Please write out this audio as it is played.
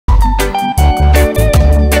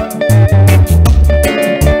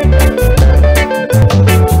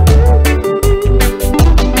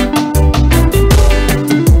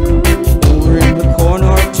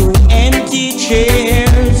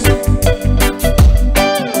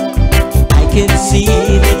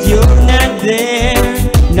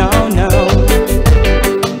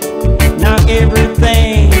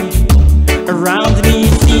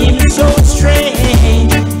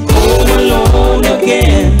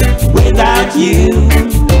without you.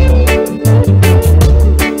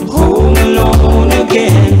 Home alone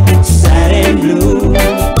again, sad and blue.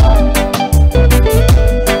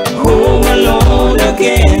 Home alone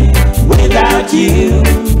again, without you.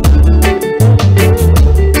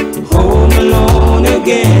 Home alone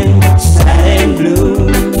again, sad and blue.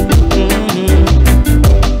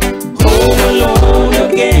 Home alone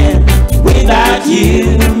again, without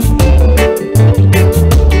you.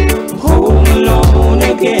 Home alone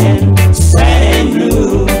again, sad and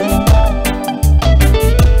blue.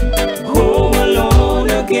 Home alone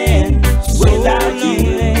again, without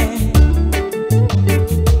you.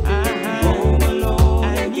 Home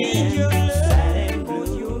alone again, sad and blue.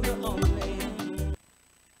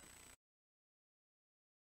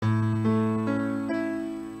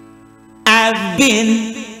 I've been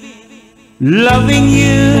loving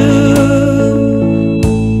you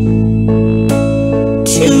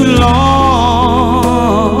too long.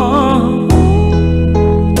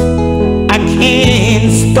 I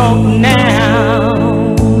can't stop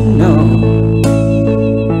now, no.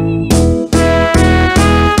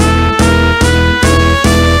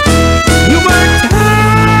 You were tired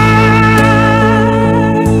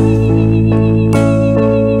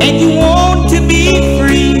and you want to be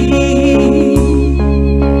free.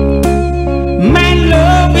 My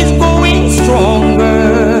love is going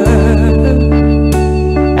stronger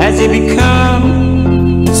as it become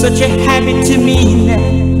such a habit to me now.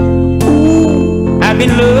 Ooh, I've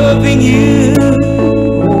been loving you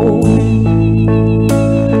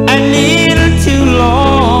a little too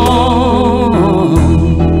long.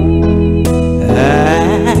 I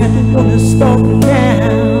don't wanna stop now.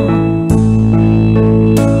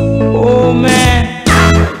 Oh man,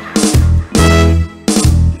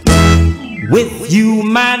 with you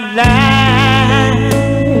my life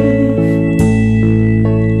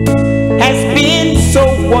has been so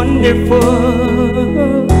wonderful.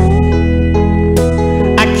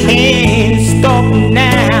 I can't stop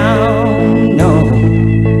now, no.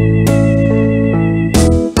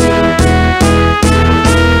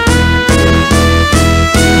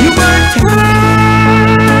 You were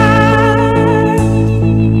tired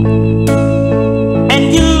and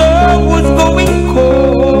your love was going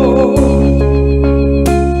cold.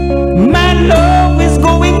 My love is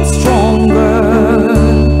going stronger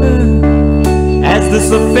as this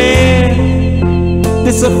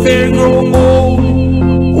affair grow old.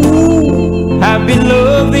 Ooh, I've been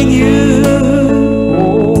loving you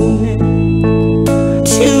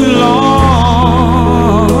too long.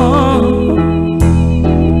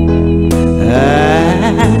 I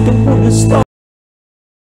don't wanna stop.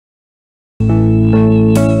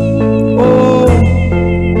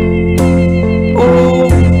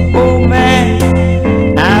 Oh man,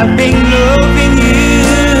 I've been loving you,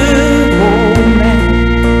 oh man,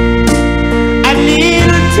 a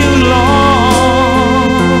little too long.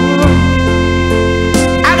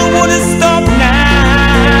 I don't wanna stop now,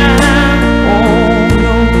 oh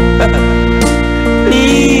no.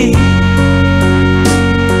 Please,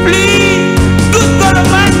 please, good God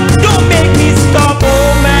Almighty, don't make me stop,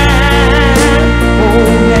 oh man, oh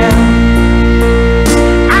man.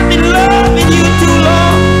 I've been loving you too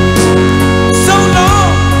long, so long,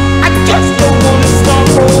 I just don't wanna stop,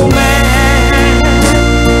 oh man,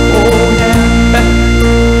 oh man.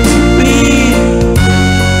 Please,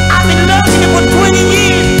 I've been loving you for 20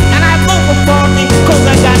 years, and I go for 40, cause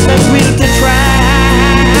I got that will to try,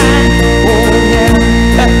 oh yeah.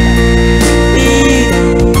 Please,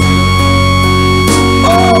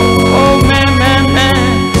 oh man,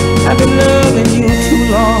 I've been loving you too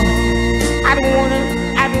long. I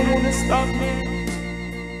don't wanna stop now.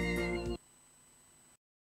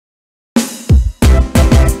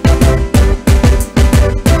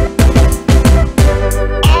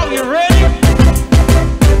 Are you ready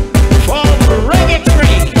for the reggae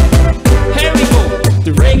train? Here we go.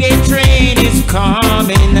 The reggae train is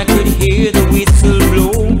coming. I could hear the whistle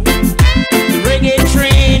blow. The reggae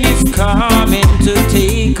train is coming to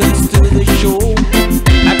take us to the show.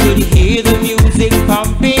 I could hear the music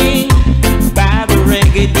pumping by the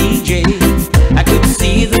reggae DJ. I could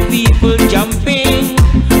see the people jumping,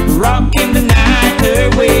 rocking the night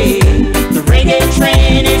away. The reggae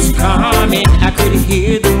train is coming. I could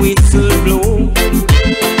hear the whistle blow.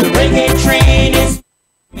 The reggae train is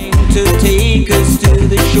coming to take us to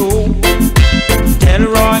the show. Tell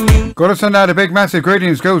Roy Music. Gotta send out a big massive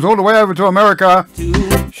greetings, goes all the way over to America.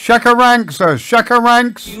 Shaka Ranks, Shaka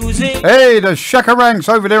Ranks. Hey, the Shaka Ranks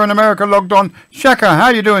over there in America logged on. Shaka, how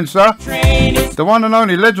you doing, sir? The one and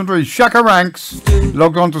only legendary Shaka Ranks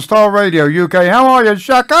logged on to Starr Radio UK. How are you,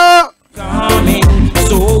 Shaka? Coming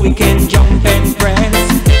so we can jump and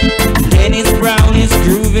prance. Then it's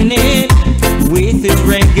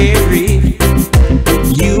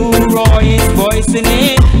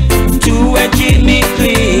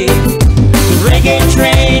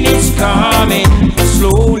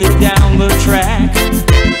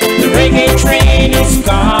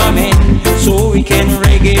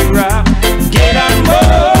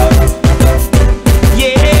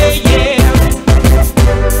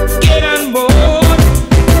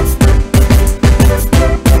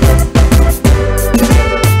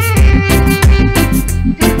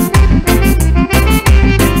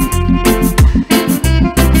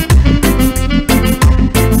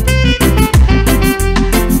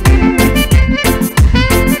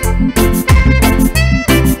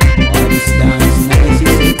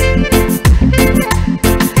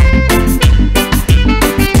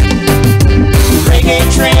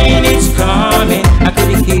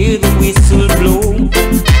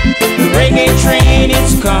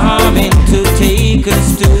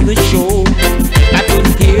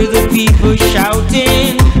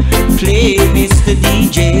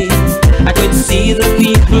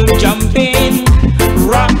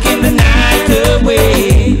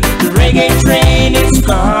train is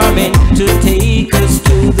coming to take us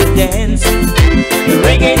to the dance. The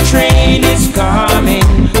reggae train is coming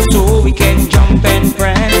so we can jump and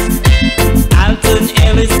prance. Alton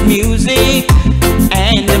Ellis music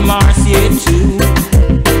and the Marcia too.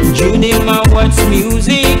 Judy Mawatt's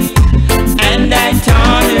music and I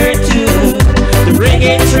turn her too. The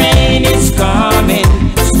reggae train is coming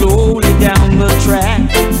slowly down the track.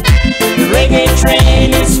 The reggae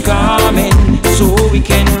train is coming so we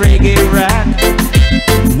can reggae rap.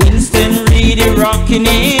 Winston Reedy rocking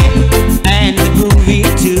it and the groovy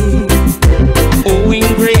too. Owen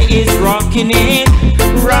Gray is rocking it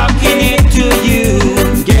to you.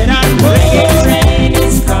 Get on board. Reggae train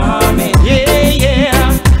is coming. Yeah,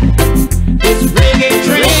 yeah. This reggae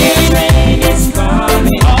train is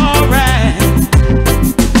coming. Alright.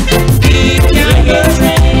 Reggae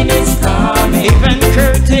train is coming. Even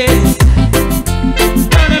Curtis.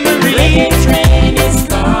 Donna Marie. Reggae train is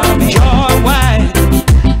coming. Joy White.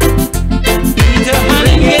 Peter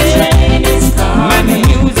Honeygate. Reggae train is coming. My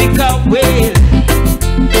musical will.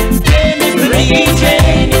 Reggae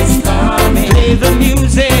train is coming. Play the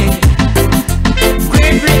music.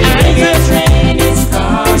 Gregory Isaac train is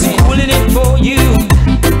coming. Schooling it for you.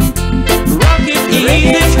 Rock it easy.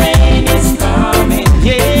 Reggae train is coming.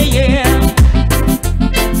 Yeah, yeah.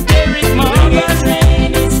 Derek Morgan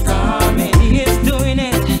train is coming. He is doing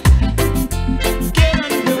it. Get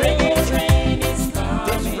on the reggae train is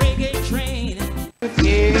coming. This reggae train.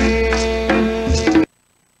 Yeah.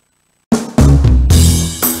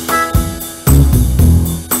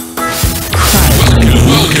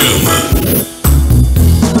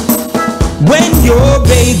 When your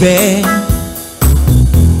baby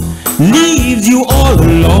leaves you all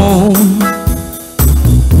alone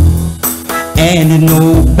and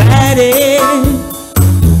nobody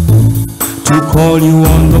to call you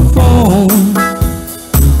on the phone,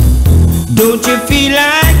 don't you feel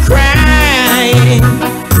like crying?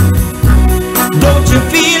 Don't you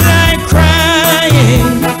feel like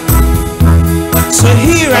crying? So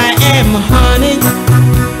here I am, honey,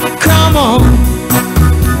 come on.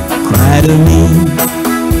 Cry to me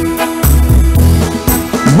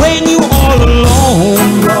when you all alone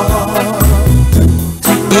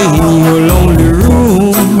in your lonely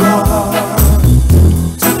room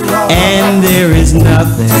and there is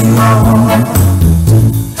nothing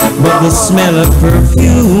but the smell of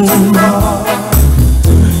perfume.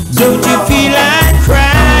 Don't you feel like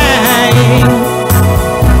crying?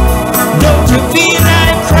 Don't you feel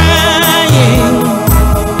like crying?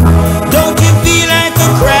 Don't you feel like a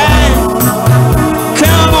cry?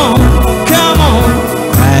 Come on,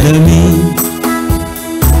 cry to me.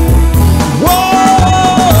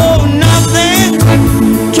 Whoa, nothing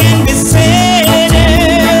can be said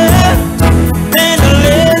than a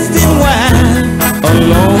lasting while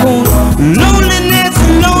alone. Loneliness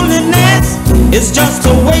is just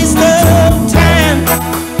a waste of time.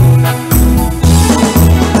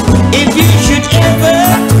 If you should ever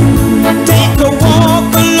take a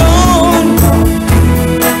walk alone,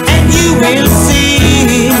 and you will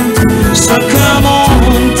see. So come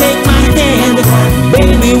on, take my hand,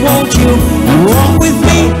 baby, won't you walk with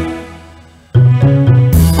me?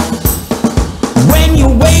 When you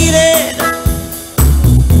waited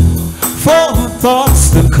for thoughts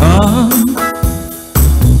to come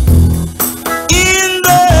in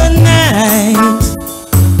the night,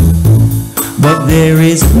 but there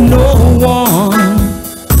is no one.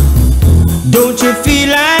 Don't you feel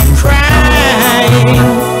like crying?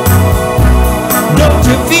 Don't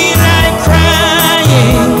you feel like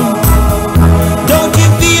crying? Don't you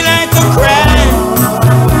feel like a cry?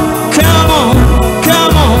 Come on,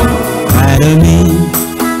 cry to me.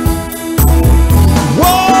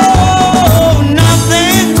 Whoa,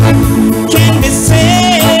 nothing can be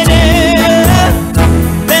said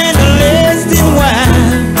than a lasting while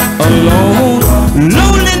alone.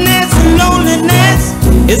 Loneliness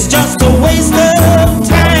is just a waste of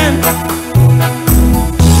time.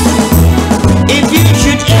 If you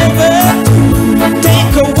should ever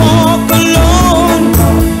take a walk alone,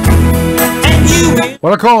 and you will.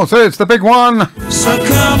 Well, of course, it's the big one. So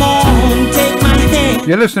come on, take my hand.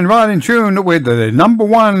 You're listening right in tune with the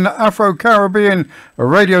 #1 Afro-Caribbean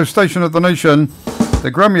radio station of the nation,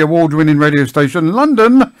 the Grammy Award-winning radio station,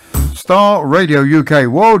 London, Starr Radio UK,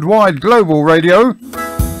 worldwide global radio,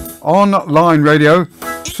 online radio,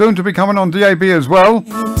 soon to be coming on DAB as well.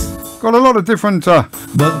 Got a lot of different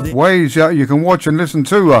ways you can watch and listen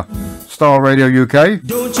to Starr Radio UK.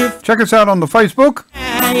 Check us out on the Facebook.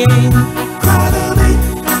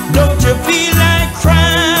 Don't you feel like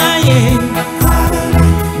crying?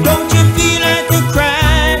 Don't you feel like a cry?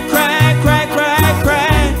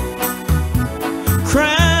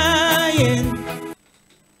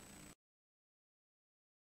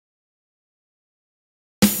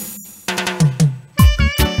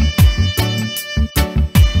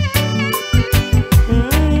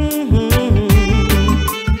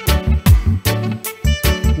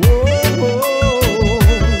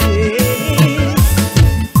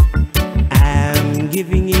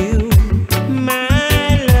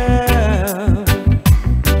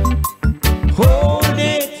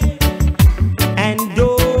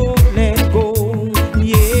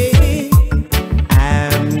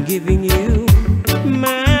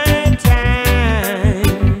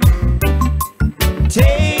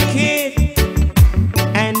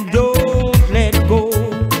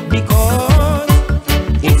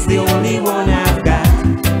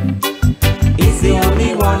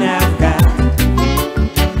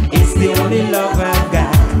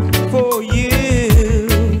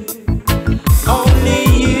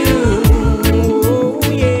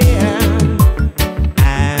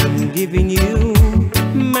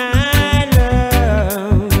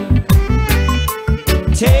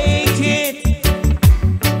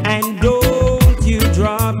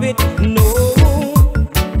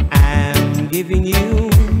 giving you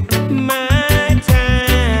my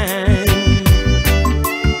time.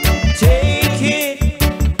 Take it,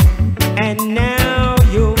 and now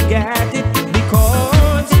you got it,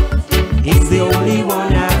 because it's the only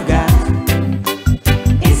one I've got.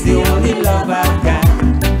 It's the only love I've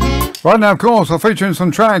got. Right now, of course, I'm featuring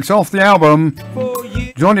some tracks off the album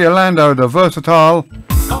Johnny Orlando, the Versatile,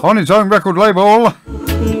 on his own record label,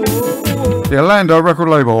 the Orlando record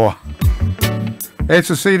label. It's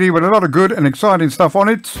a CD with a lot of good and exciting stuff on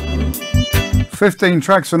it. 15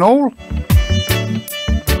 tracks in all.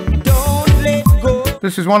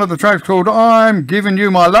 This is one of the tracks called I'm Giving You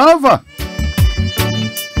My Love.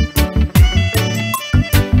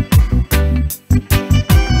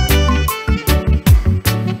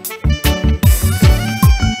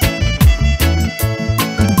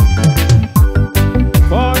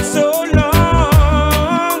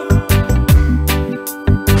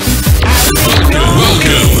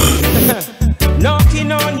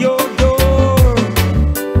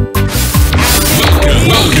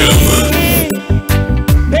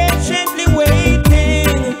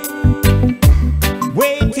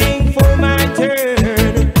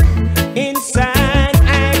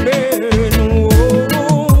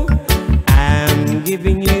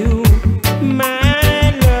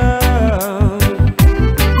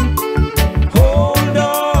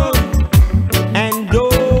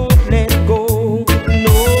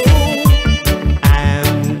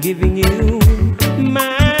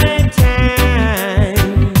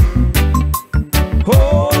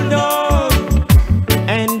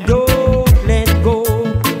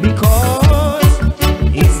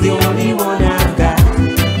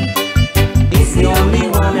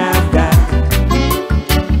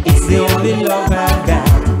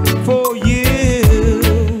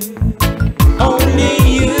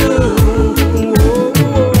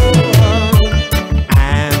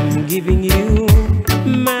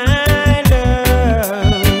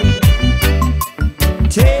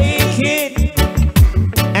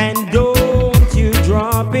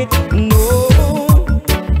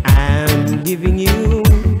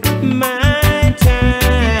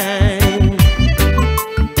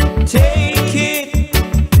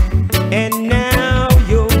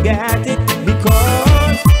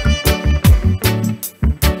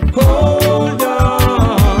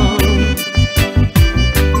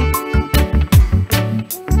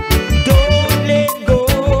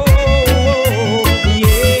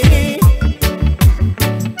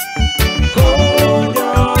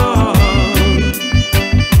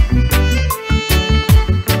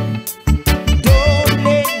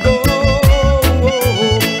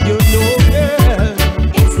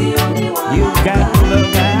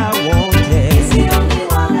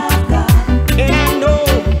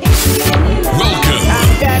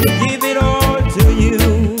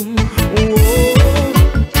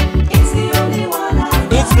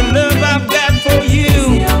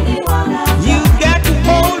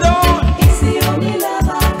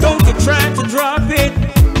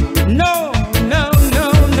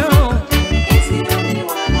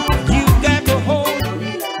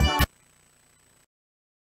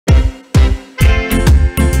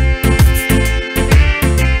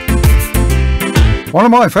 One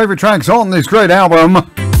of my favourite tracks on this great album.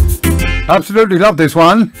 Absolutely love this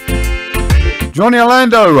one. Johnny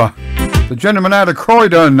Orlando, the gentleman out of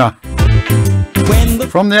Croydon.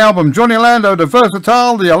 From the album Johnny Orlando, the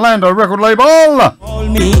Versatile, the Orlando record label.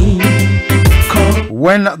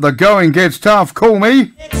 When the going gets tough, call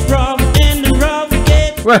me.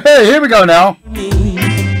 Well, hey, here we go now.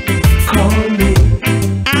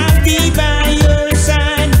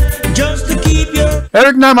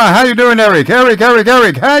 Eric Nama, how you doing, Eric? Eric, how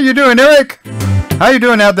you doing, Eric? How you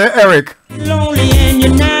doing out there, Eric? Lonely and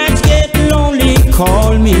your nights get lonely,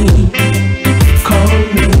 call me. Call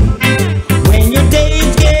me. When your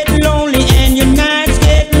days get lonely and your nights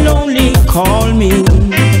get lonely, call me.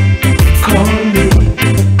 Call me.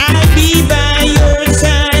 I'll be by your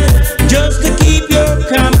side just to keep your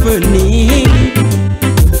company.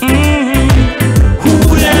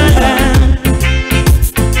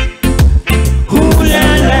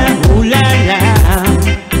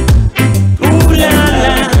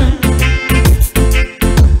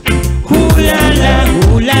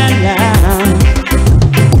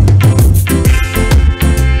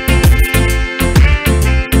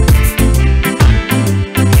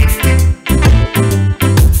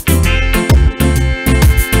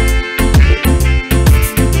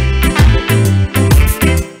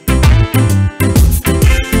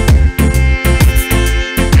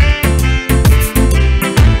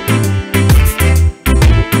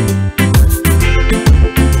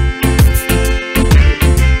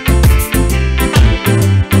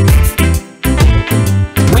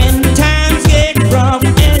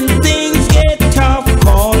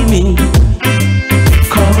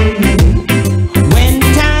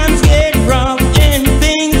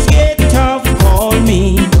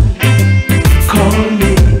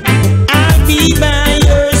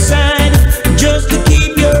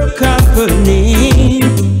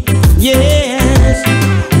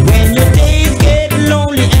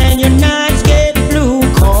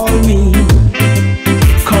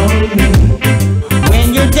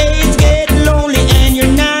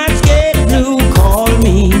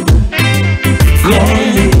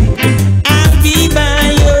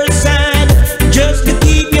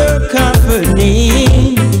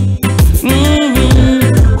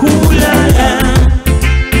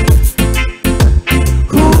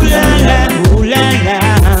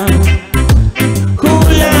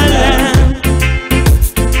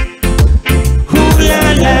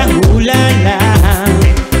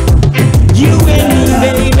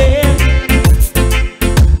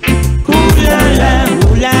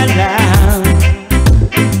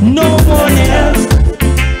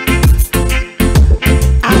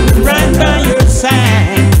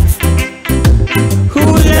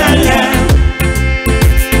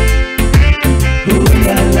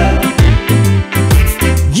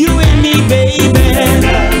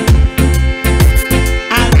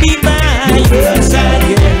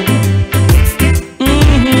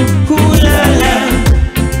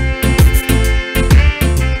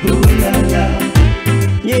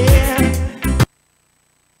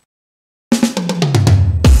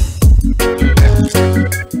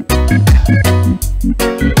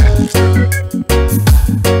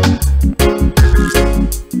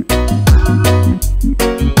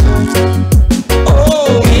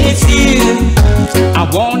 Oh, it's you. I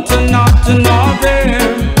want to not another.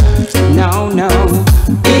 No, no,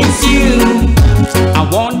 it's you. I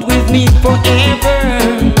want with me forever.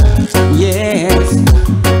 Yes.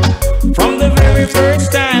 From the very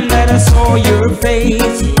first time that I saw your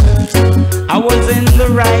face, I was in the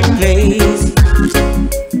right place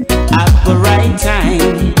at the right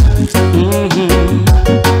time.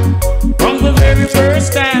 From the very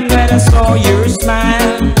first time that I saw your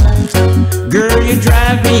smile, girl, you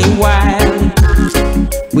drive me wild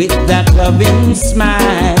with that loving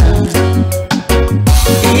smile.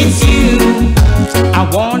 It's you. I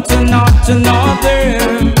want to not another.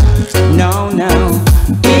 No, no,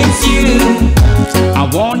 it's you. I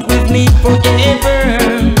want with me forever.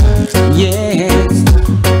 Yes.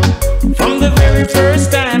 From the very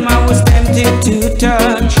first time I was tempted to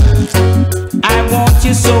touch. I want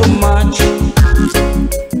you so much.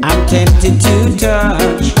 I'm tempted to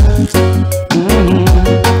touch.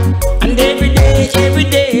 And every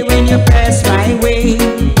day when you pass my way,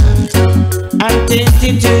 I'm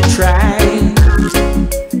tempted to try.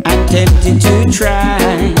 I'm tempted to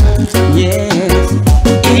try. Yes,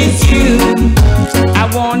 it's you. I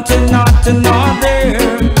want to not another.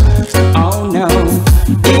 Oh no,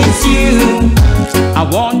 it's you. I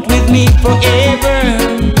want with me forever.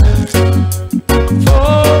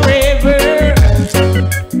 Forever.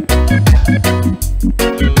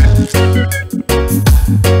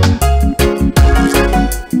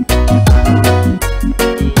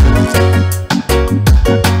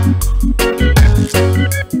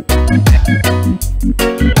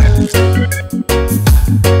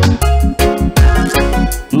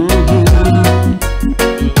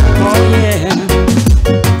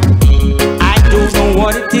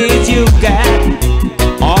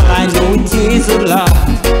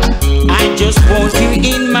 I just want you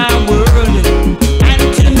in my world, and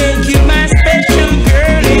to make you my special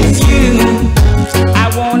girl, it's you. I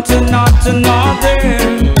want to not another.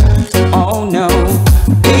 Oh no,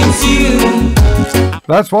 it's you.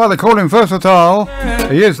 That's why they call him versatile.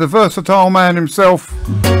 He is the versatile man himself.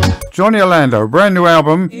 Johnny Orlando, brand new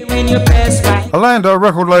album. Orlando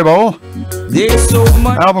record label. There's so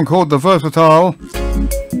much. Album called The Versatile.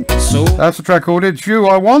 That's a track called It's You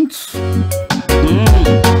I Want.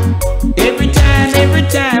 Every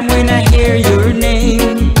time when I hear your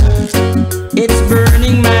name, it's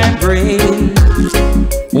burning my brain.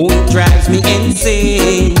 Oh, it drives me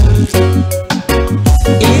insane.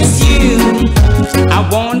 It's you. I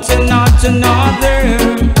want to not another.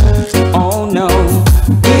 Oh no,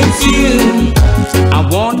 it's you. I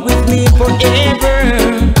want with me forever.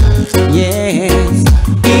 Yes,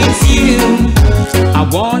 it's you. I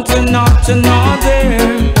want to not another.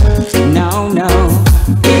 No, no,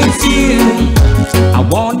 it's you. I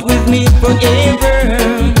want with me forever.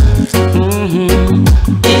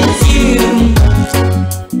 It's you.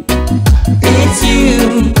 It's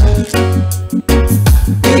you.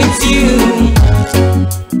 It's you.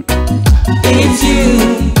 It's you.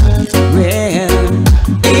 Well,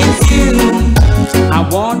 it's you. I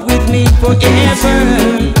want with me forever.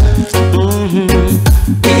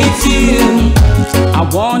 It's you. I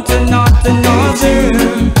want to not another.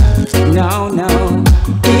 No, no,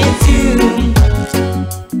 it's you.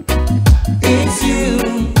 It's you.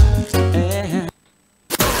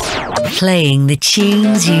 Playing the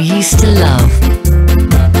tunes you used to love.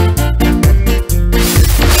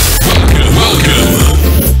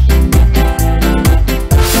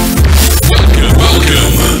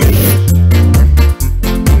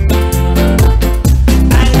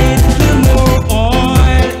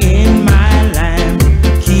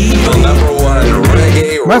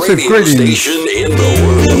 Massive greetings.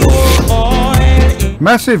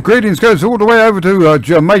 Massive greetings goes all the way over to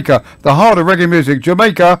Jamaica, the heart of reggae music,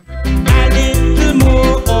 Jamaica. A little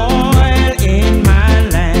more oil in my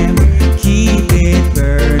lamp, keep it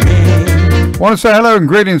burning. Want to say hello and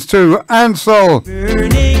greetings to Ansel,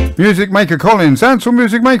 Music Maker Collins. Ansel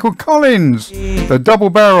Music Maker Collins, the double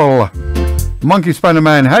barrel monkey spanner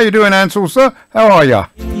man. How you doing, Ansel, sir? How are ya?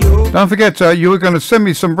 Don't forget, you were going to send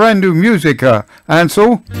me some brand new music,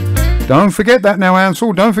 Ansel. Don't forget that now,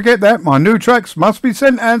 Ansel. Don't forget that. My new tracks must be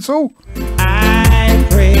sent, Ansel. I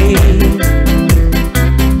pray a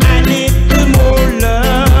little more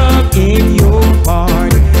love in your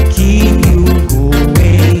heart, keep you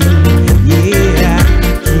going, yeah,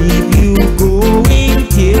 keep you going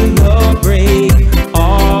till the break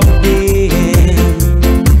of day.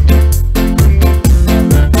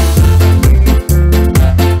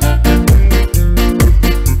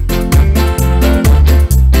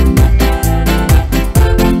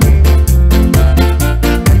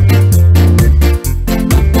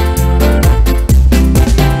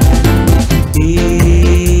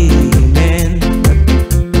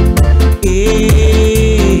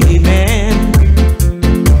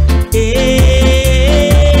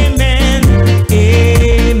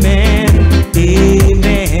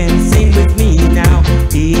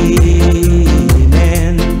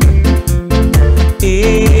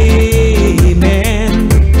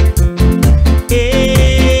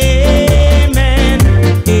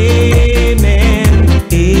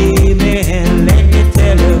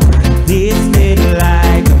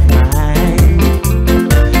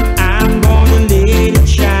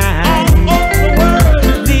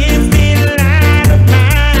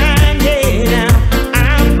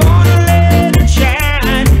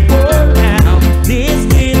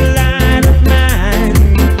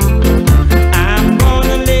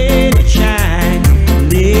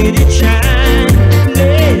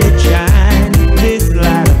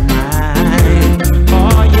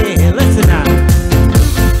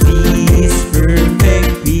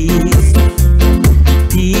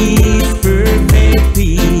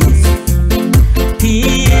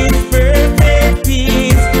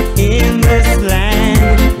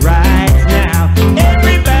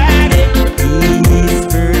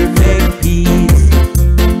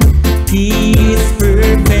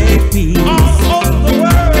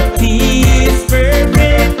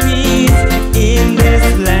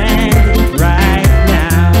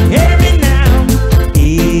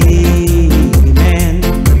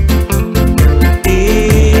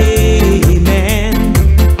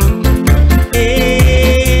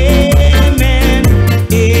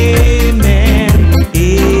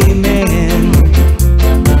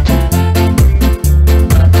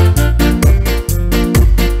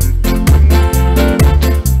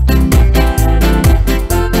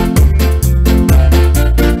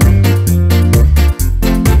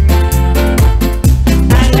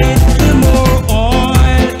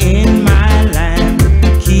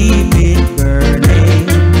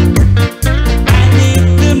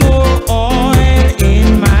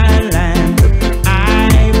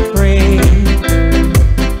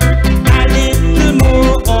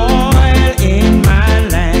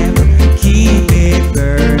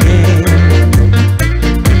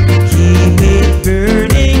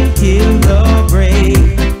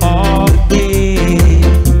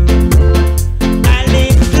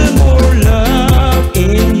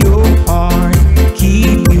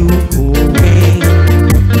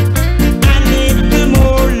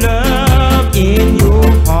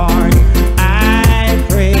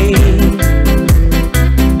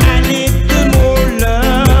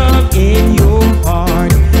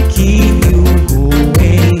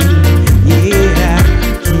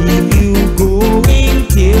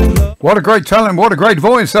 What a great talent, what a great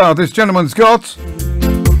voice this gentleman's got.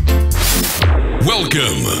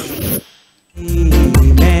 Welcome.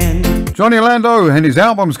 Amen. Johnny Orlando, and his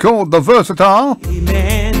album's called The Versatile.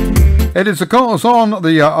 Amen. It is, of course, on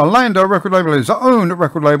the Orlando record label, his own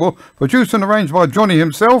record label, produced and arranged by Johnny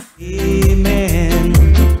himself. Amen.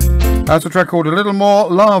 That's a track called A Little More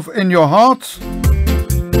Love in Your Heart.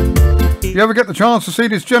 If you ever get the chance to see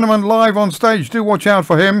this gentleman live on stage, do watch out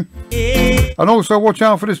for him. And also watch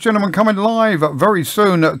out for this gentleman coming live very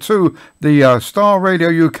soon to the Starr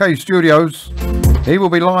Radio UK studios. He will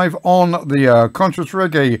be live on the Conscious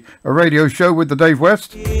Reggae radio show with the Dave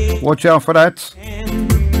West. Watch out for that.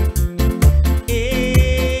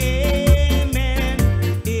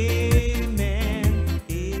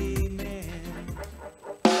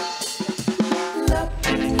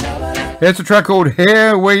 It's a track called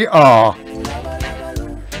Here We Are.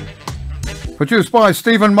 Produced by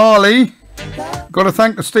Stephen Marley. Got to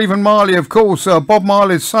thank the Stephen Marley, of course, Bob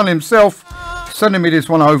Marley's son himself, sending me this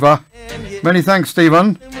one over. Many thanks,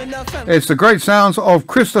 Stephen. It's the great sounds of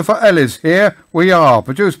Christopher Ellis. Here We Are.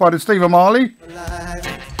 Produced by the Stephen Marley.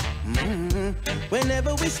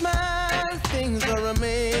 Whenever we smile, things are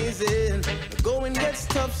amazing. Going gets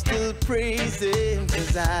tough, still praising.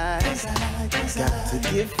 Cause I got to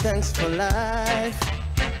give thanks for life.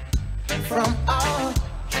 From our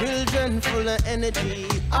children full of energy,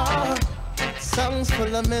 our songs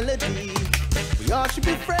full of melody. We all should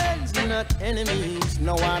be friends, not enemies.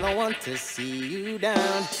 No, I don't want to see you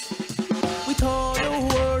down. We tour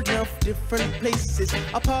the world of different places.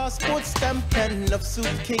 A passport stamp and enough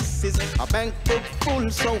suitcases. A bank book full,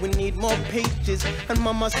 so we need more pages. And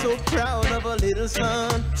mama's so proud of her little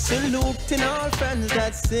son. Saluting all friends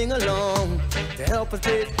that sing along to help us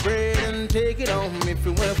break bread and take it home. If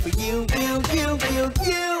it weren't for you.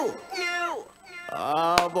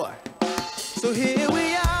 Oh boy. So here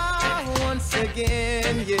we are once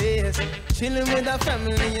again, yes. Chilling with our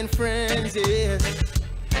family and friends, yes.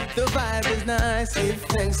 The vibe is nice, give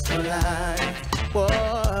thanks for life.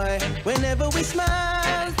 Boy, whenever we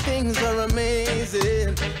smile, things are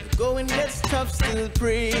amazing. Going gets tough, still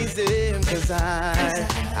praising. Cause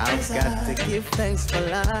I've got to give thanks for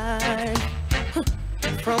life.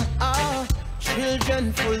 From our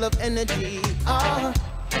children full of energy, our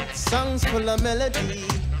songs full of melody.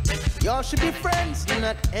 Y'all should be friends,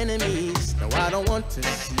 not enemies. No, I don't want to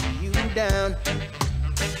see you down.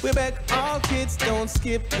 We're back, all kids don't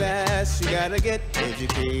skip class. You gotta get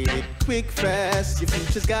educated quick, fast. Your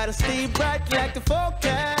future's gotta stay bright like the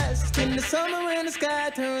forecast. In the summer when the sky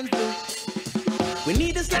turns blue, we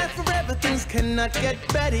need this life forever, things cannot get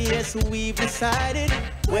better. Yes, we've decided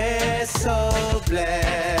we're so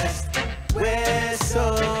blessed. We're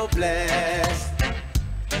so blessed.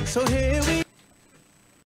 So here we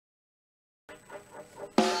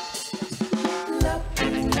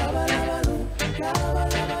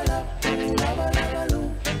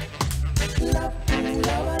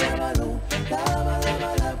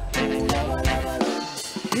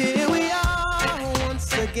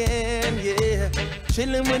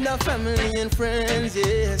chilling with our family and friends,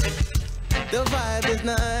 yes. The vibe is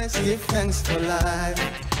nice, give thanks for life.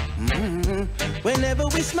 Whenever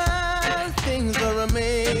we smile, things are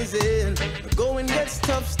amazing. Going gets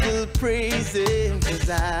tough, still praising.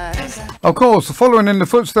 Of course, following in the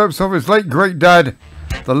footsteps of his late great dad,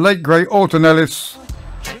 the late great Alton Ellis,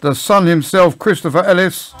 the son himself, Christopher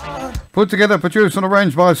Ellis, put together, produced and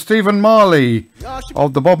arranged by Stephen Marley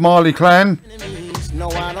of the Bob Marley clan. No,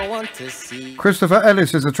 I don't want to see. Christopher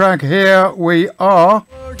Ellis is the track Here We Are.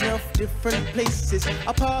 Different places,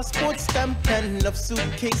 a passport stamp and enough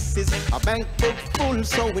suitcases, a bank book full,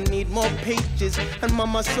 so we need more pages. And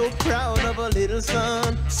mama's so proud of her little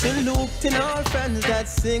son. Saluting all friends that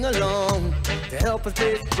sing along to help us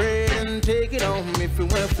break bread and take it home. If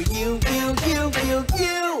it weren't for you.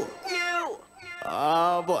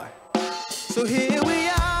 Oh boy. So here we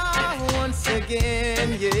are once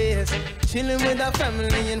again, yes. Chilling with our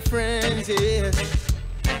family and friends, yes.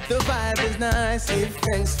 The vibe is nice, give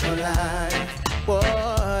thanks for life.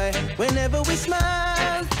 Boy, whenever we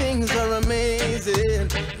smile, things are amazing.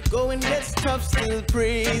 Going gets tough, still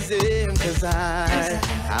praising. Cause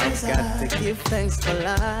I've got to give thanks for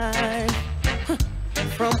life.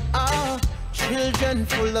 From our children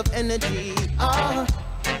full of energy, our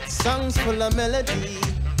songs full of melody.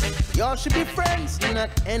 Y'all should be friends, not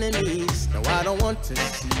enemies. No, I don't want to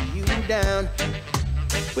see you down.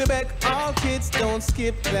 We're back, all kids don't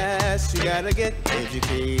skip class. You gotta get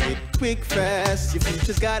educated quick, fast. Your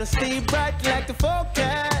future's gotta stay bright like the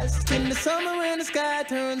forecast. In the summer when the sky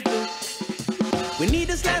turns blue, We need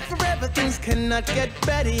this life forever, things cannot get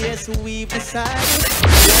better. Yes, we've decided.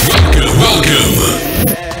 Welcome.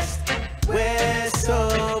 Blessed. We're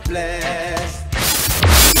so blessed.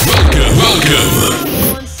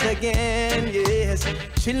 Welcome. Once again, yes.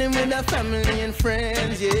 Chilling with our family and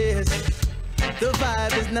friends, yes. The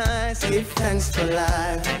vibe is nice, give thanks for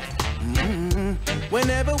life.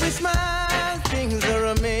 Whenever we smile, things are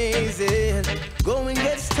amazing. Going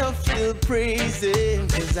gets tough, still praising.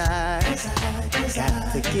 Cause I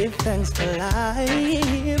got to give thanks for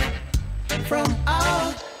life. From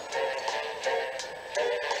all.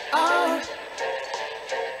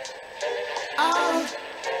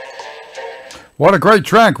 What a great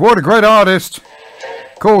track, what a great artist.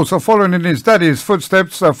 Of course, following in his daddy's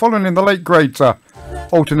footsteps, following in the late great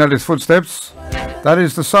Alton Ellis footsteps. That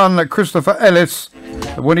is the son, Christopher Ellis,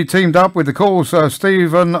 when he teamed up with, of course,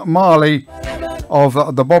 Stephen Marley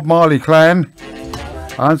of the Bob Marley clan.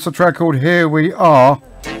 And it's a track called Here We Are.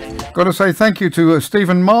 Got to say thank you to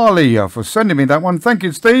Stephen Marley for sending me that one. Thank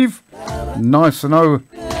you, Steve. Nice to know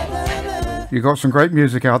you got some great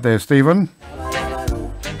music out there, Stephen.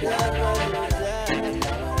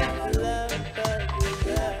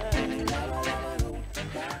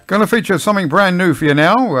 Going to feature something brand new for you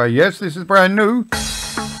now. Yes, this is brand new.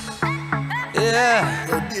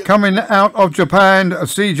 Yeah. Coming out of Japan,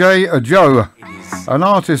 CJ Joe. An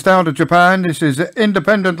artist out of Japan. This is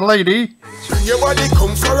Independent Lady. Your body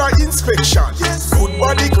come for an inspection. Good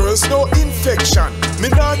body girls, no infection. Me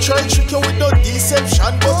not try trick you with no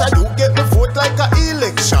deception, but I do get the vote like a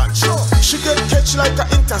election. She get catch like a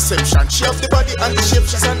interception. She have the body and the shape,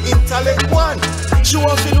 she's an intellect one. She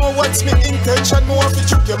want to know what's me intention. Me want to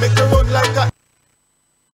trick you, make her run like a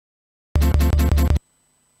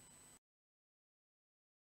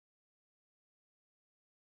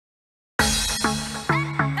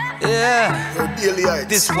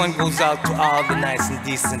This one goes out to all the nice and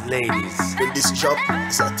decent ladies. When this job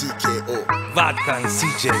is a TKO. Vodka and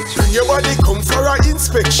CJ. Your body come for an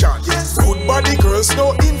inspection. Good body girls,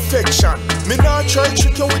 no infection. Me not try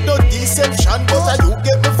trick you with no deception, but I do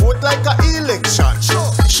get the vote like a election.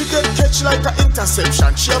 She get catch like a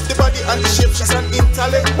interception. She have the body and the shape, she's an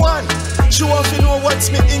intellect one. She want to know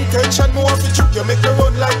what's me intention. Me want to trick you, make her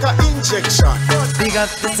run like a injection. Big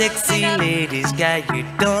up the sexy ladies, guy you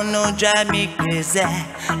don't know drive me crazy.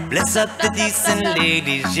 Bless up the decent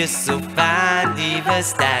ladies, just so fine, diva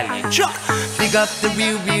styling. Big up the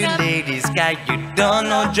real ladies, guy you don't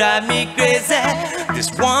know drive me crazy. This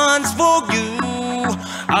one's for you,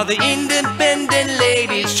 all the independent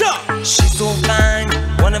ladies. She's so fine,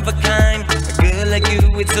 one of a kind. A girl like you,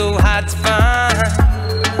 it's so hard to find.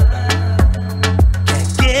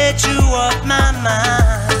 Can't get you off my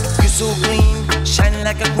mind. You're so clean, shining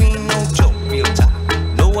like a queen, no joke, real talk.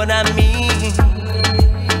 Know what I mean?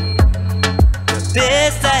 The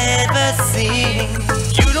best I ever seen.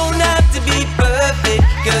 You don't have to be perfect,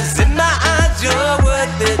 cause in my eyes you're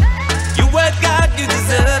worth it. You work hard, you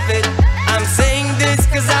deserve it. I'm saying this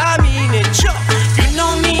cause I mean it. You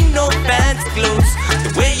don't need no fancy clothes.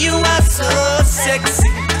 The way you are so sexy.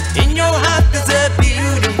 In your heart there's a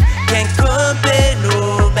beauty. Can't compare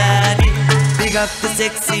nobody. Big up the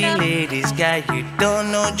sexy ladies, guy you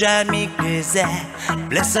don't know drive me crazy.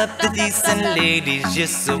 Bless up the decent ladies,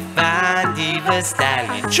 just so fine, diva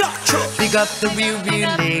styling. Big up the real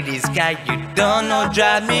ladies, guy you don't know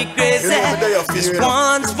drive me crazy. This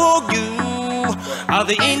one's for you, all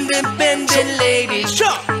the independent ladies.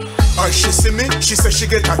 She see me, she say she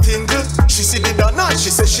get a tingle. She see the donut, she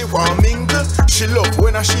say she want mingle. She love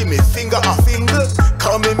when I see me finger a finger.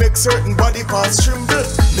 Call me make certain body parts tremble.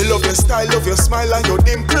 Me love your style, love your smile and your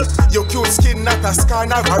dimple. Your cute skin not a scar,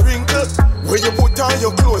 not a wrinkle. When you put on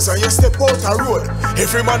your clothes and you step out a road,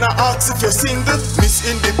 every man a asks if you're single. Miss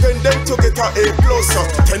Independent, you get a A+.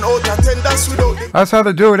 10 out of 10, that's without the... That's how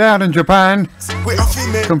they do it out in Japan. We are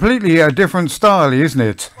female. Completely a different style, isn't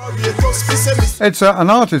it? It's an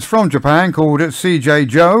artist from Japan called CJ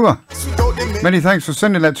Joe. Many thanks for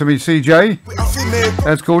sending that to me, CJ.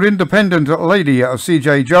 That's called Independent Lady,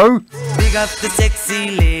 CJ Joe. Big up the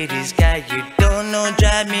sexy ladies, guy you don't know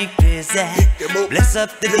drive me crazy. Bless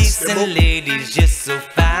up the decent ladies, just so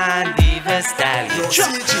fine, diva styling.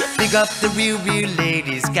 Big up the real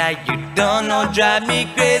ladies, guy you don't know drive me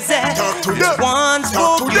crazy. This one's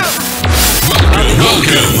for you, all the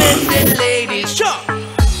independent ladies.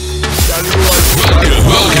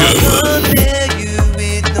 Compare you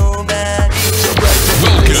with nobody.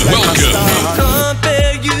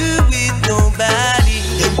 Compare you with nobody.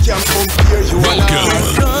 Can't compare you.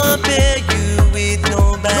 Compare you with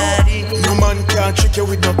nobody. No man can can't trick you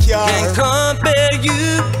with no car. Can't compare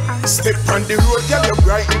you. Step on the road, girl, you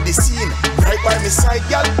brighten the scene. Right by my side,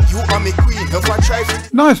 girl, you are my queen. Never try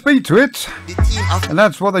for Nice beat to it. the team after And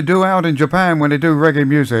that's what they do out in Japan when they do reggae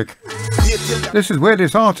music. This is where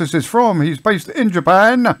this artist is from. He's based in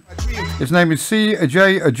Japan. His name is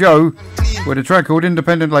CJ Joe with a track called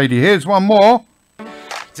Independent Lady. Here's one more.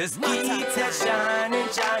 Just keep that shining,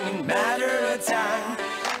 shining, matter of time.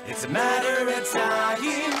 It's a matter of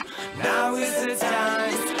time. Now is the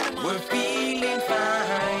time. We're feeling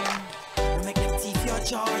fine. Make them see your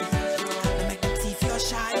joy. Make them see your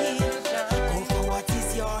shine. Go for what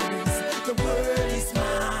is yours. The world is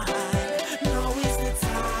mine. Now is the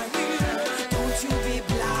time. Don't you be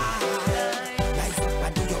blind. Rise up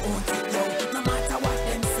and do your own thing, yo. No matter what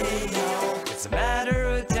them say, yo. It's a matter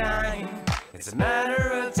of time. It's a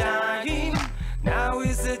matter of time. Now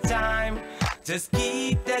is the time. Just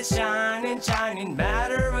keep that shining, shining,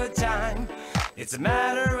 matter of time. It's a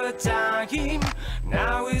matter of time.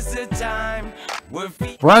 Now is the time. We're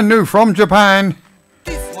Brand new from Japan.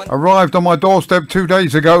 Arrived on my doorstep 2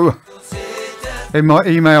 days ago. In my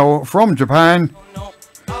email from Japan.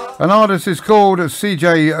 An artist is called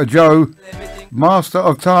CJ Joe. Master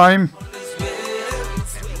of Time.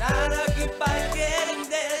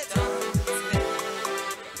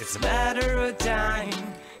 It's a matter of time.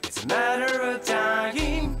 It's a matter of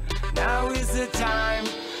time. Now is the time.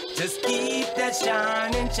 Just keep that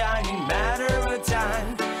shining, shining, matter of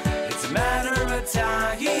time. It's a matter of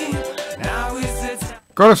time. Now is the time.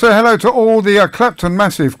 Gotta say hello to all the Clapton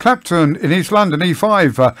Massive. Clapton in East London,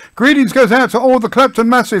 E5. Greetings goes out to all the Clapton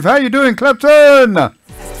Massive. How you doing, Clapton?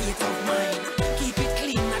 State of mind. Keep it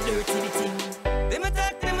clean, not dirty the thing. Them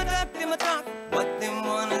a talk, what they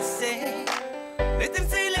wanna say. Let them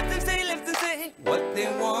say, let them say, let them say what they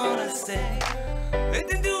wanna say. Let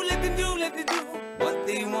them do, let them do, let them do what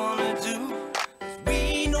they wanna do. 'Cause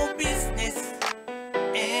we no business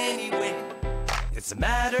anyway. It's a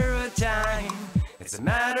matter of time. It's a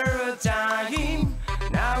matter of time.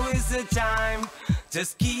 Now is the time.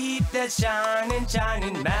 Just keep that shining,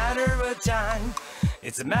 shining, matter of time.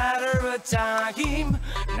 It's a matter of time.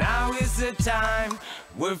 Now is the time.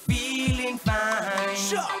 We're feeling fine.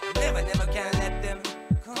 Sure, never can let them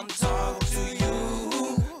come talk to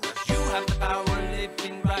you. 'Cause you have the power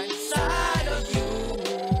living right inside of you.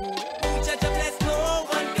 Who judge and bless no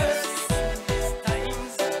one curse these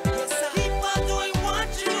times. Keep on doing what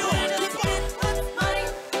you do. Just get what's mine.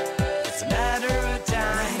 It's a matter of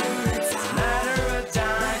time. It's a matter of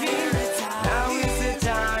time. Now is the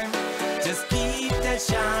time. Just keep that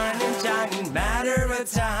shining, shining, matter of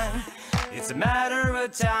time. It's a matter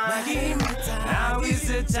of time. Now is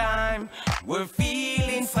the time. We're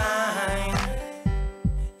feeling fine.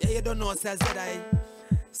 Yeah, you don't know, says that I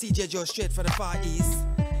CJ Joe straight from the Far East.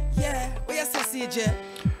 Yeah, what you say, CJ?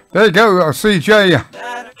 There you go, CJ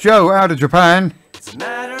Joe out of Japan. It's a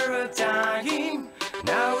matter of time.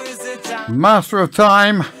 Now is the time. Master of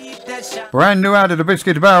Time. Keep that shine. Brand new out of the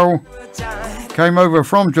Biscuit Barrel. Time. Came over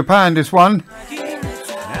from Japan, this one.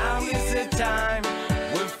 Now is the time.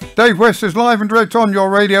 We're feeling Dave West is live and direct on your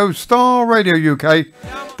radio, Starr Radio UK,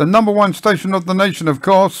 the #1 station of the nation, of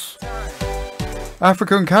course.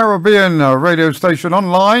 African Caribbean radio station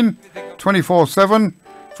online, 24/7,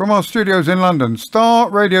 from our studios in London, Starr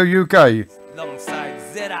Radio UK. alongside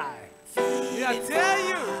ZI. I tell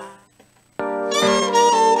you.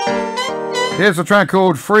 Here's a track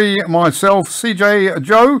called Free Myself, CJ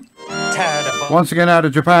Joe, Tired of all once again out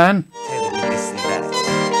of Japan. telling me this and that.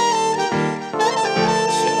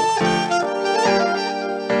 Sure.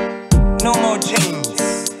 No more chains.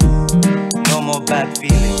 No more bad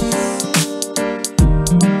feelings.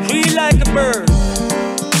 Free like a bird.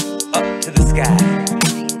 Up to the sky.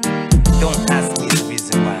 Don't ask me the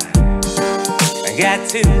reason why. I got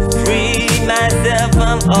to free myself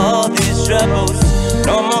from all these troubles.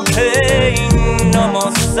 No more pain, no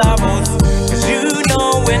more sorrows. 'Cause you know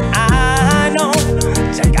when I know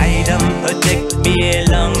to guide and protect me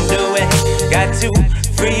along the way. Got to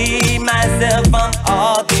free myself from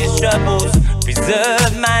all these troubles.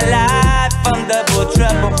 Preserve my life from double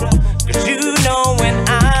trouble. 'Cause you know when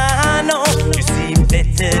I know, you see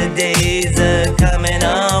better days are coming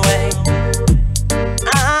our way.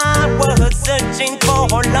 I was searching for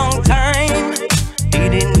a long time. He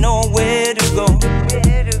didn't know where to go.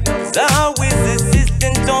 So always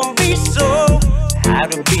assistant don't be so how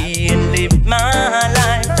to be and live my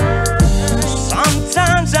life.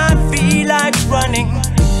 Sometimes I feel like running,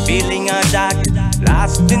 feeling a dark,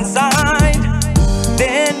 lost inside.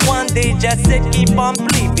 Then one day just said keep on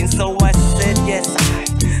believing, so I said yes,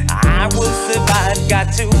 I will survive.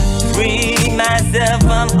 Got to free myself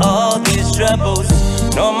from all this troubles.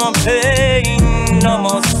 No more pain, no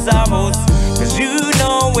more sorrows. Cause you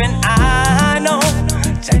know when I know,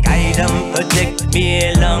 Jah guide and protect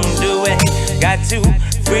me along the way. Got to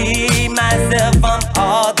free myself from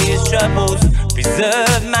all these troubles.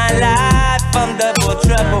 Preserve my life from double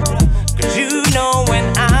trouble. Cause you know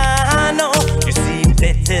when I know, you see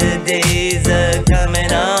better days are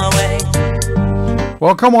coming our way.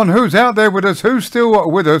 Well, come on, who's out there with us? Who's still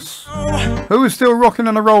with us? Who's still rocking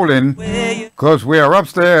and a-rolling? Because we are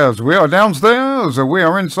upstairs, we are downstairs, we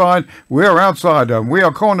are inside, we are outside, and we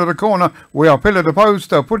are corner to corner, we are pillar to post,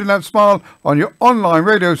 putting that smile on your online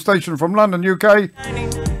radio station from London, UK.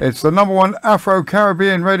 It's the #1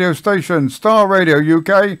 Afro-Caribbean radio station, Starr Radio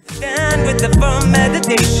UK. Stand with the firm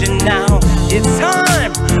meditation now. It's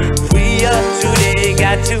time. Free up today.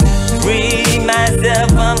 Got to free myself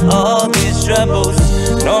from all these troubles.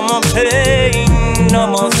 No more pain, no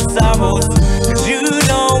more sorrows. Cause you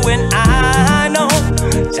know when I know,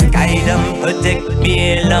 Jah guide and protect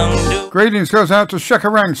me along the Greetings goes out to Shaka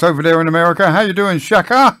Ranks over there in America. How you doing,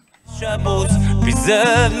 Shaka? troubles.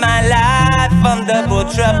 Preserve my life from double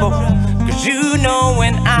trouble. Cause you know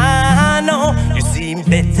when I know, you see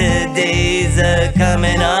better days are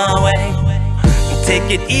coming our way. Take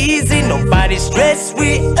it easy, nobody stress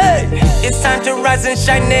we. It's time to rise and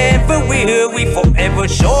shine everywhere. We forever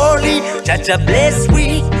surely, Jah bless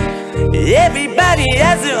we. Everybody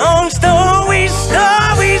has their own stories.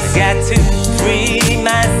 Got to free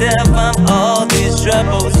myself from all these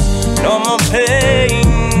troubles. No more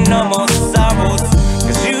pain, no more sorrows.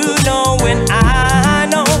 Cause you know when I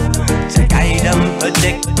know, Jah guide and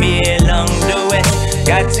protect me along the way.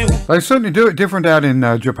 Got to. They certainly do it different out in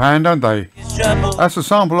Japan, don't they? That's a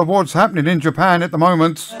sample of what's happening in Japan at the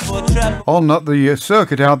moment on the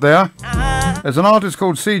circuit out there. There's an artist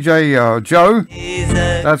called CJ Joe.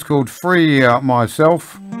 That's called Free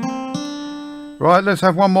Myself. Right, let's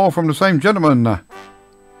have one more from the same gentleman.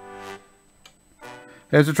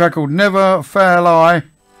 Here's a track called Never Fair Lie.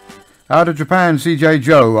 Out of Japan, CJ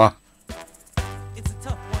Joe. It's a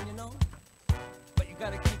tough one, you know, but you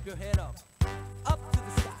gotta keep your head up to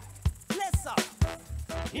the sky. Bless up.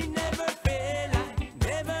 He never fail like,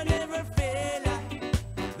 never fail like.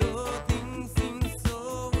 Though things seem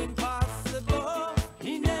so impossible,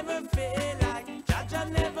 he never fail like. Jah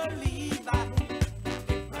never leave I.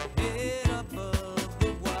 Keep my head above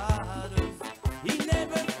the waters. He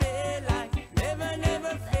never fail like,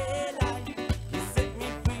 never fail like. He set me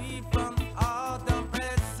free from all the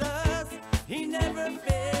pressures. He never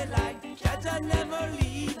fail like, Jah never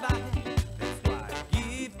leave I. That's why I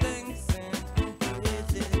give thanks and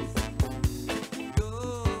praises.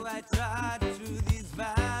 Though I trod through these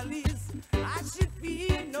valleys, I should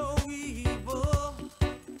fear no evil.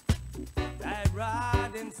 Thy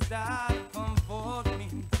rod and staff comfort me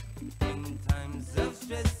in times of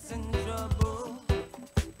stress and trouble.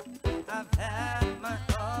 I've had my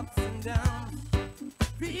ups and downs,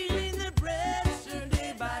 feeling the pressure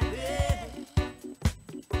day by day.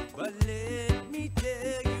 But let me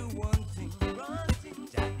tell you one thing,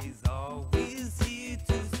 Jah is always here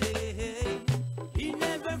to stay. He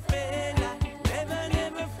never fail like,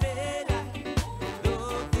 never fail like.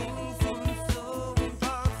 Though things seem so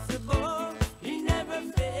impossible, he never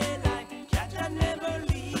fail like. Jah never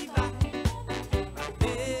leave I. My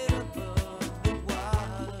head above the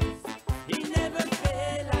waters. He never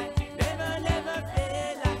fail like, never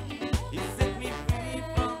fail like. He set me free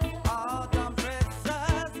from all the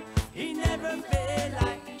pressures. He never fail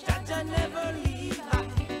like, Jah never leave I.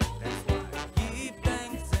 That's why I give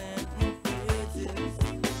thanks and praises.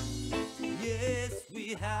 Yes, we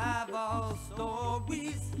have all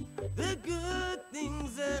stories, the good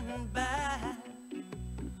things and bad.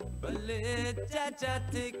 But let Jah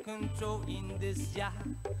take control in this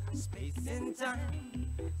space and time,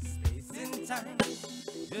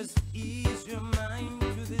 Just ease your mind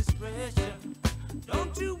to this pressure.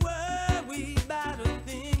 Don't you worry about a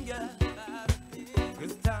thing,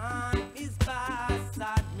 cause time is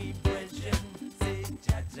beside me, pressure. Say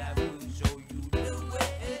Jah will show you the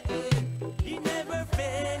way. He never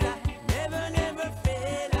fail like, never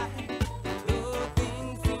fail like. Though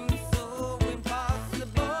things seem so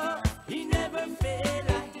impossible, he never fail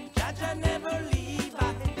like. Jah never leave I.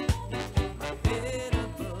 My head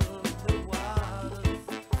above the waters.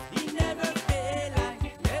 He never fail like,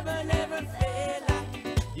 never fail like.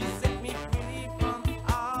 He set me free from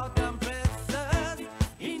all the pressures.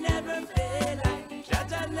 He never fail like,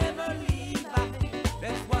 Jah never leave I.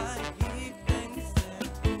 That's why I give thanks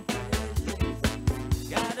and praises.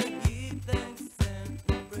 Gotta give thanks and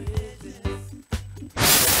praises.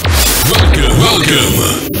 Welcome.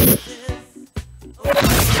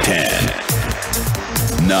 10,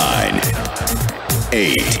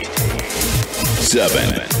 7,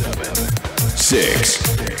 6,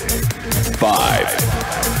 5,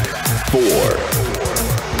 4,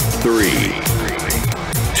 3,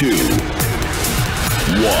 2,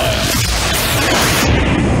 1.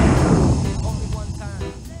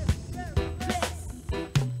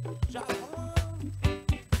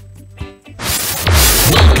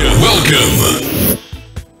 Welcome.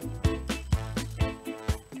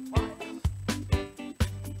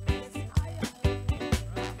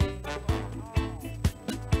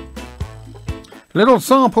 Little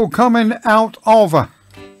sample coming out of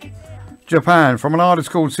Japan from an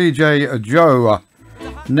artist called CJ Joe.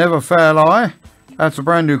 Never Fair Lie. That's a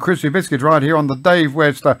brand new Crispy Biscuit right here on the Dave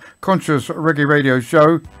West Conscious Reggae Radio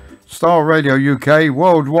Show. Starr Radio UK,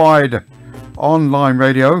 worldwide online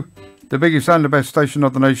radio. The biggest and the best station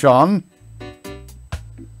of the nation.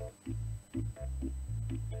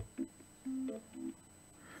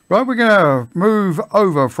 Right, we're going to move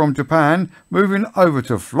over from Japan, moving over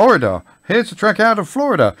to Florida. Here's a track out of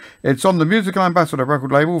Florida. It's on the Musical Ambassador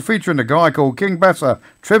record label, featuring a guy called King Bassa,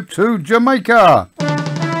 Trip to Jamaica.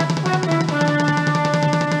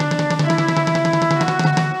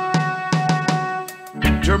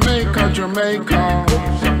 Jamaica, Jamaica,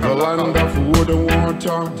 the land of wood and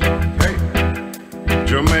water. Hey.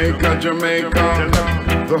 Jamaica,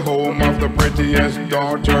 Jamaica, the home of the prettiest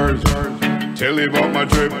daughters. Tell you about my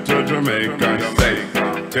trip to Jamaica.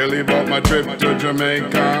 Say, tell you about my trip to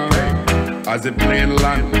Jamaica. As a plain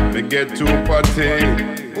land, we get to party.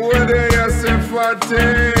 Where they are say party.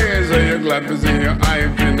 So you're glad to see your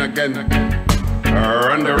hyping again.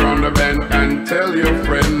 Run around the bend and tell your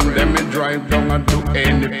friend. Let me drive down and do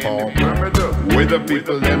any pub. With the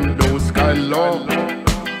people, them do sky law.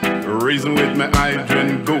 Reason with me, I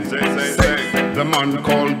drink go. The man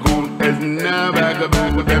called Gould is never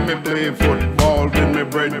vagabond. Then me play football with me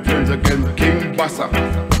brethren against King Bassa.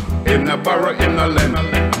 In a barrow, in a lane,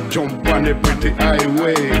 jump on the pretty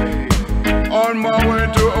highway. On my way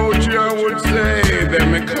to Ochi, I would say.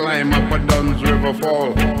 Then me climb up a Dunn's River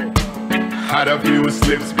Fall. Had a few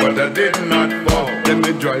slips, but I did not fall. Then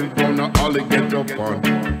me drive down the alley, get up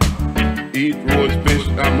on. Eat roast fish,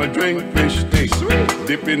 I'ma drink fish tea.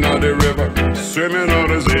 Dipping out the river, swimming on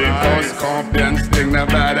the sea. Cause scorpions sting the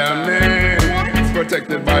bad of me.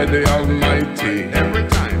 Protected by the Almighty. Every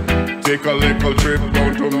time, take a little trip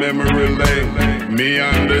down to memory lane. Me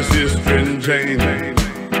and the sister and Jane.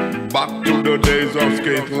 Back to the days of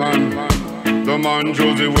Scotland. The man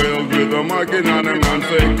Josie Wales with the marking on him and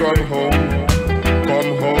say, come home,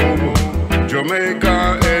 come home.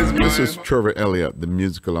 Jamaica is This is Trevor Elliott, the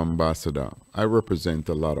musical ambassador. I represent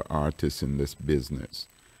a lot of artists in this business.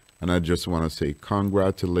 And I just want to say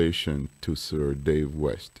congratulations to Sir Dave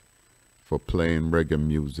West for playing reggae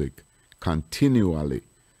music continually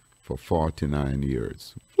for 49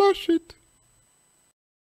 years. Flush it.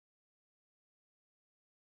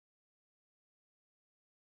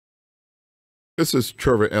 This is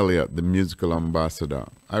Trevor Elliott, the musical ambassador.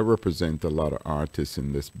 I represent a lot of artists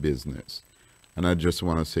in this business. And I just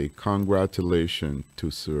want to say congratulations to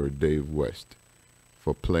Sir Dave West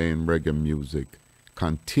for playing reggae music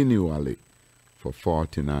continually for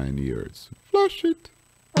 49 years. Flush it.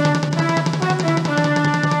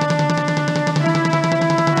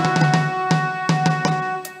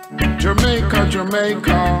 Jamaica,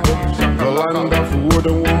 Jamaica, the land of wood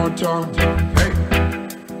and water. Hey.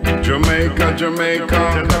 Jamaica,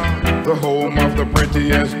 Jamaica, the home of the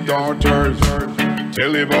prettiest daughters.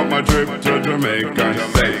 Tell you about my trip to Jamaica.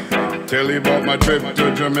 Say, tell you about my trip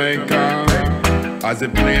to Jamaica. As a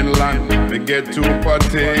plain land, we get to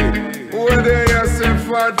party. Where they are say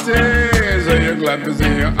party. So you're glad to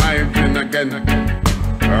see your hyping again.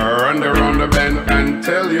 Run around the bend and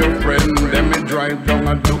tell your friend. Let me drive down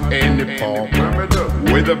and do any pub.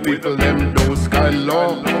 With the people, them do sky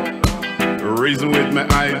law. Reason with me,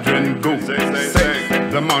 I drink go.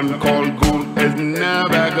 The man called Gould is never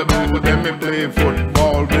vagabond. Then me play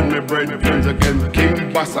football with me brethren against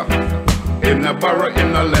King Bassa. In a barrow,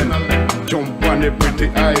 in a lane, jump on the pretty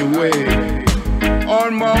highway.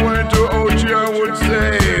 On my way to Ochi, I would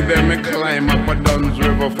say. Then me climb up a Dunn's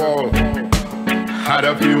River Fall. Had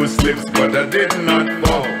a few slips, but I did not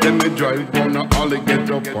fall. Then me drive down the alley,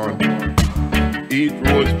 get up on. Eat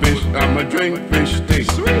roast fish, I'ma drink fish tea.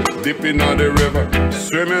 Dipping out the river,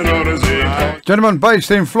 swimming on the sea. Gentleman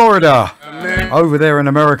based in Florida, over there in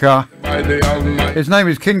America. His name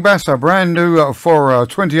is King Bassa, brand new for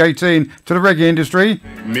 2018 to the reggae industry.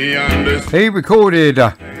 He recorded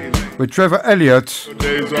with Trevor Elliott,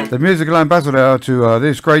 the musical ambassador to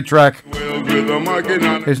this great track.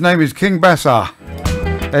 His name is King Bassa.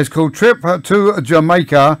 It's called Trip to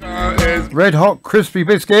Jamaica. Red Hot Crispy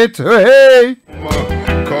Biscuit. Hey!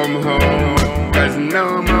 come home, cause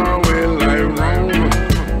no more will I roam.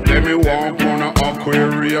 Let me walk on an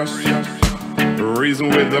Aquarius. Reason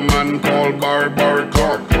with a man called Barbara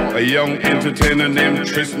Clark, a young entertainer named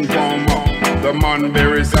Tristan Palmer. The man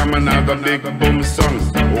buries salmon have a big boom song.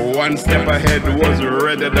 One step ahead was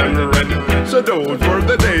redder than red. So those were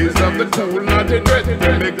the days of the cool naughty dread.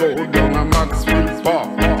 Let me go down a Maxfield Park.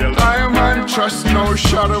 I man trust no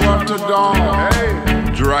shadow after dawn.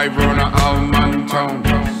 Hey. Drive round a Alman town.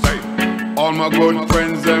 All my good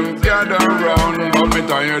friends them gather round, but me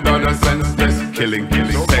tired of the senseless killing.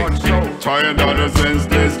 Tired of the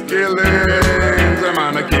senseless killings. A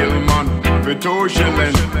man a kill man for 2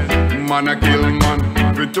 shillings. Man a kill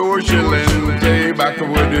man for 2 shillings. Take back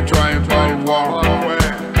with the tribal war.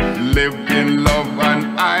 Live in love and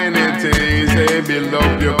unity. Say build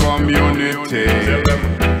up your community.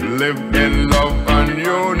 Live in love and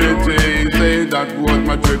unity. Say that was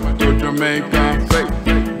my trip to Jamaica. Say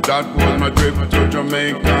that was my trip to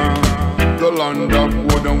Jamaica. The land of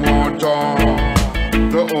wood and water,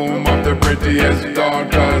 the home of the prettiest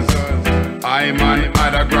daughters. I man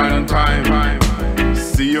had a grand time.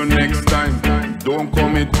 See you next time. Don't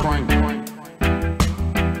commit crime.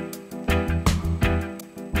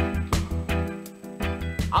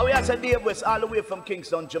 We are said Dave West all the way from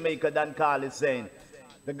Kingston, Jamaica. Dan Carl is saying,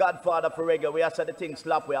 the godfather for reggae. We are said the thing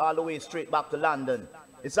slap way all the way straight back to London.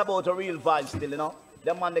 It's about a real vibe still, you know.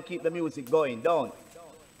 Them man they keep the music going, don't.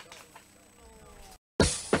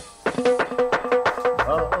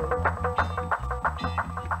 Oh,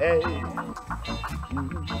 hey,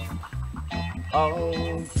 oh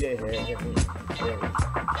yeah, yeah.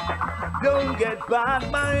 Don't get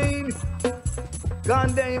bad mind.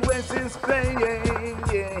 Kanye West is playing,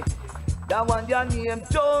 yeah. That one your name,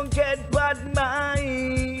 don't get bad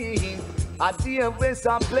mind. I Dave West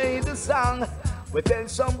I play the song. We tell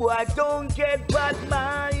some boy don't get bad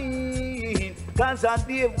mind, cause I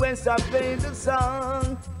Dave West I play the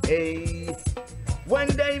song. Hey, when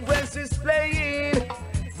Dave West is playing,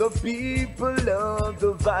 the people love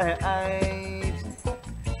the vibes.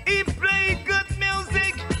 He play good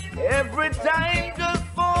music every time just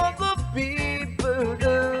for the people.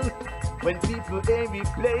 When people hear me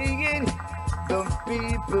playing, the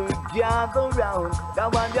people gather round.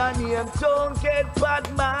 That one your name don't get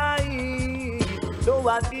bad mind. No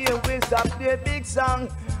idea West I play big song.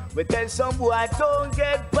 We tell some boy don't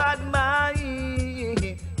get bad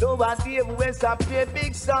mind. No idea West I play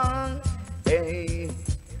big song. Hey,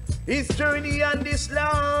 his journey on this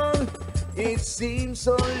long, it seems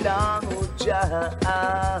so long, oh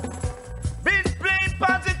Jah. Been playing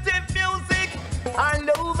positive music all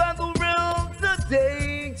over the world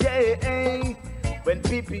today, yeah. When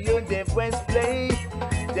people hear them West play,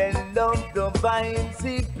 they love the vibes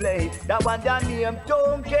he play. That one your name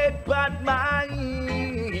don't get bad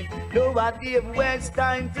mind. No idea West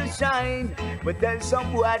time to shine. But tell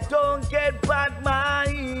some boy don't get bad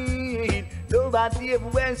mind. No idea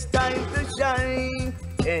West time to shine.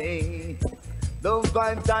 Hey, those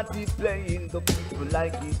vibes that he playing, the people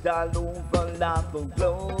like it all over the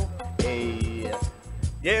globe. Hey,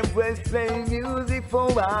 yeah, West playing music for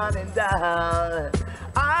one and all.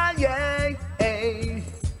 Ah, yeah, hey.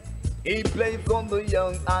 He play from the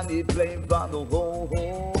young and he play from the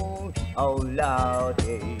old. Oh, Lord,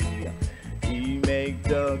 hey. He make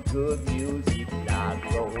the good music not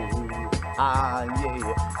go. Ah,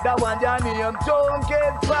 yeah. That one your name don't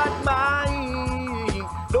get bad mind.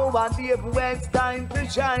 No one Dave West time to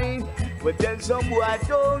shine. But tell some boy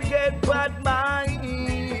don't get bad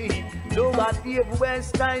mind. No one Dave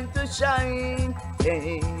West time to shine.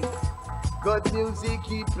 Hey. Good music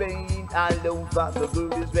keep playing all over the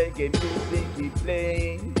world. Is reggae music keep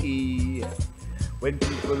playing. Yeah. When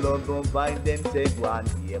people love don't find them say one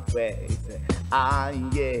here West. Ah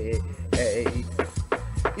yeah, hey.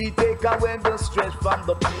 He take away the stress from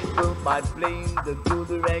the people by playing the good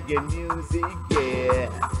reggae music, yeah.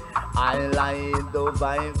 I like the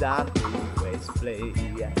vibes that we West play.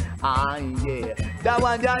 Ah yeah, that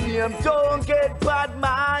one your name don't get bad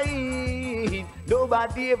mind.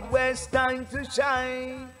 Nobody have West time to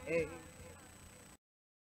shine. Hey.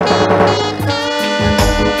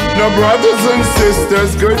 Now brothers and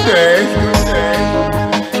sisters, good day.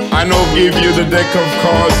 I now give you the deck of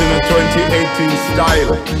cards in a 2018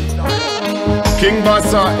 style. King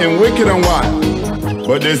Bassa in Wicked and Wild.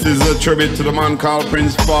 But this is a tribute to the man called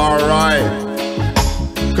Prince Far Right.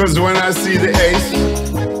 Cause when I see the ace,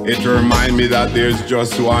 it reminds me that there's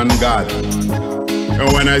just one God.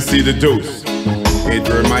 And when I see the deuce, it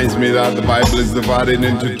reminds me that the Bible is divided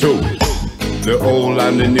into two. the Old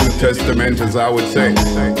and the New Testament, as I would say.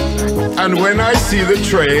 And when I see the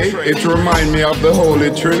tray, it reminds me of the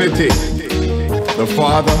Holy Trinity, the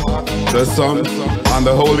Father, the Son, and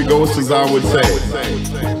the Holy Ghost, as I would say.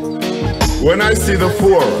 When I see the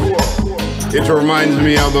four, it reminds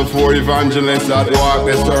me of the four evangelists that walked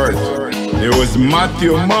this earth. It was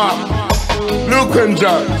Matthew, Mark, Luke, and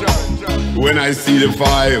John. When I see the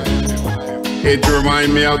five, it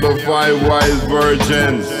reminds me of the 5 wise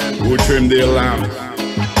virgins who trimmed their lamps.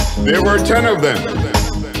 There were 10 of them.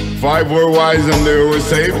 5 were wise and they were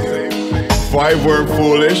saved. 5 were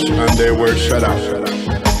foolish and they were shut up.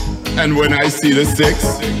 And when I see the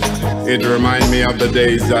 6, it reminds me of the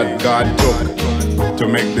days that God took to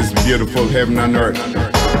make this beautiful heaven and earth.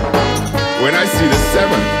 When I see the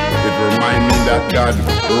 7, it reminds me that God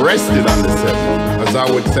rested on the 7th, as I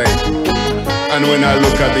would say. And when I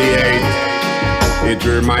look at the 8, it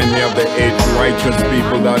reminds me of the 8 righteous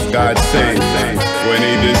people that God saved when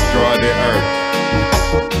He destroyed the earth.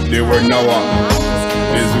 They were Noah,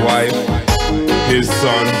 his wife, his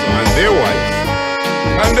son, and their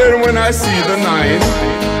wives. And then when I see the 9,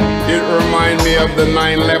 it reminds me of the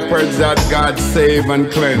 9 leopards that God saved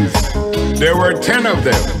and cleansed. There were 10 of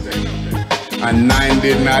them, and 9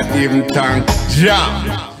 did not even thank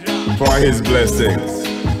Jah for His blessings.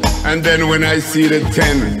 And then when I see the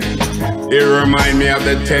 10, it reminds me of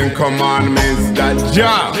the 10 commandments that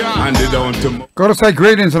Jah handed down to. Gotta say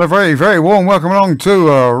greetings and a very, very warm welcome along to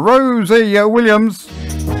Rosie Williams.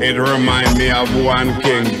 It reminds me of one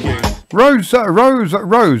king. Rose, hey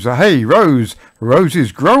Rose,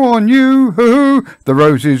 roses grow on you, hoo-hoo, the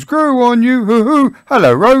roses grow on you, hoo-hoo.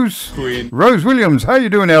 Hello Rose. Queen. Rose Williams, how you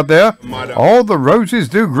doing out there? Mother. All the roses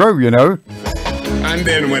do grow, you know. And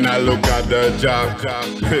then when I look at the job,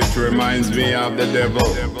 it reminds me of the devil.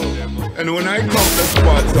 And when I count the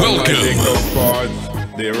spots on my Jacob cards,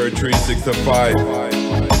 there were 365.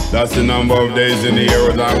 That's the number of days in the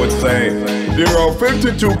year, as I would say. There are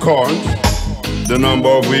 52 cards, the number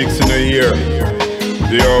of weeks in a year.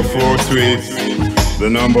 There are 4 sweets, the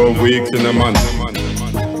number of weeks in a month.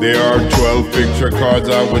 There are 12 picture cards,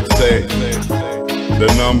 I would say,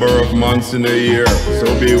 the number of months in a year.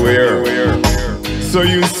 So beware. So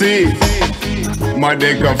you see, my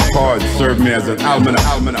deck of cards served me as an almanac.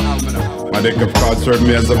 My deck of cards served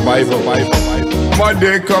me as a Bible. My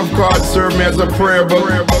deck of cards served me as a prayer book.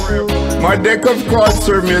 My deck of cards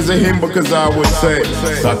served me as a hymn book, as I would say.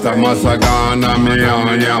 Satamasagana me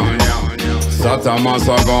anya,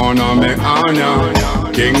 Satamasagana me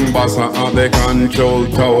anya. King Bassa at the control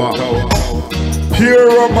tower. Pure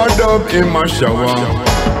rubber dub in my shower.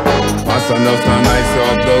 Asa no so nice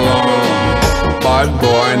up the lawn. Bad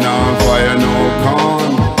boy now fire no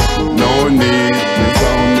con. No need to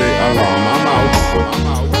sound the alarm. I'm out.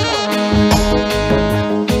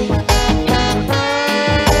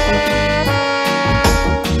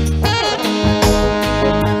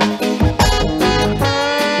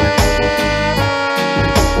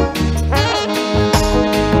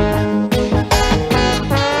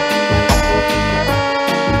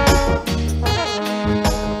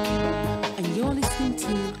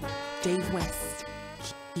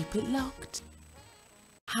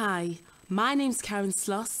 Hi, my name's Karen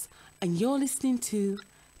Sloss, and you're listening to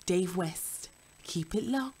Dave West. Keep it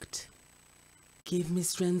locked. Give me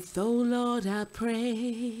strength, oh Lord, I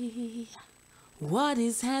pray. What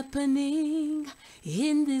is happening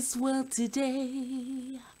in this world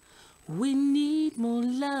today? We need more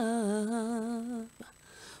love.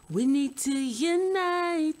 We need to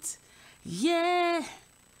unite. Yeah,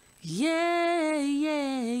 yeah,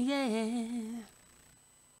 yeah, yeah.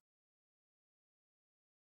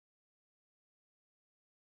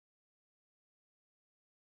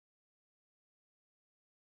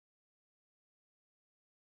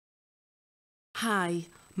 Hi,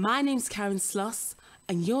 my name's Karen Sloss,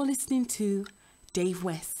 and you're listening to Dave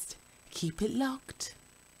West. Keep it locked.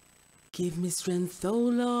 Give me strength, oh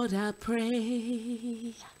Lord, I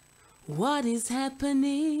pray. What is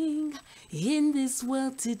happening in this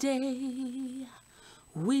world today?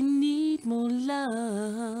 We need more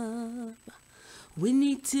love. We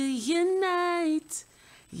need to unite.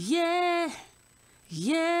 Yeah,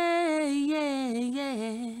 yeah, yeah,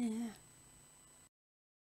 yeah.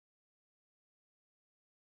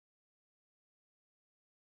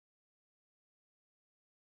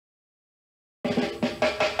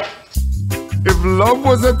 If love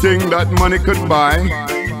was a thing that money could buy,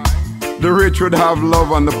 the rich would have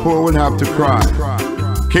love and the poor would have to cry.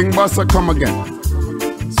 King Bassa come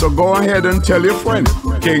again. So go ahead and tell your friend,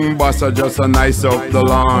 King Bassa just a nice up the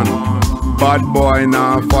lawn. Bad boy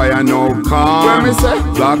now fire no calm. When me say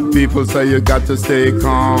black people say you got to stay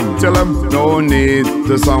calm. Tell them no need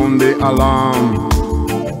to sound the alarm.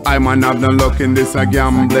 I man have no luck in this a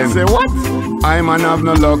gambling. Say what? I man have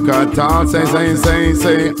no luck at all. Say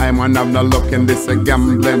I man have no luck in this a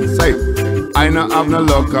gambling. Say I no have no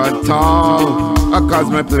luck at all. Cause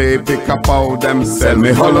me play pick up how them sell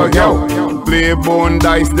me hollow yo. Play bone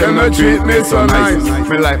dice, them no treat me so nice.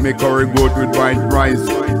 Me like me curry goat with white rice.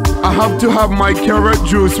 I have to have my carrot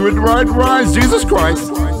juice with white rice. Jesus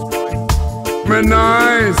Christ, me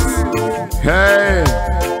nice. Hey,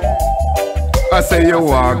 I say you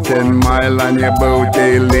walk 10 mile and your boat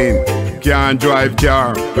they lean. Can't drive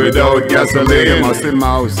car without gasoline. You must be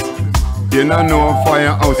mouse. You don't know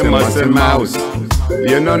firehouse. You must be mouse.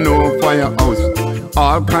 You don't know firehouse.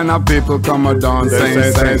 All kind of people come a dance.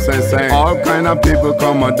 All kind of people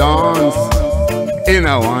come a dance. In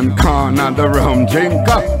a one corner the rum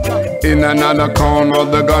drinker, in another corner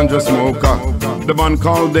the ganja smoker. The man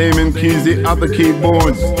called Damon Keezy at the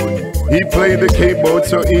keyboards. He played the keyboard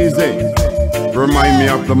so easy. Remind me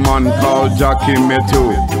of the man called Jackie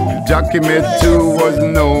Metu. Jackie Metu was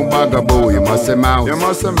no bugaboo. You must be mouse. You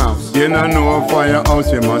must be mouse. You don't know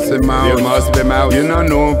firehouse. You must be mouse. You must be mouse. You don't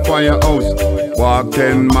know firehouse. Walk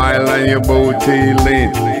 10 mile and your booty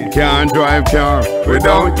lean. Can't drive car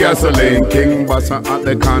without gasoline. King Bassa at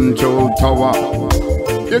the control tower.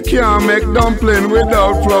 You can't make dumpling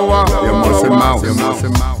without flour. You must be mouse. You must be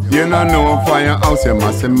mouse. You don't know firehouse. You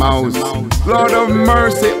must be mouse. Lord of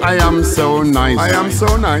mercy, I am so nice. I am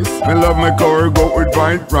so nice. I love my curry goat with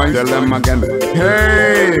white rice. Tell them again.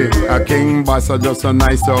 Hey, a King Bassa just a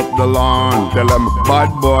nice up the lawn. Tell them bad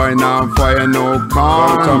boy now fire no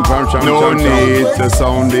calm. No need to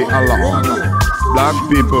sound the alarm. Black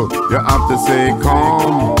people, you have to stay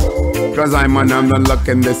calm. Cause I'm an have no luck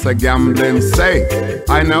in this a gambling. Say,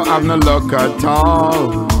 I know have no luck at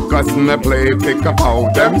all. Cause me play pick up how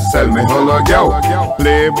them sell me hollow yo.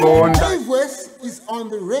 Play bone. Dave West is on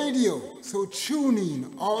the radio, so tune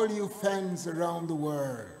in, all you fans around the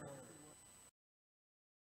world.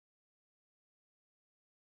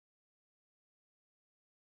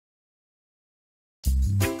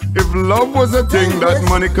 If love was a thing that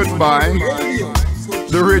money could buy,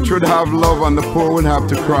 the rich would have love and the poor would have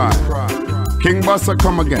to cry. King Bassa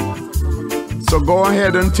come again. So go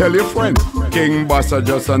ahead and tell your friend. King Bassa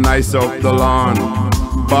just a nice up the lawn.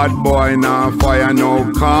 Bad boy now fire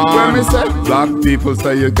no calm. When me say black people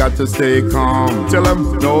say you got to stay calm. Tell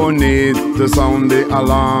them no need to sound the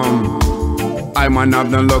alarm. I man have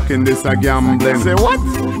no luck in this a gambling. Say what?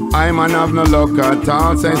 I man have no luck at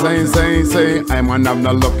all. Say I man have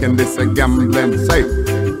no luck in this a gambling. Say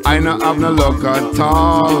I no have no luck at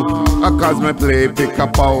all. Cause me play pick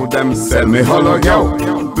up how them sell me hollow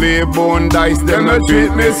yo. Play bone dice, them no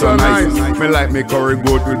treat me so nice. Me like me curry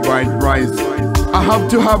goat with white rice. I have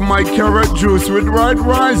to have my carrot juice with white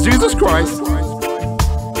rice. Jesus Christ,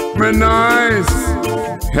 me nice.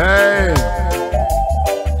 Hey,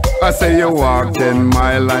 I say you walk 10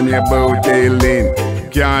 mile and your boat they lean.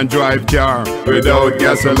 Can't drive car without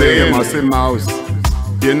gasoline. You must be mouse.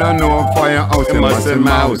 You don't know firehouse. You must be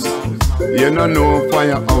mouse. You don't know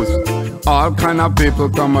firehouse. All kind of people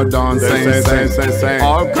come a dance.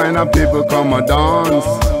 All kind of people come a dance.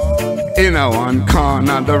 In a one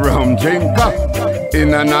corner the rum drinker,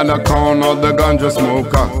 in another corner the ganja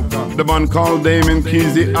smoker. The man called Damon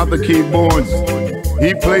Keezy at the keyboards.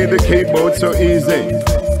 He played the keyboard so easy.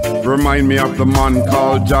 Remind me of the man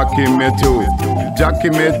called Jackie Metu. Jackie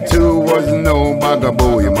Metu was no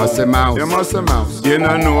bugaboo. You must be mouse. You must be mouse. You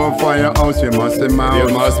don't know firehouse. You must be mouse.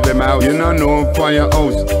 You must be mouse. You don't know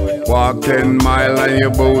firehouse. Walk 10 mile and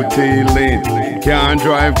your booty lean. Can't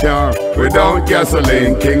drive car without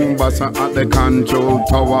gasoline. King Bassa at the control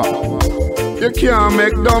tower. You can't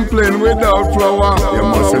make dumpling without flour. You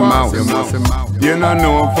must be mouse. You must be mouse. You don't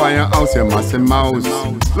know firehouse. You must be mouse.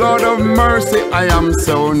 Lord of mercy, I am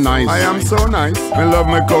so nice. I am so nice. I love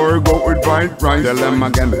my curry goat with white rice. Tell them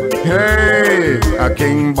again. Hey, a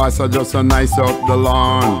King Bassa just a nice up the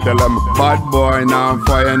lawn. Tell them bad boy now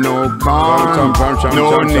fire no calm.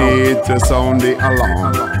 No need to sound the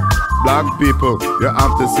alarm. Black people, you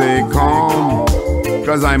have to stay calm.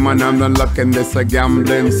 Cause I'm an have no luck in this a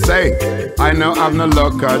gambling. Say, I know have no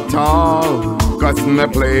luck at all. Cause me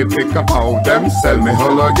play pick up how them sell me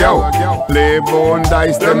hollow yo. Play bone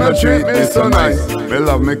dice, them no treat me so nice. Me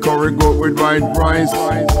love me curry goat with white rice.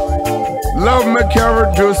 Love me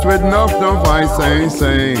carrot juice with enough ice.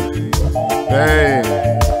 Say, hey,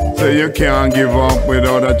 so you can't give up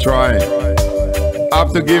without a try.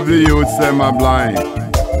 Have to give the youths them a blind.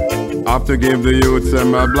 Have to give the youths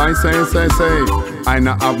them a blind. Say. I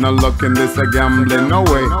not have no luck in this a gambling, no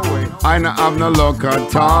way. I not have no luck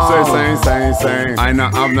at all. Say. I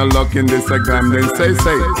not have no luck in this a gambling, say.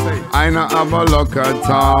 I not have no luck at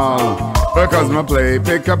all. Because me play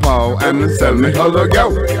pick a bow and sell me hello go.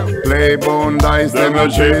 Play bone dice, them no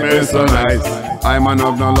treat me so nice. I man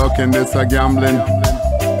have no luck in this a gambling.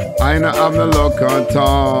 I not have no luck at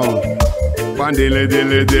all. Bandile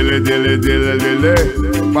dile dile dile dile dile.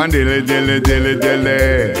 Bandile dile dile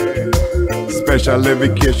dile. Special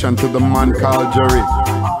dedication to the man called Jerry.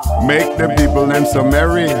 Make the people them so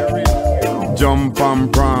merry. Jump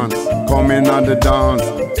and prance, coming on the dance.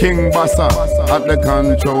 King Bassa at the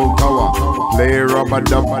control tower. Play rubber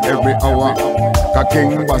dub every hour. Cause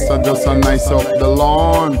King Bassa just a nice up the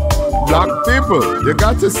lawn. Black people, you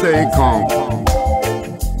got to stay calm.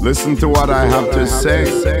 Listen to what I have to say.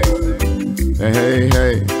 Hey.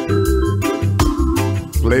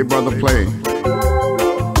 Play, brother, play.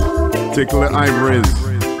 Tickle the ivories.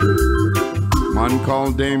 Man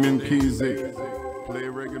called Damien Keezy. Play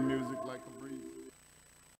reggae music like a breeze.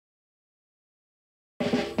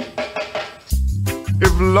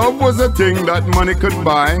 If love was a thing that money could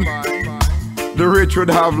buy, the rich would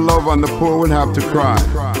have love and the poor would have to cry.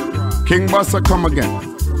 King Bassa come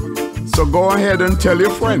again. So go ahead and tell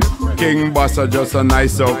your friend. King Bassa just a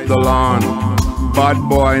nice up the lawn. Bad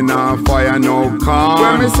boy now fire no calm.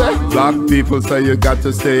 When me say black people say you got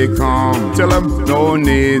to stay calm. Tell them no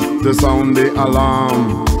need to sound the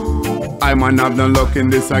alarm. I man have no luck in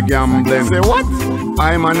this a gambling. Say what?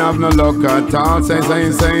 I man have no luck at all. Say.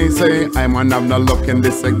 I man have no luck in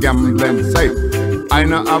this a gambling. Say. I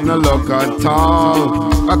no have no luck at all.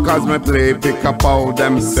 Because me play pick up all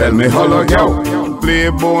them sell me hollow yo. Play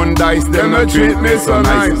bone dice, them no treat me so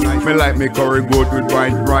nice. Me like me curry goat with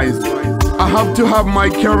white rice. I have to have my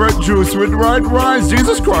carrot juice with white rice.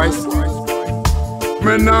 Jesus Christ.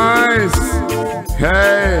 Me nice.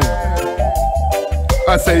 Hey.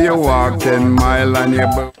 I say you walk 10 miles and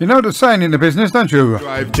you know the saying in the business, don't you?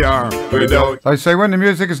 Drive car without. They say when the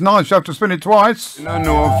music is nice, you have to spin it twice.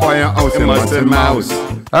 No firehouse in my mouse.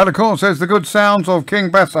 Out of course, there's the good sounds of King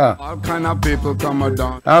Bassa. All kind of people come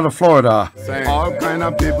down. Out of Florida. Say, all kind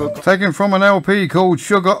of people. Taken from an LP called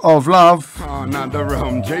Sugar of Love. Another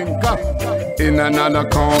rum drink up. In another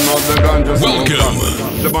corner of the ganja.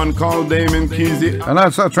 Welcome. The one called Damien Keezy. And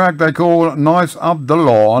that's a track they call Nice Up the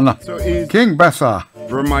Lawn. So King Bassa.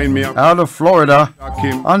 Remind me of out of Florida,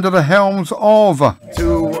 under the helms of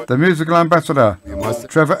the musical ambassador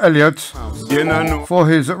Trevor Elliott, for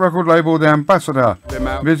his record label, The Ambassador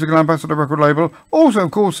Musical Ambassador record label. Also,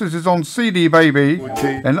 of course, this is on CD Baby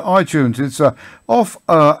and iTunes. It's off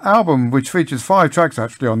album which features 5 tracks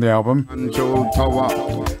actually on the album.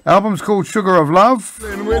 Album's called Sugar of Love.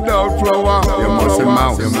 Without flour, you must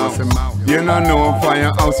mouse. You know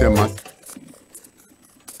firehouse, you must.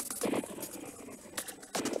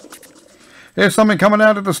 Here's something coming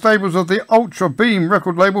out of the stables of the Ultra Beam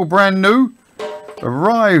record label, brand new.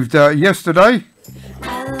 Arrived yesterday.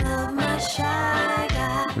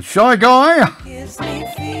 The Shy Guy.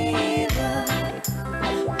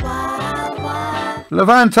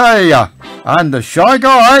 Levante and the Shy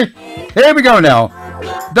Guy. Here we go now.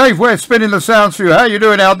 Dave West spinning the sounds for you. How you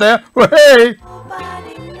doing out there? Hey!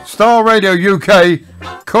 Starr Radio UK.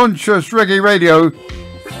 Conscious Reggae Radio.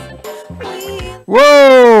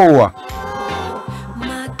 Whoa!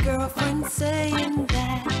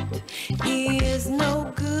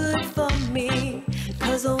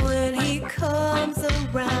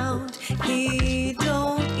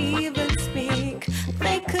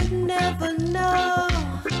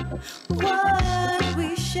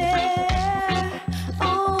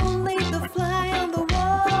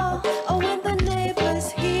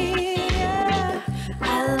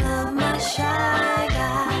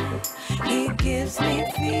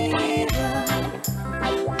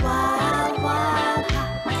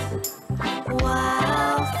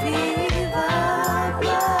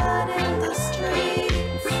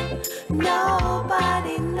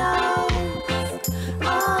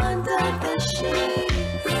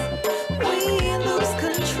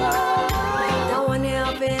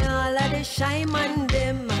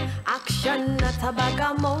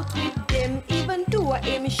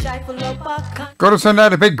 Got to send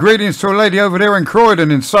out a big greetings to a lady over there in Croydon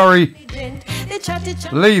in Surrey.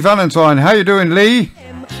 Lee Valentine. How you doing, Lee?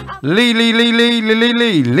 Lee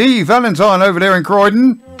Valentine over there in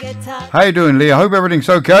Croydon. How you doing, Lee? I hope everything's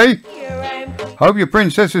okay. Hope your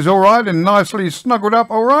princess is alright and nicely snuggled up,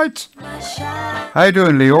 alright? How you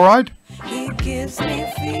doing, Lee? Alright?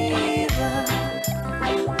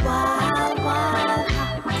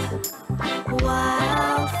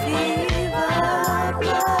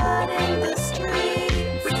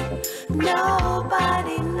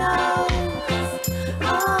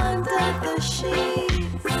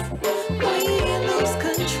 sheets, we lose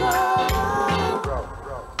control.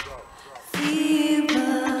 Fever,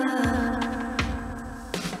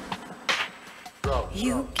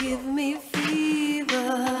 you give me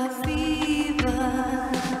fever, fever.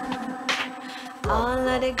 All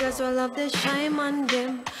of the girls will love the shine on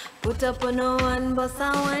them. Put up on no one, but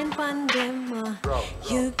I wine pan them.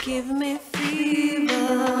 You give me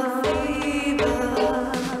fever,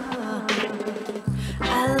 fever.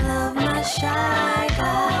 I love my shy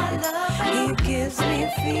guy. He gives me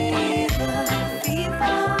fever,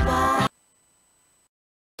 fever.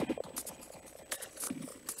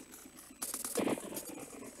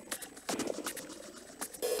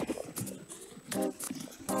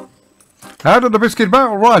 Out of the Biscuit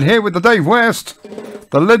Battle right here with the Dave West,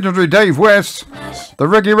 the legendary Dave West, the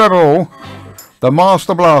Reggae Rebel, the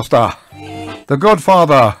Master Blaster, the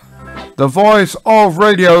Godfather, the voice of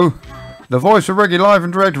radio, the voice of reggae live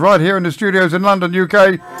and direct right here in the studios in London,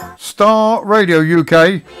 UK, Starr Radio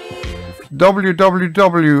UK,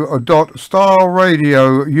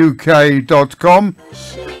 www.starradiouk.com,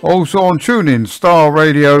 also on TuneIn, Starr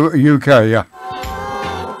Radio UK.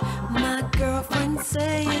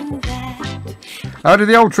 Out of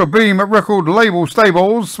the Ultra Beam record label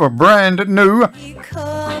stables for brand new.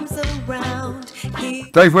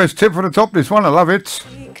 Dave West tip for the top, this one, I love it.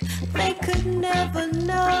 They could never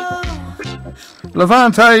know.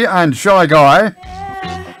 Levante and Shy Guy.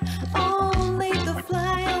 Only the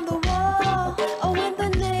fly on the wall, or when the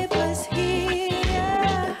neighbors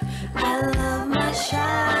hear. I love my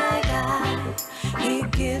shy guy. He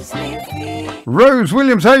gives me fear. Rose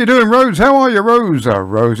Williams, how you doing, Rose? How are you, Rose?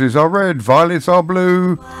 Roses are red, violets are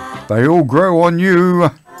blue. They all grow on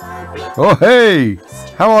you. Oh, hey.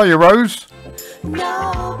 How are you, Rose?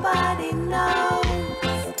 Nobody knows.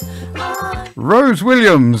 Rose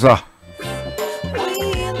Williams. We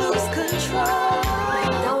lose control.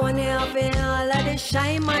 Don't want to help in all of the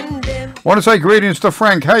shine on them. Want to say greetings to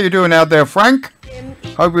Frank. How you doing out there, Frank?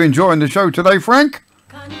 Hope you're enjoying the show today, Frank.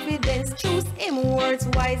 Confidence, choose him words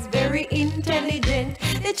wise, very intelligent.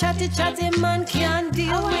 The chatty man can't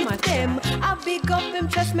deal with them. I big up him,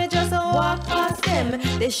 trust me, just walk past them.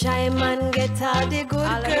 The shy man get all the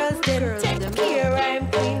good girls, them take care, I'm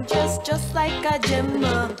queen, just like a gem.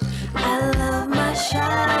 I love my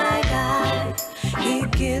shy guy, he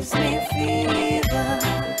gives me fever.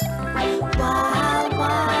 Wild,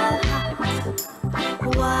 wild heart,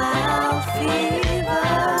 wild fever.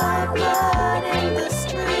 Blood in the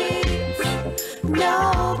streets,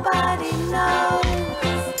 nobody knows.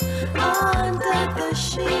 Under the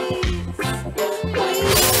sheets, we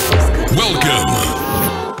lose control.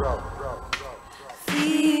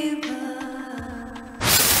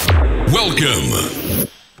 Welcome. Welcome.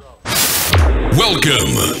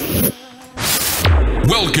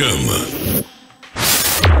 Welcome.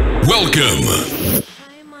 Welcome. Welcome.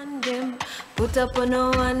 Put up on no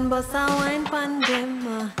one, but I wine pan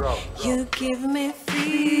them. You give me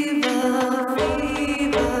fever,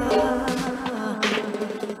 fever.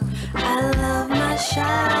 I love my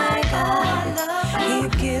shy guy. He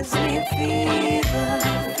gives me fever,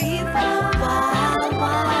 fever. Wild,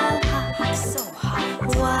 wild heart, so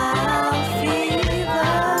hot. Wild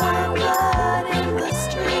fever, blood in the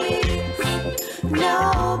streets.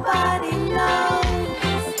 Nobody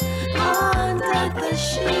knows. Under the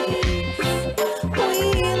sheets, we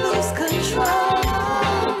lose control.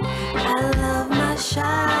 I love my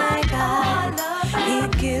shy guy. He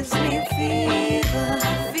gives me fever,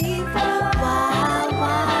 fever. Wild,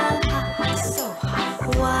 wild heart, so hot.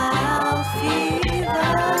 Wild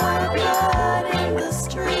fever, blood in the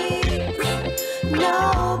streets.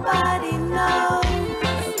 Nobody knows.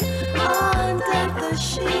 Under the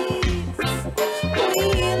sheets, we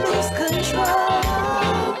lose control.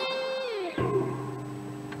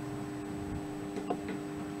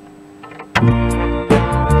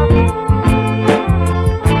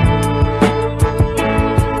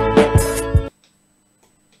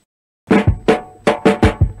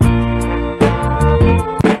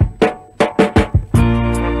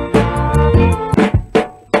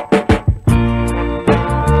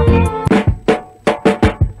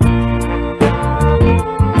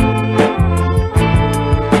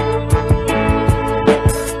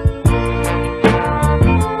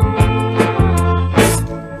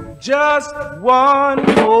 Just one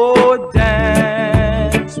more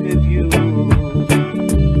dance with you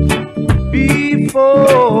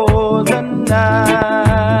before the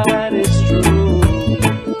night is through.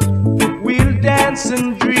 We'll dance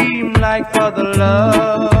and dream like other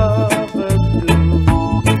lovers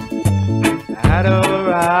do at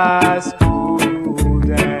our high school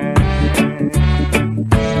dance.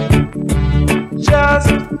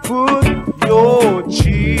 put your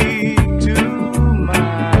cheek to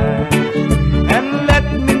mine and let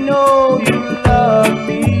me know you love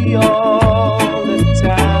me all the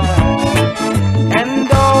time.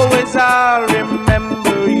 And always I'll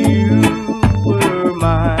remember you were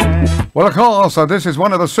mine. Well, I can't answer. This is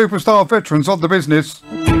one of the superstar veterans of the business.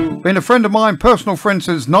 Been a friend of mine, personal friend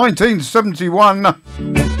since 1971.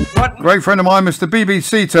 Great friend of mine, Mr. B.B.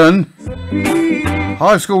 Seaton.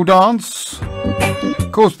 High School Dance.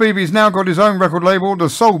 Of course, BB's now got his own record label, the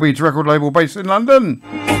Soul Beach record label, based in London.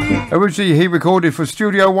 Originally, he recorded for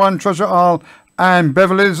Studio One, Treasure Isle and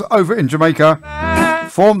Beverly's over in Jamaica.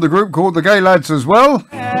 Formed the group called the Gay Lads as well.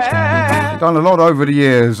 Done a lot over the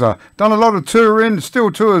years. Done a lot of touring,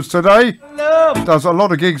 still tours today. Does a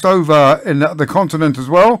lot of gigs over in the continent as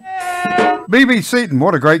well. B.B. Seaton,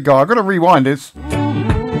 what a great guy. I've got to rewind this.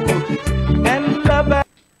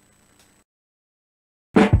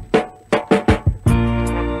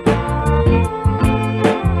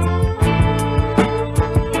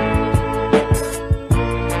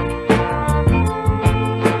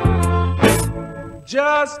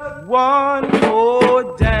 Just one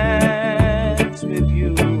more dance with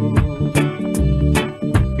you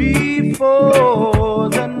before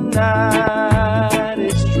the night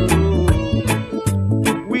is through.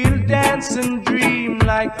 We'll dance and dream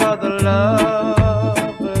like other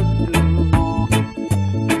lovers do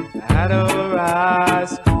at our high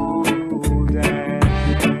school dance.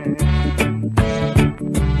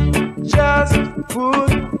 Just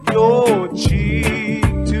put your cheek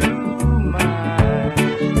to mine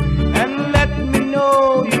and let me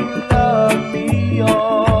know you love me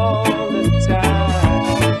all the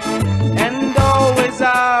time. And always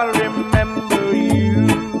I'll remember you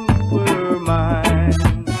were mine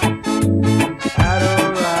at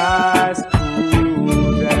our high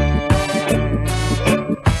school dance.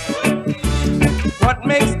 What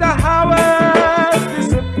makes the hours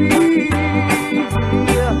disappear?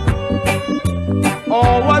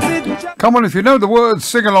 Or was it just Come on, if you know the words,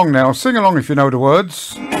 sing along now. Sing along if you know the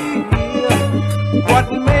words.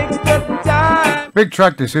 what makes the time? Big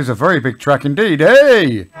track, this is a very big track indeed.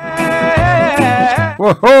 Hey!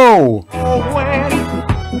 Whoa! When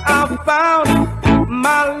I found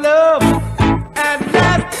my love at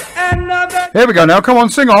last, another Here we go now. Come on,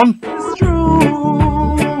 sing on. is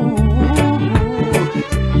true,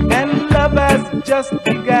 and love has just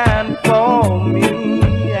begun for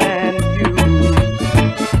me and you.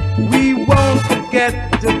 We won't forget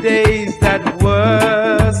the days that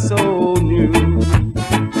were so new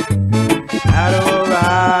at our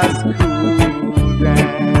high school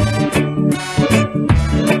dance.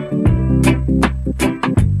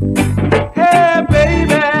 Hey, baby,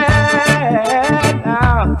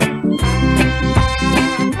 now.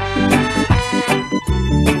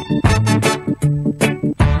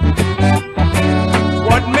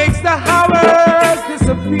 What makes the hours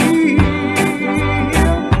disappear?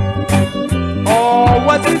 Or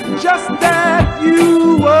was it just that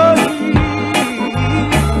you were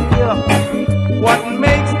here? What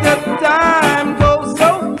makes the time go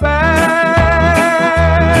so fast?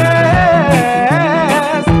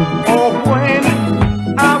 Oh, when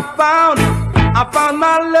I found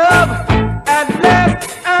my love at last,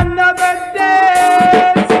 another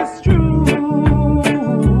dance is true.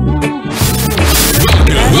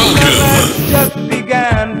 Welcome. Just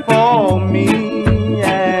began for me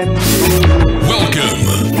and you. Welcome.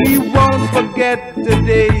 We won't forget the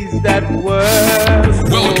days that were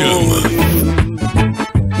so Welcome.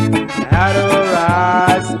 at our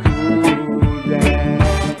high school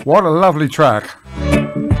dance. What a lovely track.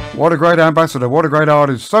 What a great ambassador. What a great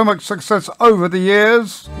artist. So much success over the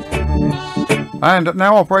years. And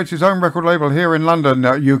now operates his own record label here in London,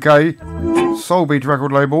 UK. Soul Beach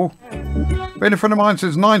record label. Been a friend of mine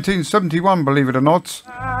since 1971, believe it or not.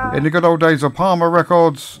 In the good old days of Palmer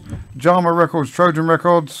Records, Jama Records, Trojan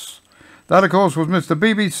Records. That, of course, was Mr.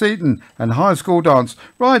 B.B. Seaton and High School Dance.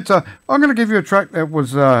 Right, I'm going to give you a track that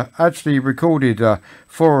was actually recorded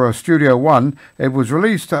for Studio One. It was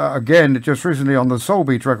released again just recently on the Soul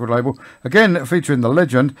Beach record label, again featuring the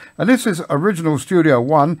legend. And this is original Studio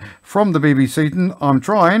One from the B.B. Seaton. I'm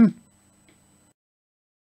Trying.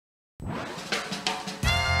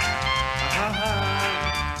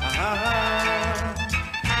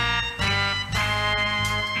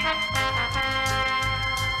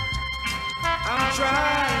 I'm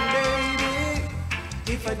trying, baby.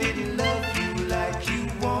 If I didn't love you like you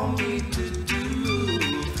want me to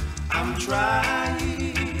do, I'm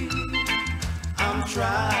trying. I'm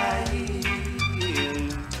trying.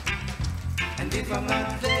 And if I'm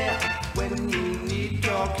not there when you need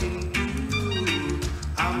talking to,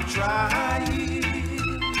 I'm trying.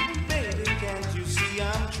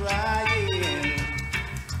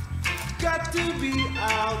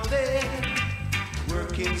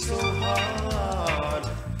 working so hard.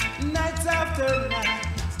 Night after night,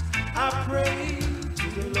 I pray to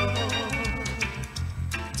the Lord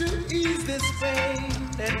to ease this pain.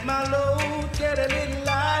 Let my load get a little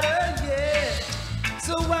lighter, yeah,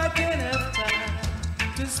 so I can have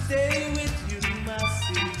time to stay with you, my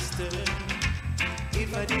sister.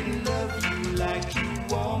 If I didn't love you like you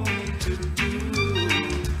want me to do,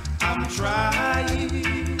 I'm trying,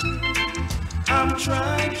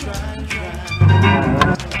 trying.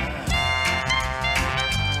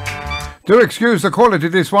 Do excuse the quality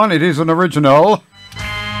of this one, it is an original.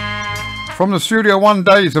 From the Studio One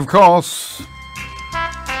days, of course.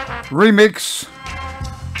 Remix.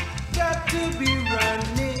 Got to be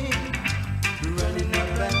running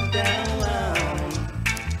up and down,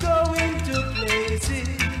 going to places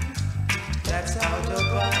that's out of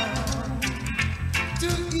bounds. To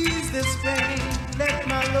ease this pain, let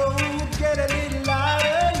my load get a little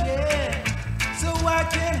lighter, yeah, so I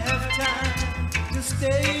can have time to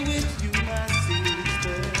stay with you, my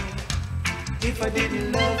sister. If I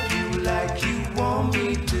didn't love you like you want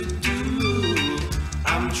me to do,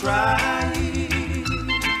 I'm trying.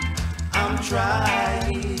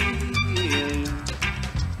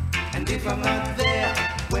 And if I'm not there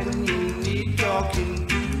when you need talking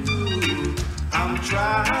to, I'm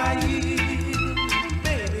trying.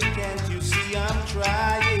 Baby, can't you see I'm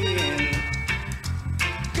trying?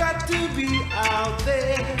 Got to be out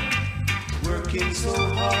there, working so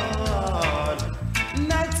hard,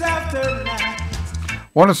 night after night.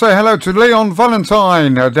 Want to say hello to Leon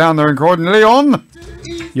Valentine down there in Croydon. Leon,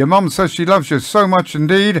 your mum says she loves you so much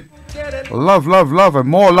indeed. Love, love, love, and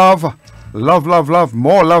more love. Love, love, love,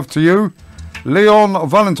 more love to you. Leon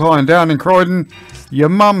Valentine down in Croydon. Your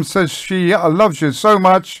mum says she loves you so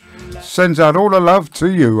much. Sends out all the love to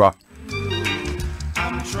you.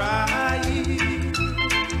 I'm trying.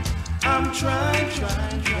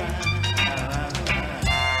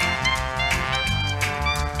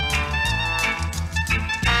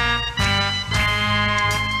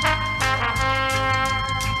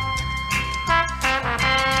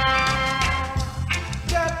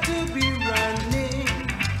 Got to be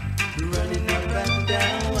running up and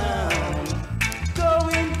down,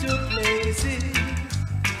 going to places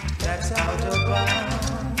that's out of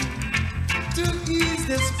bounds. To ease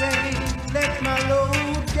this pain, let my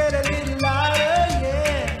load get a little lighter,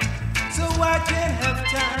 yeah, so I can have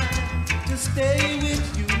time to stay with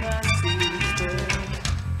you, my sister.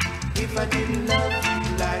 If I didn't love you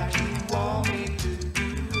like you want me to do,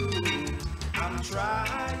 I'm trying.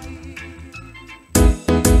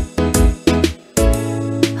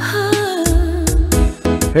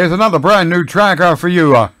 Here's another brand new track for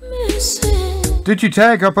you. Did you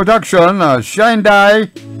take a production? Shane Day,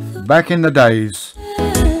 back in the days.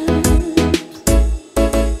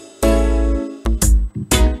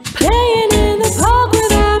 Playing in the park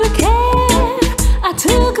without a care. I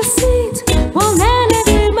took a seat while Nana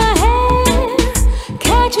did my hair.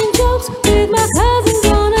 Catching jokes with my cousins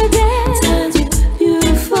on a dance. Times were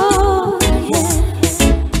beautiful, yeah.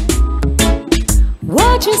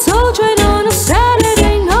 Watching Soul Train on a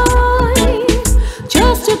Saturday night.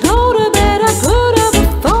 Just to go to bed, I put up a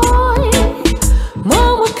fight.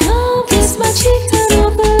 Mom would come kiss my cheek, turn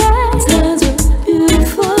off the lights. Times were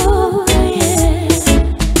beautiful, yeah.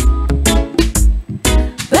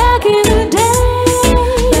 Back in the day,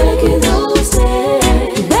 back in those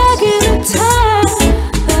days, back in the time,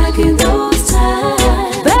 back in those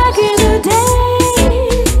times, back in the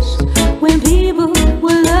days when people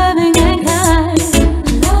were loving and kind,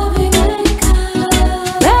 loving and kind.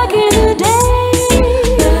 Back in the day,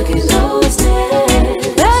 back in those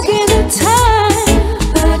days, back in the time,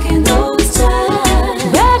 back in those times,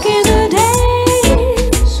 back in the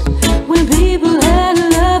days when people had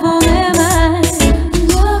love on their mind,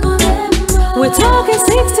 love on their mind. We're talking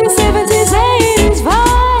 60s, 70s, 80s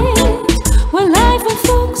vibes, when life and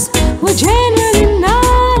folks were genuinely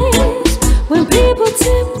nice, when people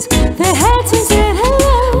tipped their hats and said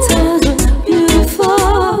hello. Times were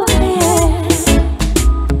beautiful, yeah.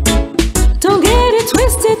 Don't get it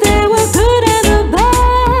twisted, there were good and the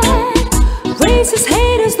bad, racist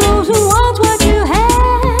haters, those who want what you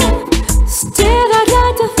have. Still I'd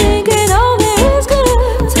like to think it all there is good.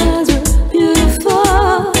 Times were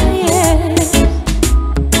beautiful, yeah.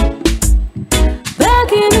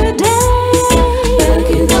 Back in the day, back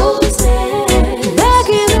in those days, back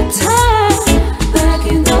in the time, back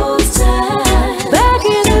in those times, back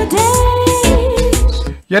in the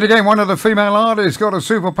days. Yet again, one of the female artists got a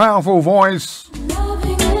super powerful voice.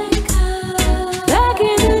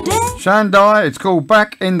 Shandai, it's called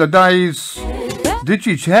Back in the Days. Did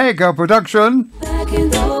you check her production?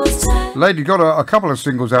 Lady got a couple of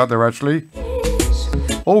singles out there actually.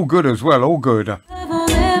 All good as well, all good. Times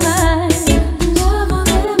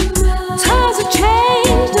have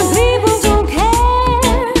changed and people don't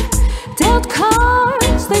care. Dealt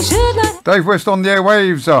cards they should not. Dave West on the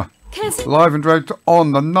airwaves. Live and direct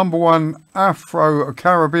on the #1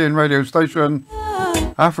 Afro-Caribbean radio station.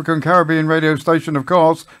 African Caribbean radio station, of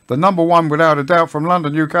course. The #1 without a doubt from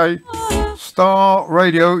London, UK. Starr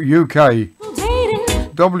Radio UK.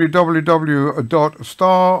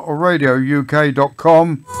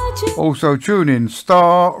 www.starradiouk.com. Also tune in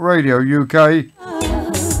Starr Radio UK.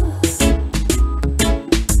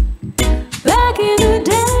 Back in the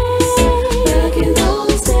day, back in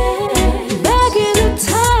those days, back in the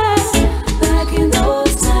time, back in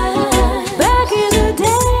those times, back in the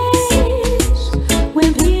days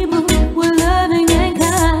when people were loving and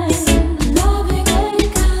kind, loving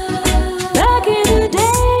and kind. Back in the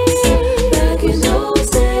day, back in those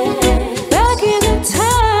days, back in the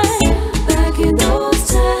time, back in those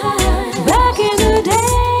times, back in the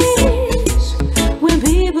days when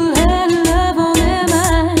people had love on their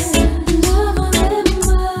mind.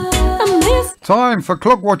 Time for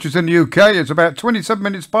clock watchers in the UK. It's about 27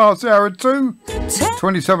 minutes past the hour at 2.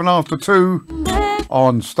 27 after 2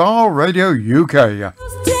 on Starr Radio UK.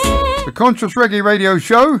 The Conscious Reggae radio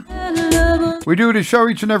show. We do this show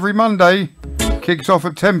each and every Monday. Kicks off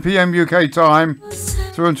at 10 PM UK time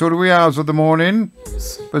through until the wee hours of the morning.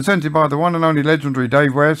 Presented by the one and only legendary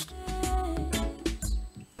Dave West.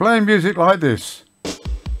 Playing music like this.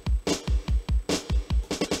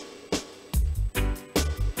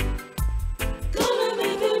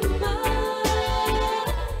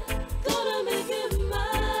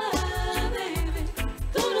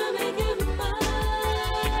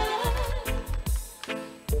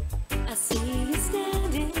 I see you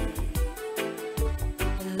standing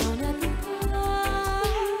alone at the bar.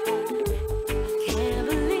 I can't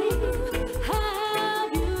believe how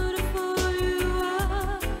beautiful you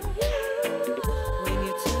are. When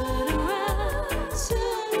you turn around,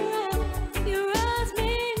 your eyes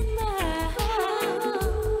meet mine.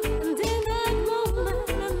 And in that moment,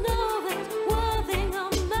 I know that one thing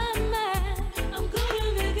on my mind. I'm gonna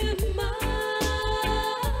make it mine.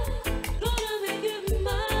 Gonna make it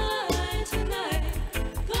mine tonight.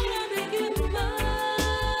 Gonna make it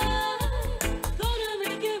mine. Gonna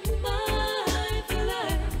make it mine for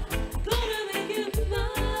life. Gonna make it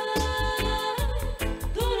mine.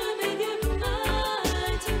 Gonna make it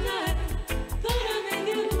mine tonight. Gonna make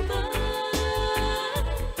it mine.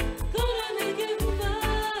 Gonna make it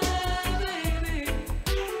mine, baby,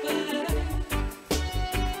 for life.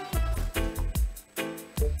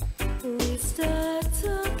 We start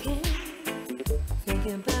talking,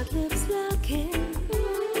 thinking about lips looking.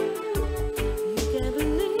 You can't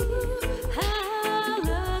believe how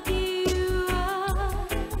lucky you are.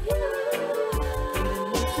 Even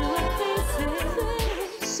next to our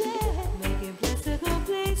faces, making plans to go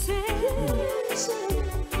places.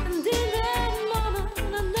 And in that moment,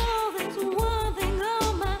 I know there's one thing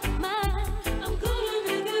on my mind. I'm gonna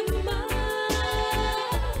make it mine.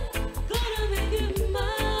 Gonna make it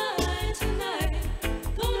mine tonight.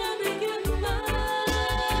 Gonna make it mine.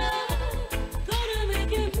 Gonna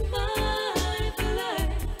make it mine for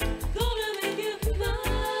life. Gonna make it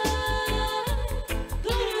mine.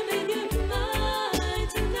 Gonna make it mine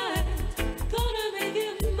tonight. Gonna make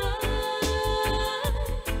it mine.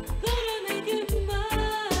 Gonna make it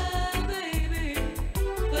mine, baby,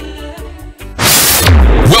 for life.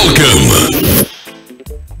 Welcome.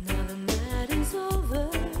 Now the night is over.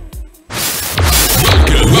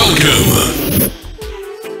 Welcome.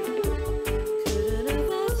 Couldn't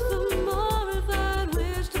have asked for more if I'd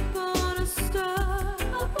wished upon a star.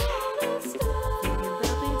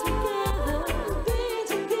 Thinking about being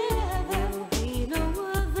together, there will be no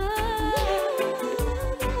other.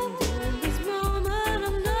 And in this moment, I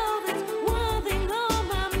know there's one thing on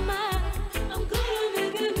my mind. I'm gonna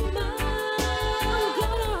make it mine.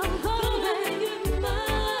 I'm gonna make it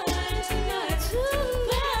mine tonight.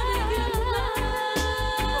 Gonna make it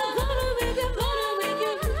mine. Gonna make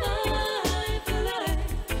it mine for life.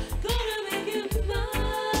 Gonna make it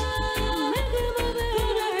mine. Make it mine, baby.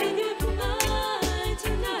 Gonna make it mine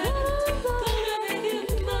tonight. Gonna make it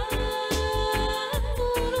mine.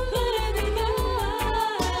 Gonna make it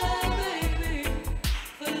mine, baby,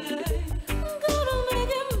 for life. Gonna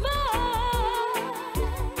make it mine.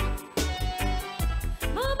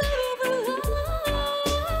 My baby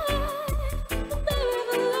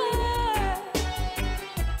for life.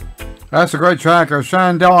 That's a great track of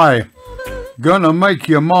Shandai. Gonna Make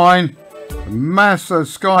You Mine. Massa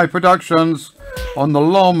Sky Productions on the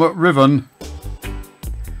Lom Riven.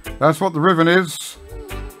 That's what the rhythm is.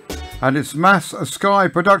 And it's Mass Sky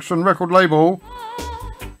Production record label.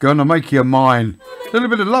 Gonna make you mine. A little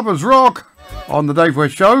bit of Lovers Rock on the Dave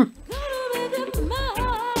West Show.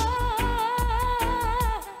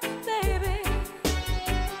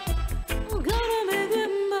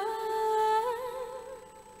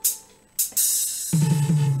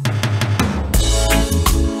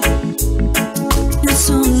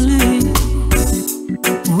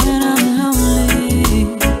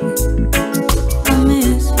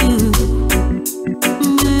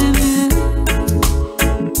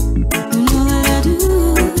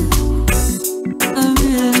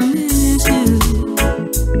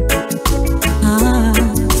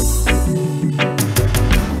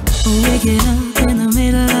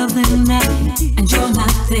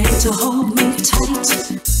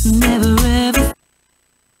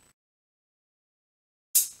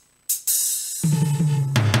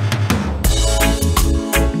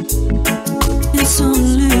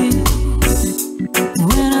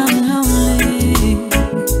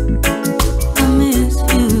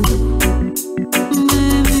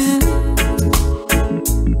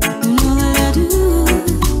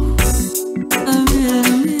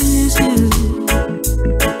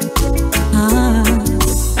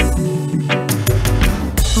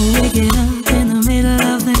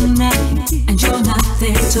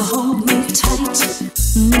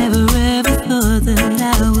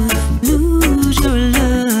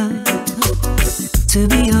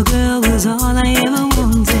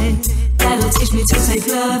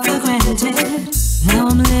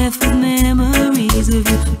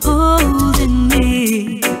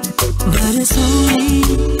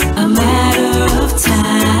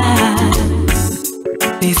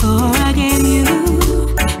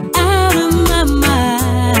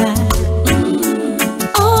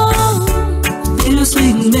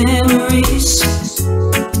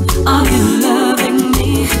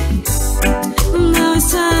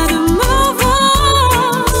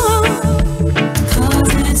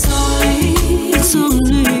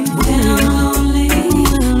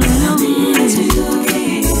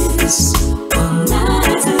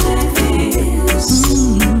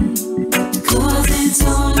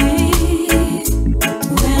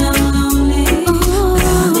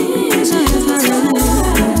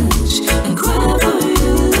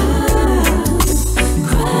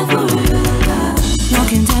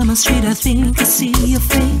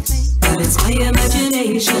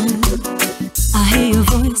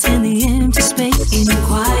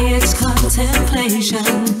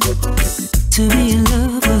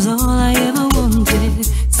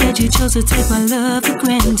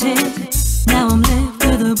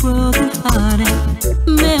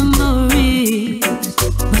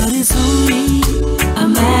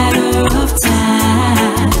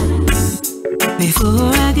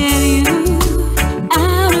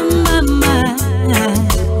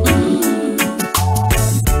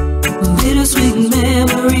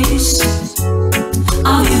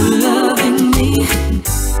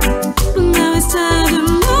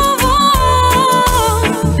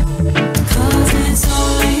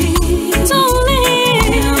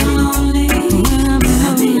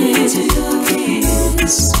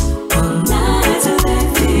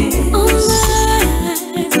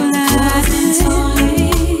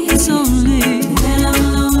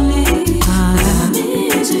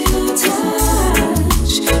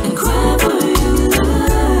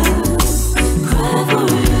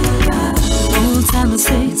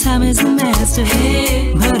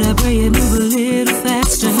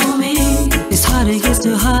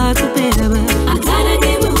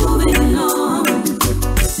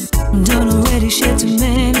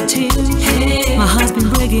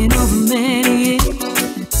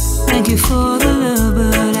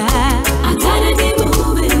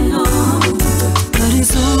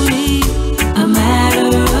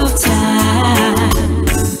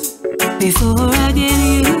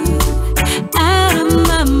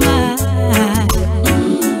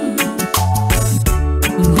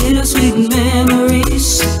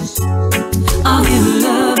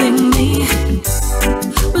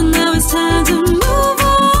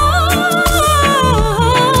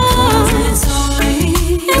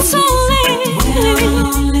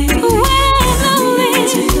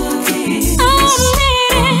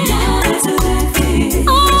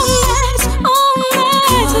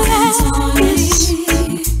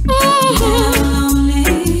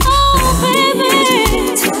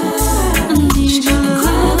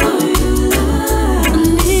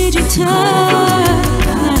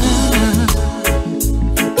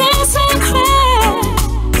 Yes, I cry.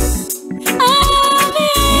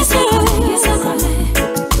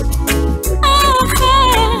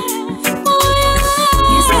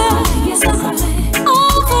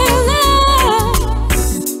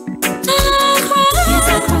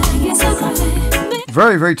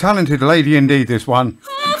 Very, very talented lady indeed, this one.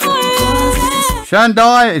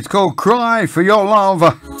 Shandai, it's called Cry for Your Love.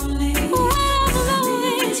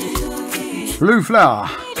 Blue Flower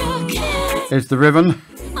is the ribbon.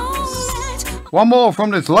 One more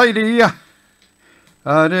from this lady. Did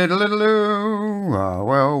a little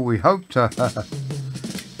well, we hope to.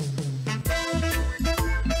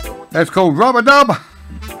 It's called Rubber Dub.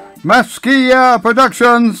 Maskia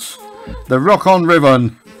Productions. The Rock on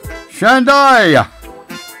Ribbon. Shandai.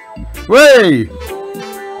 Way.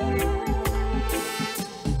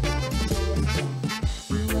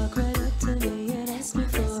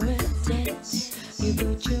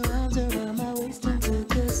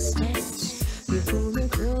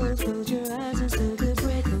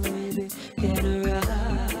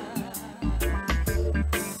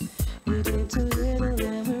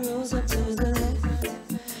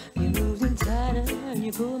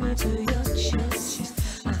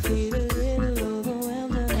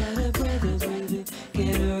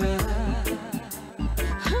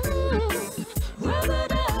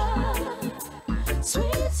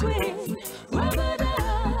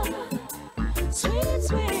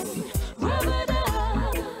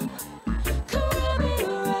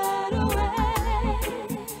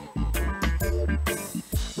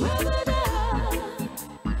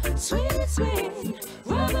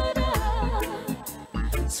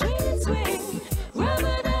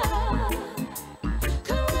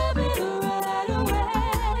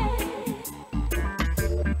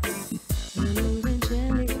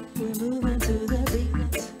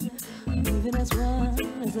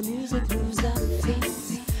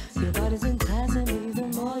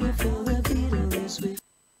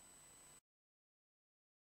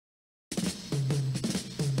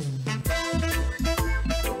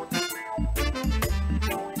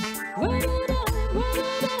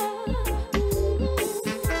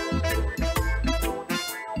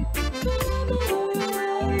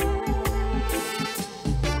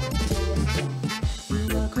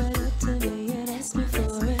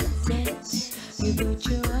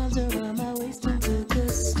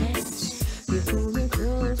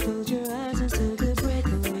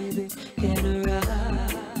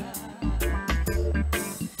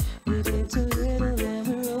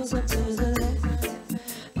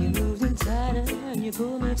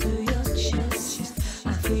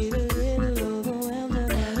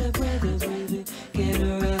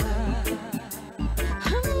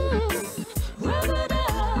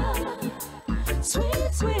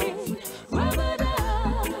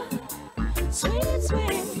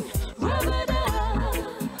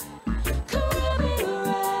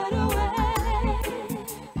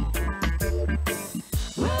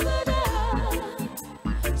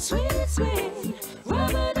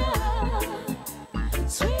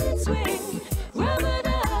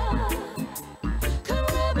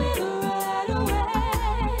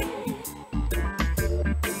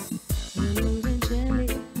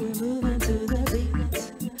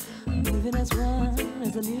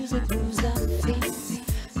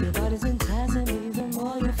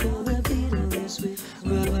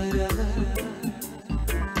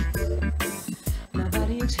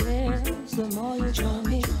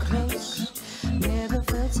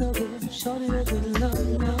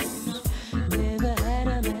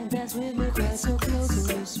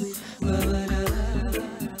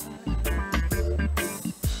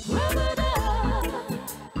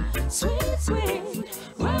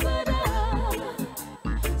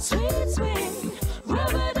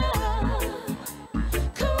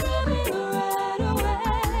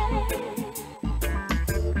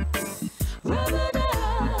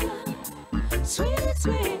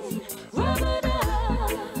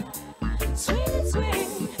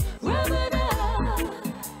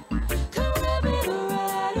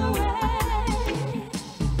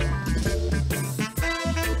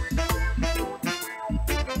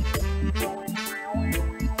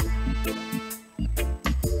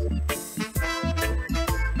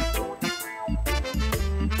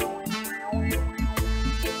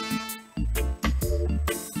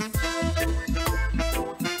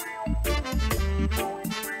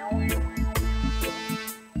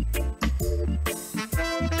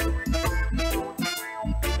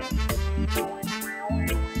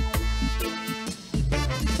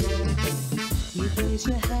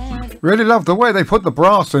 Really love the way they put the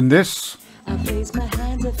brass in this.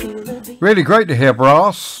 Really great to hear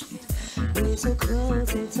brass.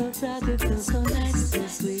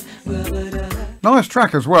 Nice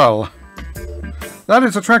track as well. That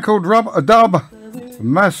is a track called Rub Dub,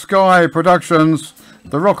 Maskai Productions,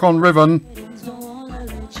 The Rock on Ribbon.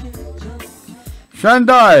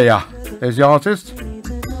 Shandai is the artist.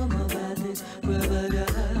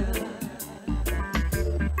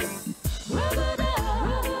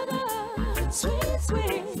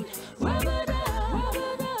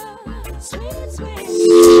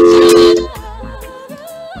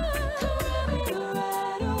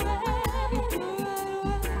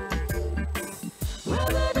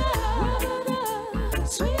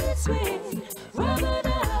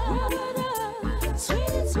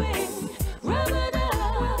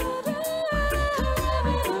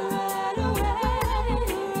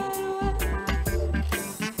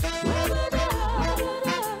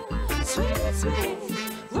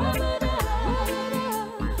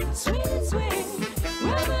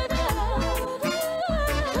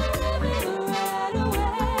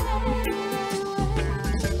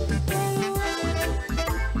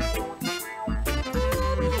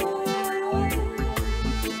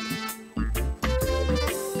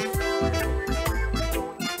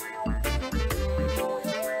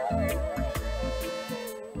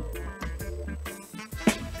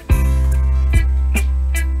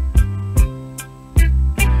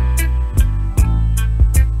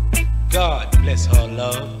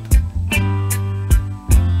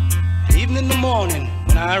 morning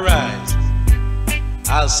when I rise,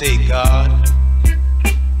 I'll say, God,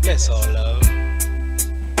 bless all love.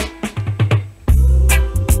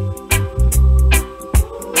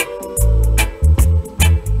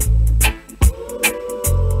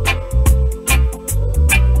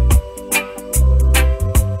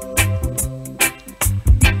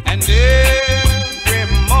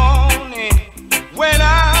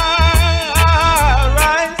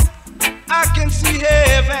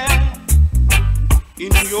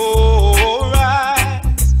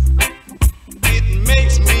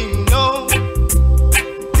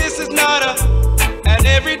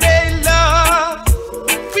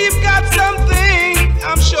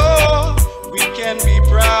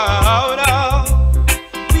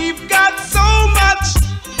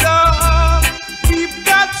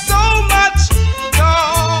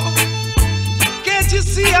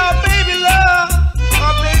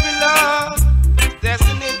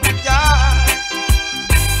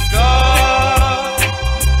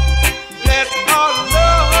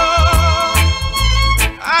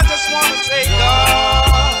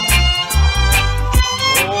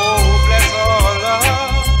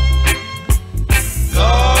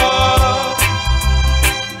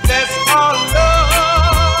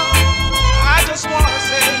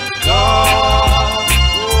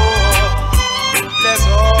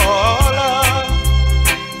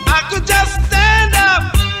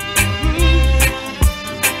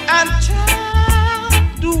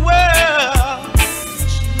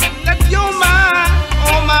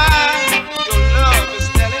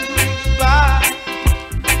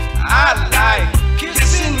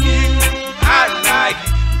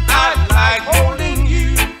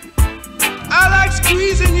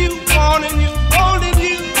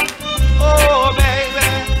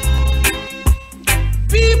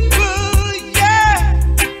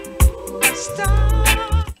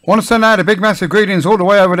 Want to send out a big massive greetings all the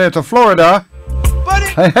way over there to Florida.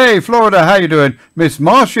 Hey, Florida, how you doing? Miss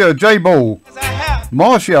Marcia J. Ball.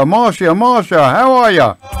 Marcia, how are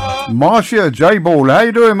ya? Marcia J. Ball, how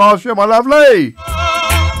you doing, Marcia, my lovely?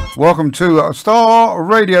 Welcome to Starr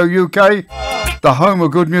Radio UK, the home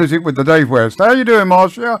of good music with the Dave West. How you doing,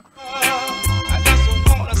 Marcia?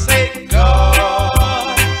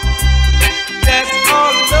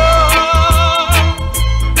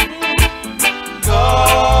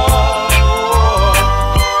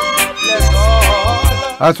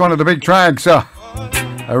 That's one of the big tracks, a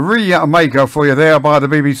remaker for you there by the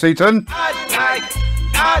BBC Ton.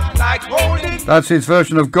 That's his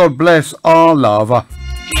version of God Bless Our Love.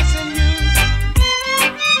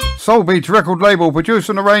 Soul Beats record label, produced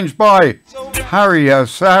and arranged by Harry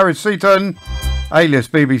Seaton, alias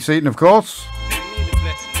BBC Seaton, of course.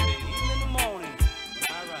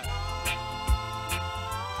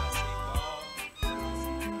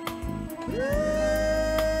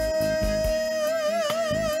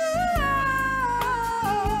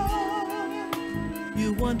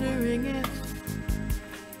 Wondering if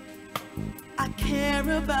I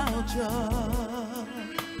care about you.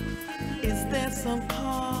 Is there some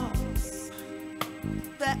cause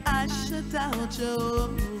that I should doubt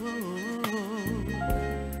you?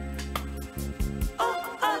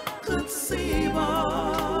 Oh, I could see, boy,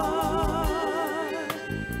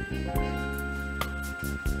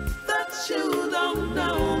 that you don't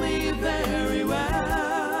know me very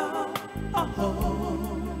well.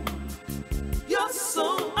 Oh, you're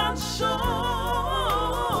so unsure,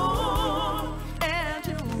 and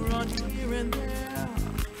you run here and there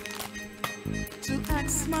to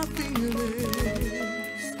ask my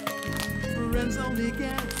feelings. Friends only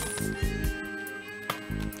guess,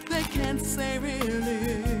 they can't say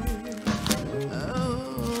really.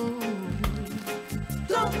 Oh,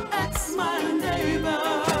 don't ask my neighbor,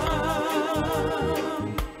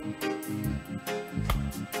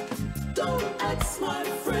 don't ask my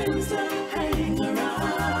friends that hang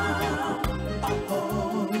around.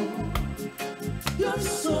 Oh, you're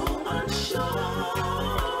so unsure.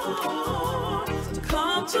 So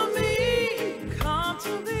come to me,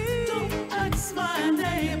 don't ask my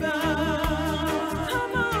neighbor.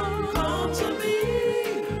 Come on, come to me,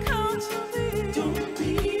 don't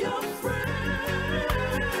be afraid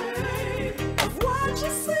of what you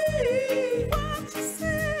see,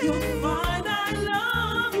 you'll find I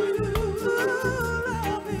love you.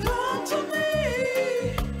 Come to me,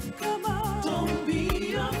 come on, don't be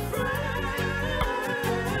afraid.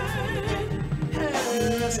 Hey,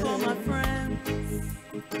 ask all my friends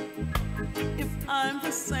if I'm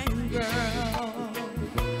the same girl.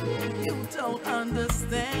 You don't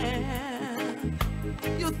understand,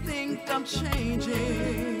 you think I'm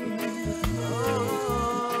changing.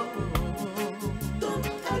 Oh, don't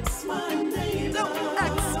ask my name.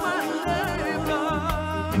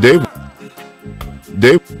 Dave,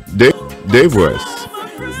 Dave West,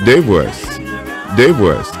 Dave West, Dave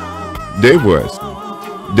West, Dave West,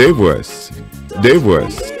 Dave West, Dave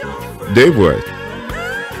West, Dave West.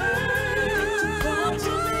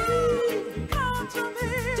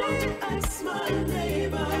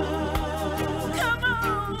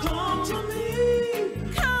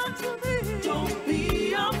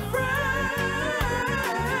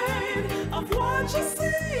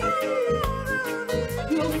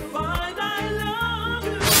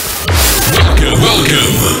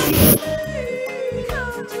 Welcome.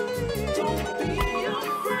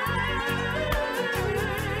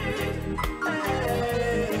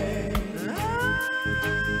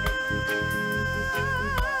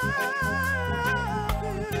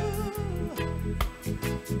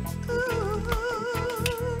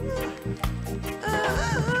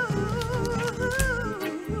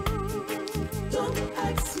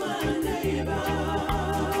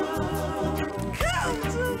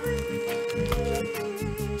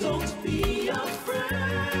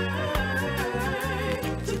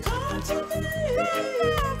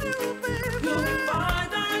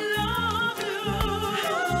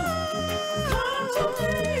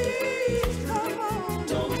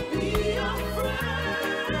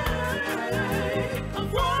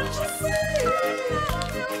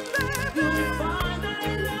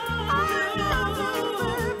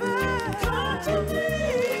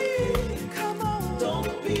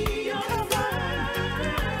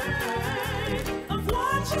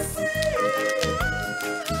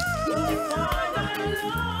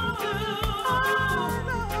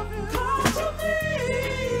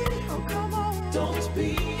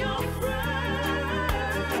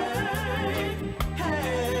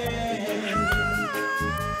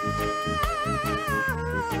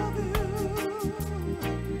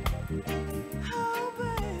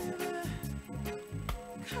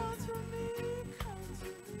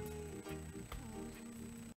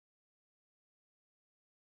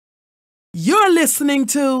 You're listening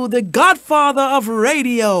to the godfather of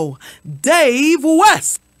radio, Dave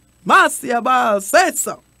West. Masiaba said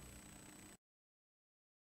so.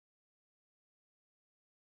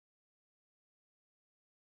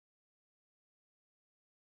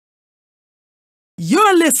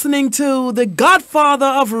 You're listening to the godfather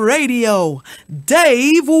of radio,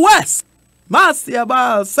 Dave West.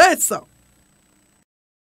 Masiaba said so.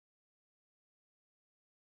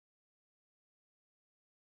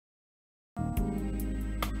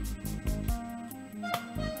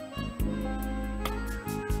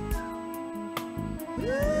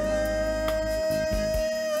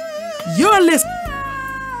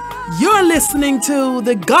 You're listening to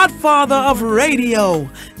the godfather of radio,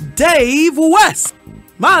 Dave West.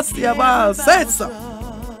 Masiaba said so.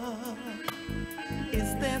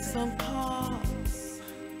 Is there some cause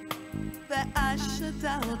that I should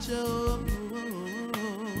doubt you?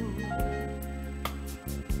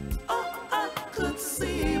 Oh, I could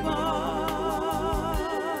see, boy,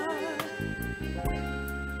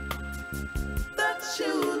 that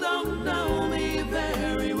you don't know me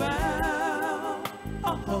very well.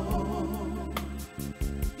 Oh,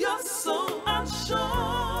 you're so unsure,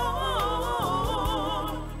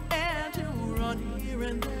 and you run here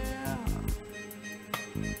and there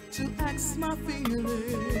to ask my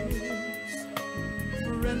feelings.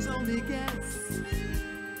 Friends only guess,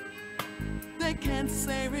 they can't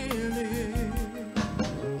say really.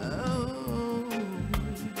 Oh,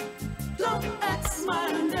 don't ask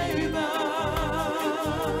my neighbor,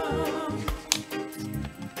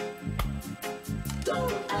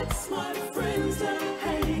 don't ask my friends that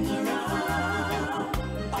hang around.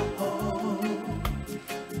 Oh,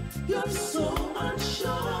 you're so unsure.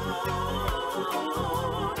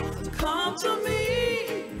 Come to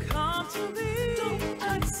me, come to me. Don't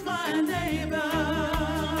ask my neighbor.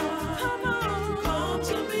 Come on, come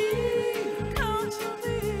to me, come to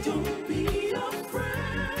me. Don't be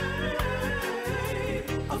afraid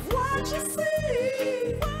of what you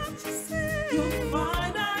see, what you see. You'll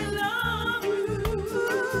find I love you.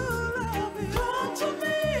 Come to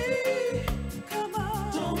me, come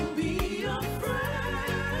on. Don't be afraid.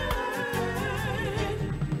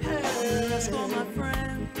 Hey, ask all my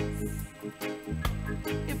friends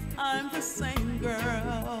if I'm the same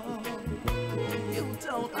girl. You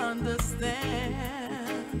don't understand.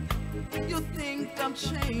 You think I'm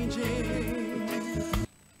changing.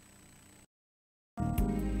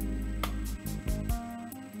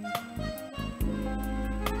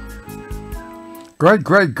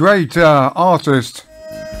 Great artist.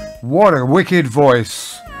 What a wicked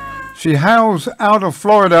voice. She hails out of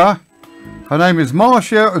Florida. Her name is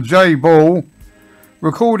Marcia J. Ball.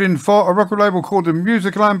 recording for a record label called the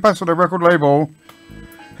Musical Ambassador record label.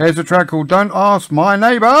 Here's a track called Don't Ask My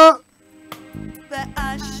Neighbor. That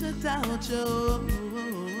I should doubt you.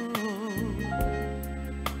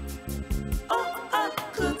 Oh, I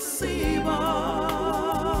could see, boy,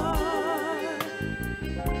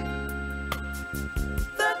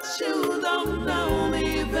 that you don't know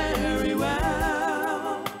me very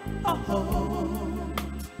well. Oh,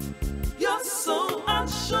 you're so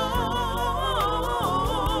unsure,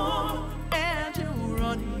 and you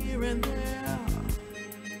run here and there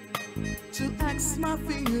to ask my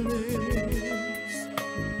feelings.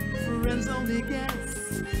 Friends only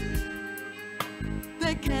guess,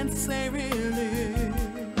 they can't say really.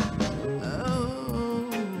 Oh,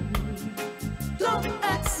 don't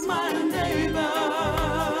ask my neighbor,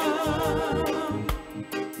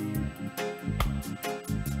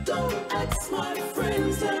 don't ask my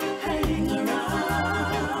friends that hang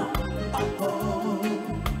around. Oh,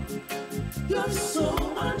 you're so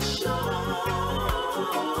unsure.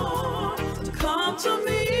 Come to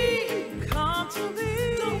me, come to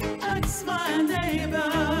me. Don't ask my neighbor.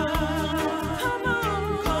 Come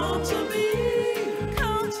on, come to me,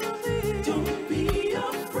 come to me. Don't be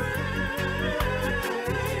afraid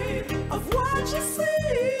of what you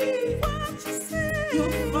see, what you see.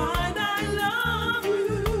 You'll find I love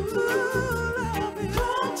you, love you.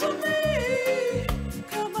 Come to me,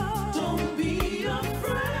 come on. Don't be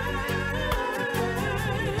afraid.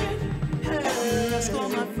 Hey, ask all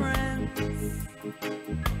my friends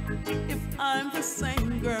if I'm the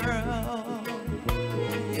same girl.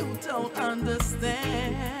 You don't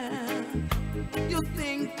understand. You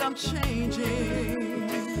think I'm changing.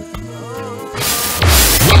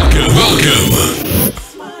 Welcome, welcome.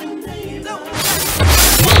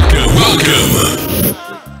 Welcome, welcome.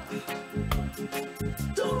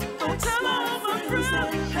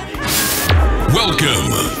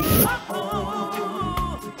 Welcome.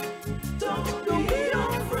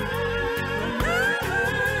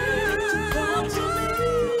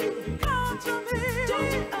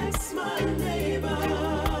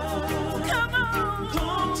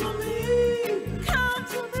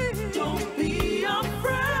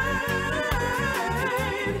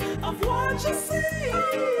 You see,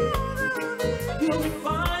 you'll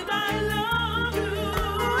find I love you.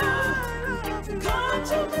 Come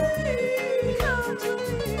to me, come to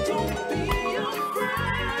me. Don't be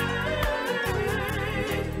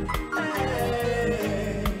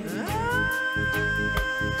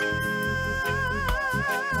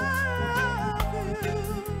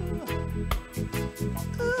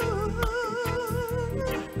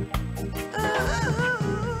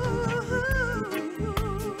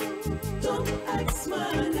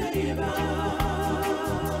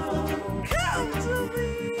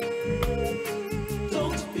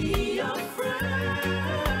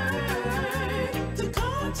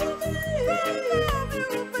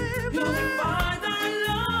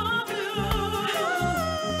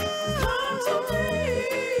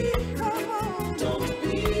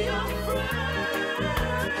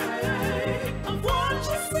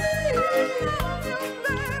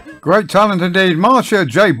Great talent indeed, Marsha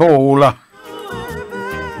J. Ball.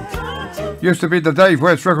 Used to be the Dave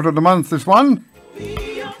West Record of the Month, this one.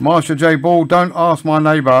 Marsha J. Ball, Don't Ask My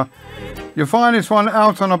Neighbour. You'll find this one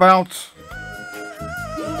out and about.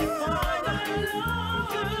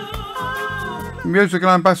 Musical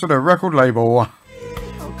Ambassador record label.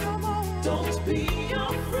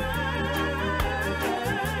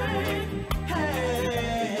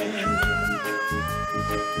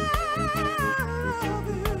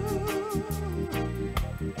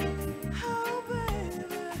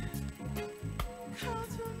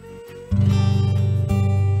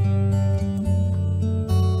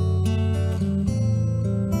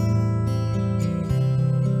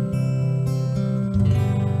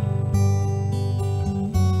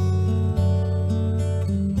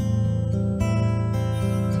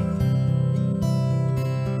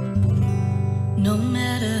 No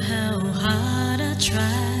matter how hard I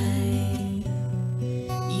try,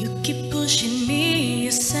 you keep pushing me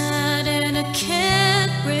aside and I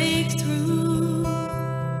can't break through.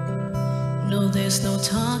 No, there's no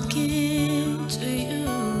talking to you.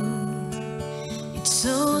 It's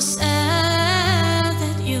so sad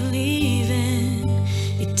that you're leaving.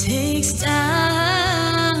 It takes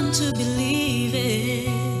time to believe it.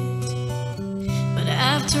 But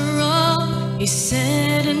after all is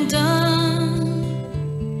said and done,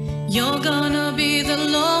 you're gonna be the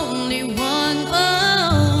lonely one.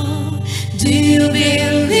 Oh, do you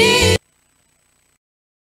believe?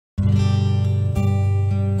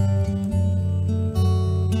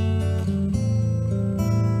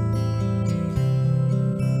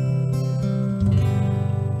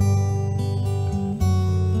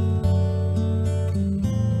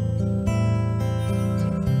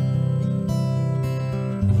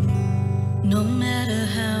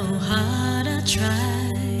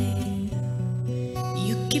 try.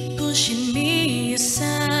 You keep pushing me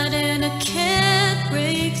aside and I can't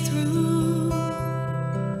break through.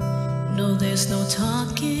 No, there's no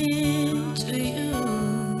talking to you.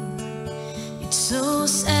 It's so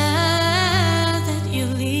sad that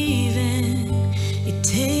you're leaving. It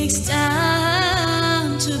takes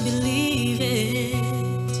time to believe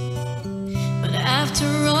it. But after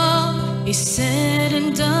all is said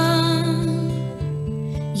and done,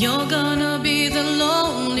 you're gonna be the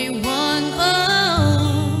lonely one.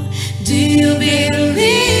 Oh, do you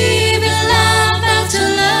believe in love after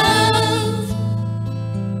love?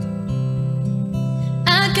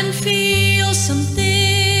 I can feel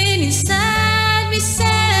something inside me say,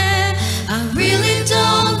 I really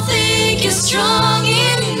don't think you're strong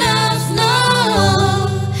enough. No,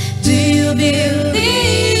 do you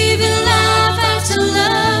believe in love after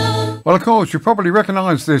love? Well, of course, you probably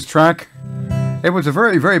recognise this track. It was a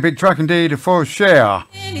very, very big track indeed for Cher.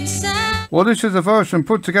 Well, this is a version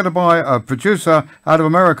put together by a producer out of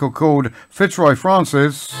America called Fitzroy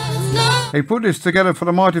Francis. He put this together for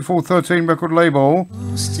the Mighty 413 record label.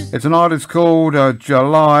 It's an artist called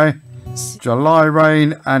July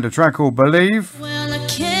Rain, and a track called Believe. Well, I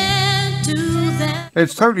can't do that.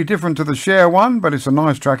 It's totally different to the Cher one, but it's a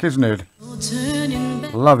nice track, isn't it? Turning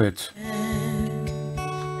back, Love it.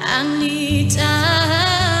 I need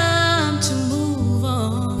time to move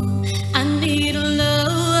on. I need a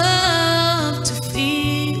love to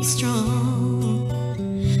feel strong.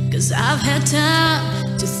 'Cause I've had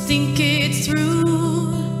time to think it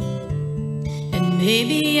through, and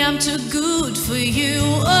maybe I'm too good for you.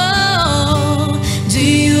 Oh, do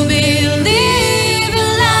you believe in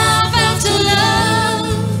love after love?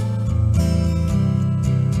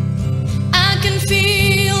 I can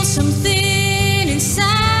feel something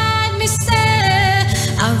inside me say,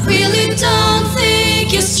 I really don't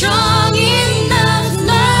think you're strong enough.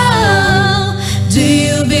 No, do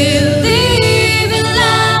you believe in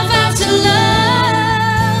love after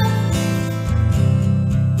love?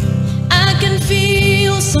 I can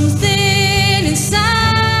feel something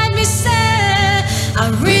inside me say, I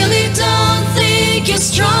really don't think you're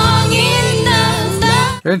strong enough.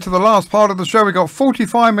 No. Into the last part of the show, we got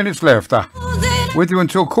 45 minutes left. With you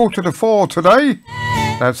until 3:45 today.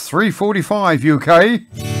 That's 3:45 UK.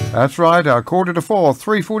 That's right, 3:45,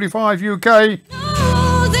 3:45 UK.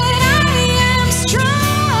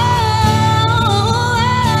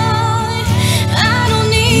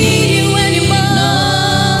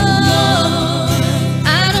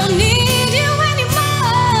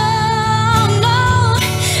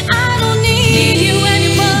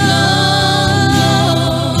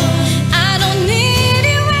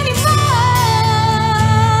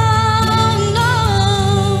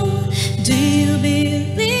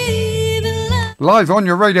 Live on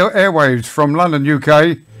your radio airwaves from London,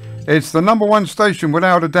 UK. It's the #1 station,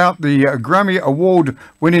 without a doubt, the Grammy Award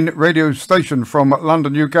winning radio station from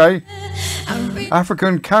London, UK.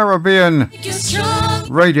 African Caribbean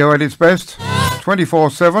radio at its best,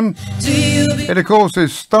 24/7. It, of course,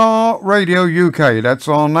 is Starr Radio UK. That's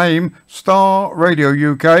our name, Starr Radio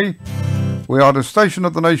UK. We are the station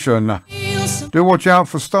of the nation. Do watch out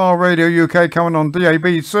for Starr Radio UK coming on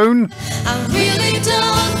DAB soon. I really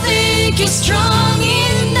don't think you're strong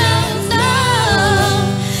enough.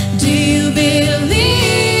 No, do you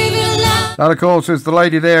believe in love? That, of course, is the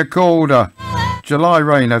lady there called July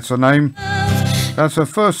Rain. That's her name. That's her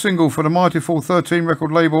first single for the Mighty 413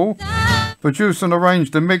 record label. Produced and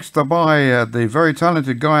arranged and mixed by the very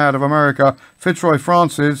talented guy out of America, Fitzroy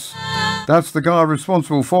Francis. That's the guy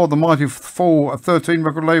responsible for the Mighty 413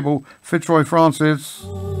 record label, Fitzroy Francis.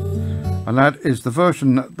 And that is the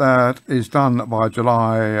version that is done by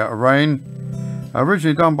July Rain.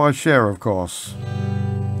 Originally done by Cher, of course.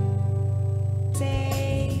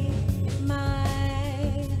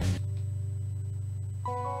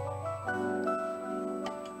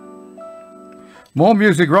 More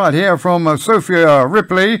music right here from Sophia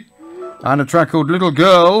Ripley and a track called Little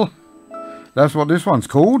Girl. That's what this one's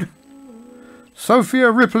called.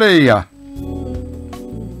 Sophia Ripley.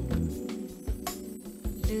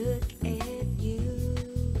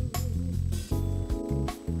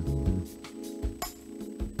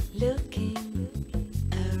 Looking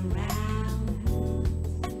around,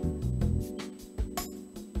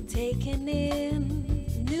 taking in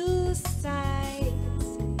new sights,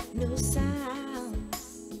 new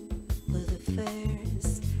sounds for the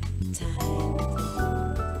first time.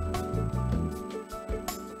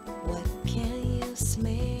 What can you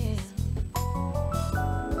smell?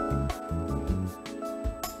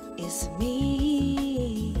 It's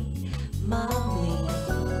me, mommy.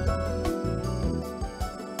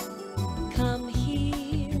 Come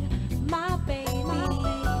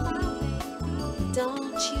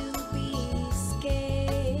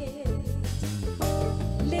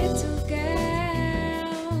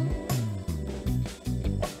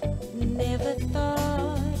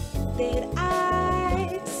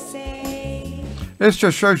This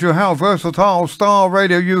just shows you how versatile Starr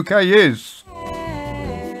Radio UK is.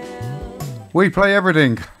 We play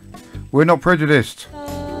everything. We're not prejudiced.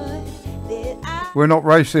 We're not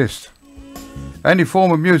racist. Any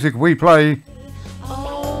form of music we play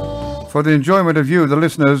for the enjoyment of you, the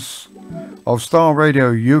listeners of Starr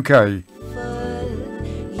Radio UK.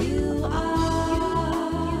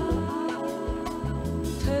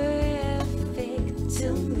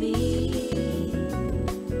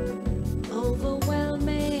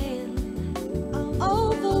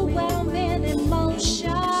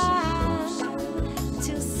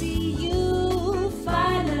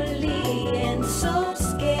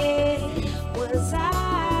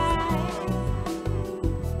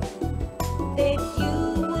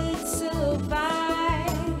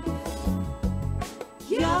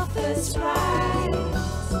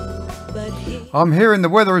 I'm hearing the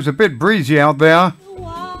weather is a bit breezy out there.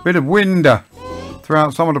 Bit of wind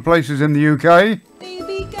throughout some of the places in the UK.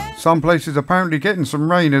 Some places apparently getting some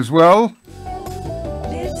rain as well.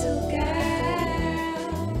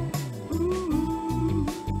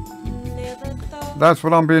 That's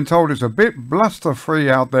what I'm being told. It's a bit bluster-free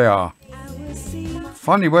out there.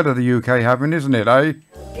 Funny weather the UK having, isn't it, eh?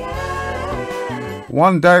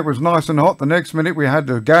 One day it was nice and hot. The next minute we had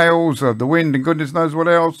the gales, the wind and goodness knows what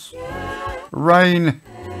else. Rain,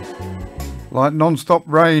 like non-stop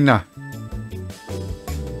rain.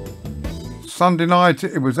 Sunday night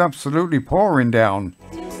it was absolutely pouring down.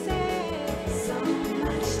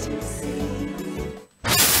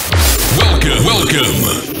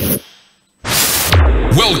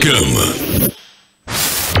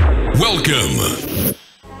 Welcome.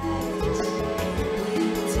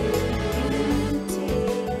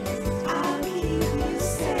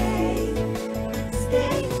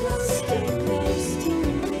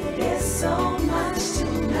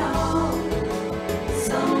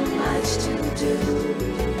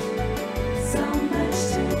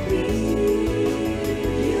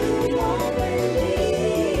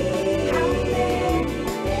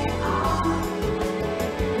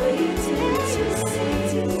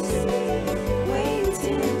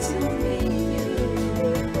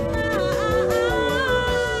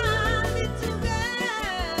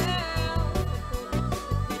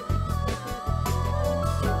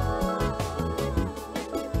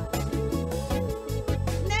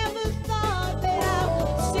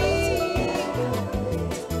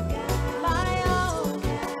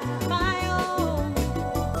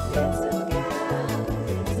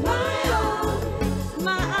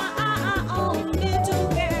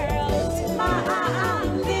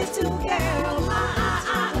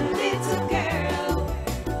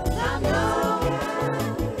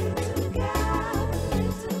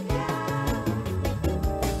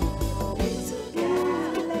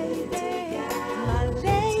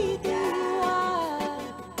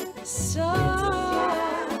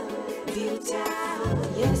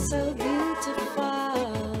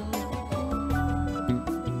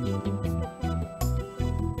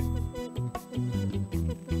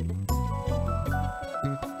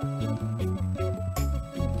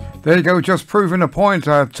 There you go, just proving a point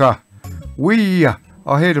that we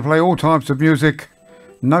are here to play all types of music.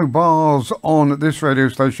 No bars on this radio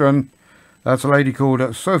station. That's a lady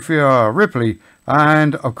called Sophia Ripley.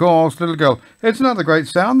 And, of course, Little Girl. It's another great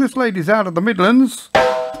sound. This lady's out of the Midlands.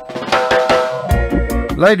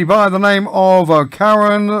 Lady by the name of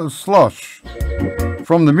Karen Slosh.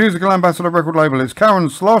 From the Musical Ambassador record label, it's Karen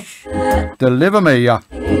Slosh. Deliver Me.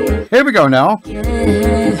 Here we go now.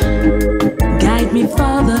 Guide me,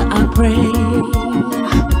 Father, I pray.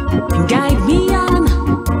 Guide me on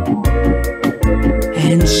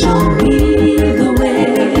and show me the way.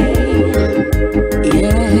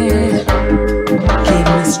 Yeah, give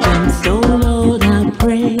me strength, oh Lord, I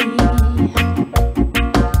pray.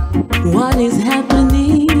 What is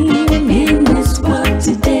happening in this world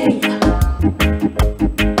today?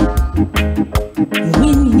 We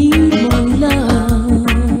need more love.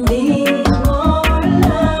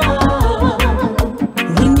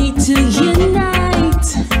 Unite,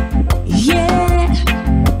 yeah,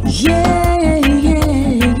 yeah, yeah,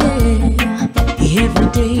 yeah.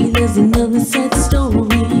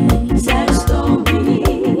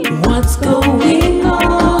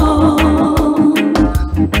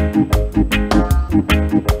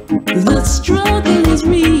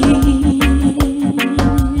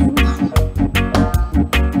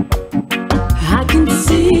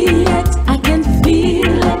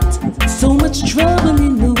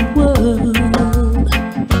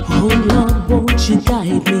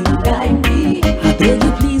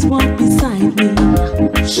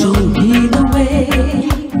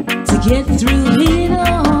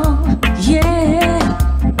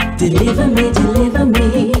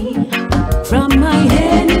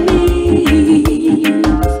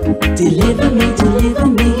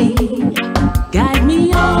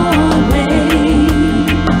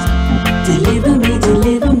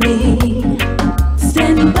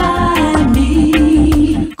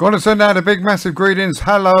 Got to send out a big massive greetings,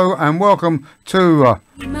 hello and welcome to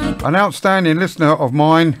an outstanding listener of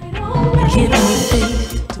mine,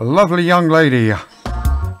 a lovely young lady,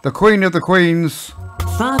 the Queen of the Queens,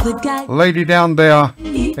 lady down there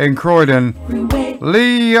in Croydon,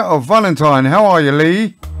 Lee of Valentine. How are you,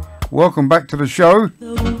 Lee? Welcome back to the show.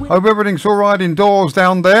 Hope everything's all right indoors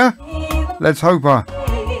down there. Let's hope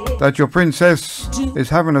that your princess is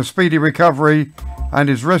having a speedy recovery and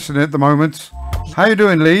is resting at the moment. How you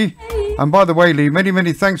doing, Lee? And by the way, Lee, many,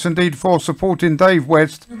 many thanks indeed for supporting Dave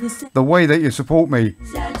West the way that you support me.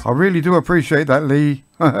 I really do appreciate that, Lee.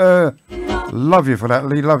 Love you for that,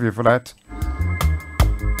 Lee. Love you for that.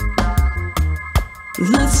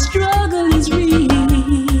 The struggle is real.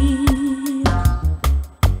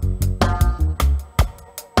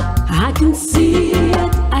 I can see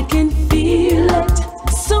it, I can feel it.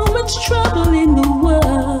 So much trouble in the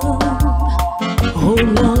world. Oh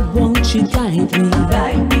Lord, won't you guide me?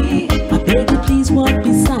 Guide me. I beg you, please walk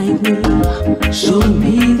beside me. Show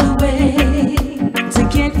me the way to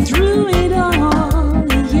get through it all.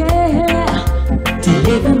 Yeah.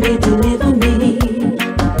 Deliver me, deliver me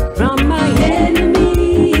from my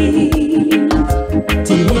enemies.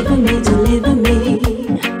 Deliver me, deliver me.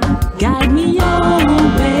 Guide me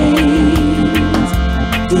always.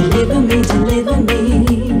 Deliver me, deliver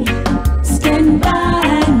me. Stand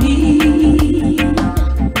by me.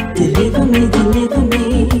 Deliver me, deliver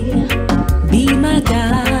me. Be my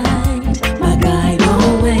guide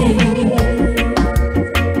always.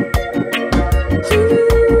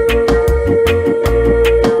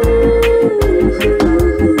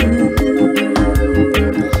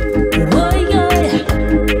 Oh yeah.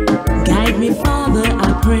 Guide me, Father, I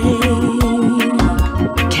pray.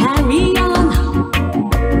 Carry on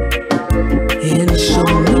and show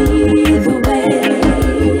me the way.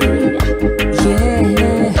 Yeah.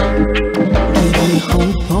 Give me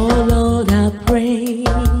hope, oh Lord, I pray.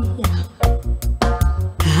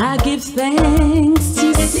 I give thanks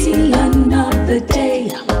to see another day,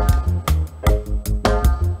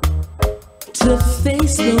 to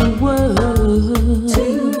face the world,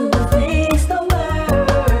 to face the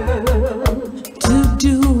world, to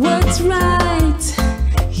do what's right.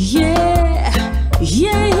 Yeah,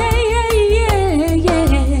 yeah, yeah, yeah, yeah,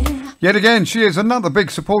 yeah. Yet again, she is another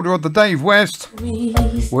big supporter of the Dave West.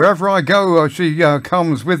 Wherever I go, she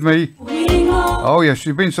comes with me. Oh yeah,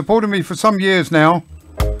 she's been supporting me for some years now.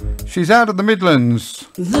 She's out of the Midlands.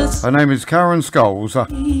 Her name is Karen Scholes.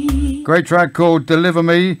 Great track called Deliver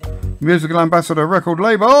Me, Musical Ambassador record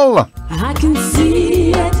label. I can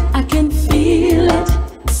see it, I can feel it.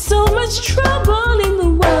 So much trouble in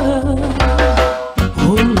the world.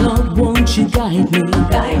 Oh Lord, won't you guide me?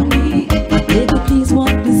 Guide me. I beg you, please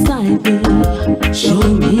walk beside me. Show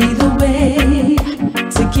me the way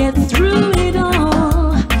to get through it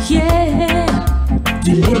all. Yeah.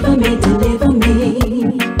 Deliver me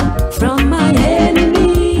from my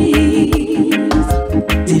enemies.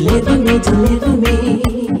 Deliver me.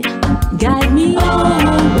 Guide me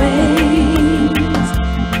always.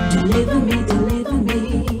 Deliver me.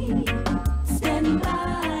 Stand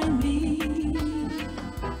by me.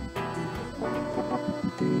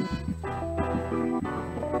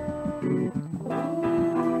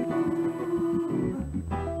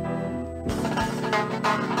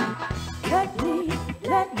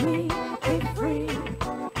 Let me be free.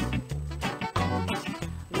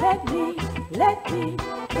 Let me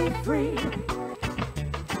be free.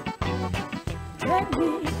 Let me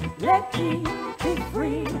be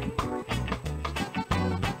free.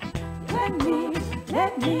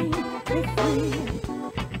 Let me be free.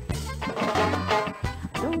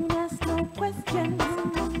 Don't ask no questions,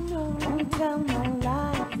 don't tell no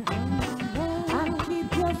lies. I'll keep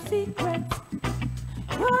your secrets,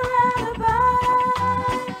 your alibi.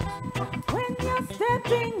 When you're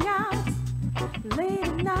stepping out late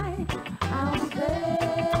at night, I'll be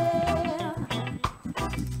there.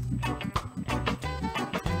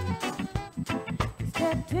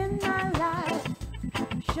 Stepped in my life,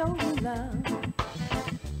 show you love.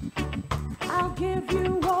 I'll give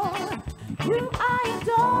you all you I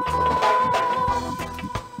adore.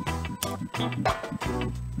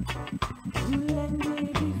 You let me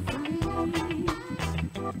be free.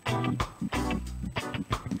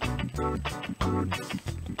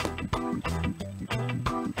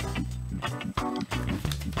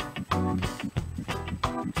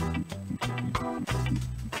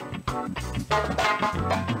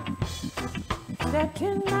 Stepped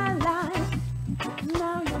in my life,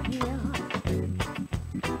 now you're here.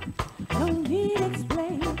 No need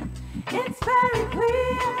explain, it's very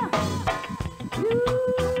clear. You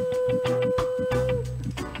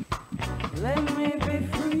let me be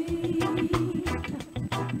free.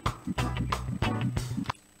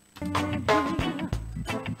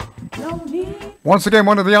 Once again,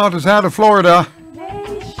 one of the artists out of Florida,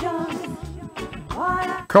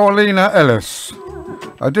 Carolina Ellis,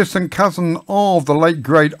 a distant cousin of the late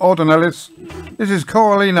great Odin Ellis. This is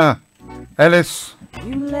Carolina Ellis.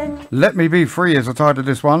 Let Me Be Free is the title of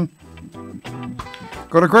this one.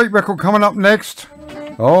 Got a great record coming up next.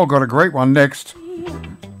 Oh, got a great one next.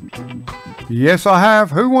 Yes, I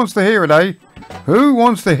have. Who wants to hear it, eh? Who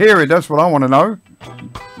wants to hear it? That's what I want to know.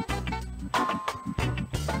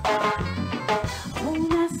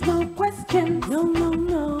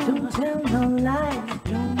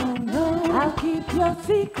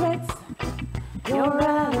 Secrets, your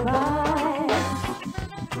alibis.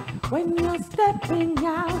 When you're stepping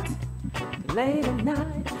out late at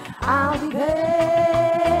night, I'll be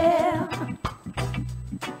there.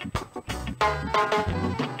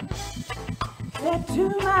 Step to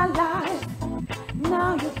my life,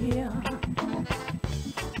 now you're here.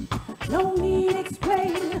 No need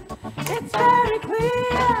explain, it's very clear.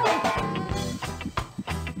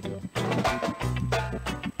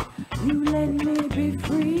 You let me be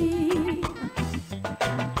free.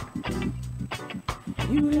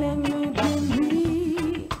 You let me be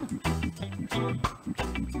me.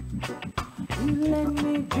 You let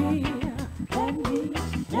me be. Let me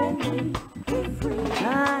be free.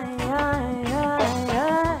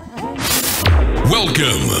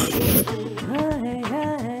 Welcome.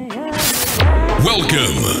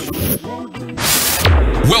 Welcome.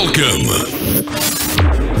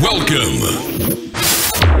 Welcome.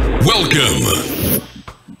 Welcome.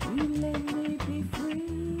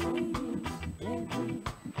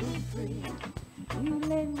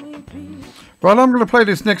 Well, I'm going to play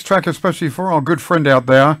this next track especially for our good friend out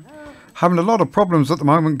there. Having a lot of problems at the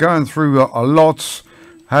moment, going through a lot.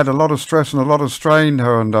 Had a lot of stress and a lot of strain.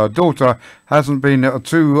 Her and her daughter hasn't been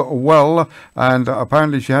too well, and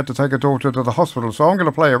apparently she had to take her daughter to the hospital. So I'm going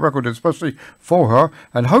to play a record especially for her,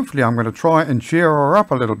 and hopefully I'm going to try and cheer her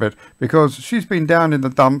up a little bit, because she's been down in the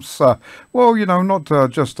dumps, well, you know, not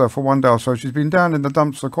just for one day or so. She's been down in the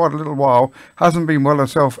dumps for quite a little while, hasn't been well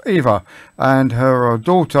herself either, and her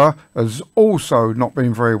daughter has also not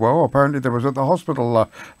been very well. Apparently they was at the hospital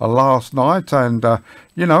last night, and,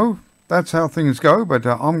 you know, that's how things go, but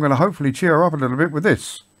I'm going to hopefully cheer her up a little bit with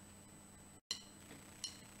this.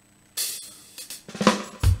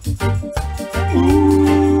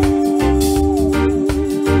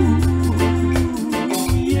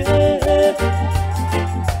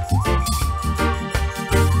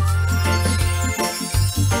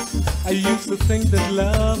 I used to think that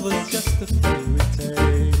love was just a fairy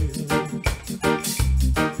tale,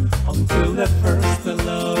 until that first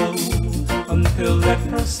hello, until that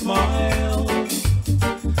first smile.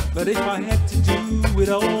 But if I had to do it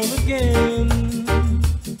all again,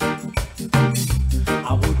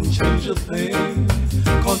 I wouldn't change a thing,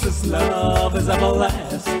 'cause this love is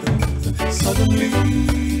everlasting. Suddenly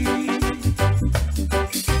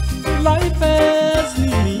life has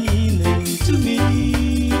new meaning to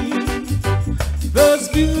me. There's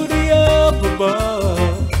beauty up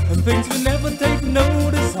above, and things we never take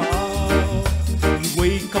notice of. You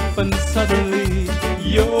wake up and suddenly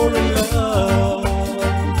you're in love.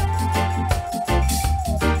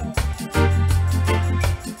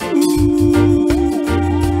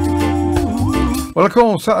 Well, of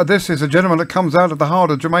course, this is a gentleman that comes out of the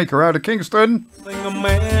heart of Jamaica, out of Kingston.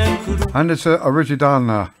 And it's originally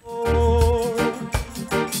done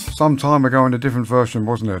some time ago in a different version,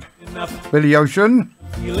 wasn't it? Billy Ocean.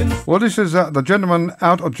 Well, this is the gentleman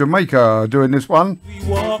out of Jamaica doing this one.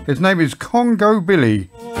 His name is Congo Billy,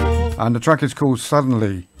 and the track is called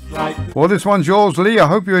Suddenly. Well, this one's yours, Lee. I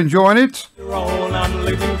hope you're enjoying it. You're all I'm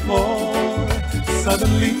living for.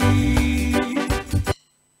 Suddenly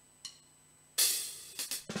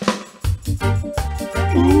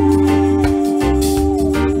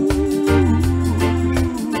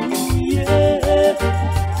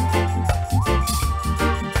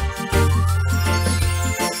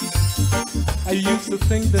I used to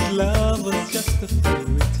think that love was just a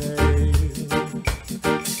fairy tale,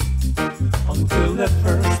 until that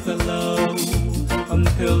first hello,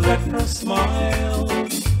 until that first smile.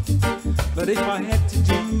 But if I had to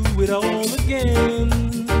do it all again,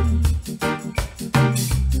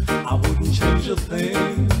 I wouldn't change a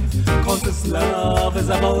thing, 'cause this love is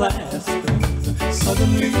everlasting.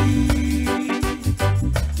 Suddenly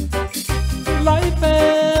life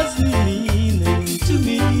has new meaning to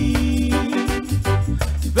me.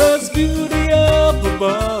 There's beauty up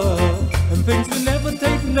above, and things we never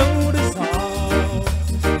take notice of.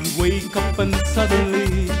 You wake up and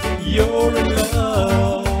suddenly you're in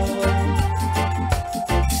love.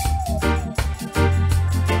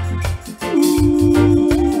 Ooh.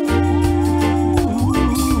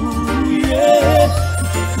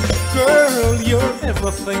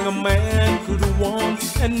 everything a man could want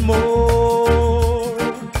and more.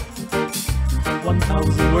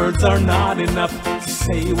 1,000 words are not enough to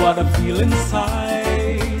say what I feel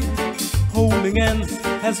inside. Holding hands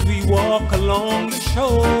as we walk along the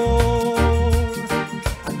shore.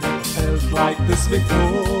 I never felt like this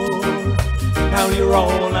before. Now you're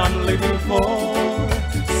all I'm living for.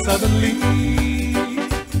 Suddenly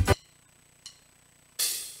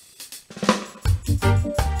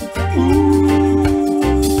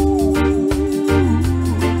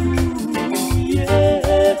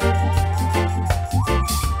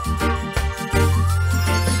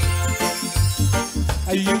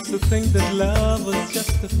I used to think that love was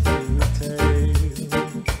just a fairy tale.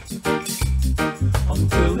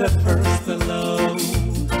 Until that first hello,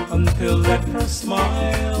 until that first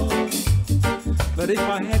smile. But if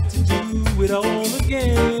I had to do it all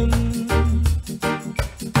again,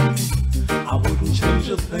 I wouldn't change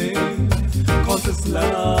a thing, 'cause this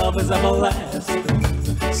love is everlasting.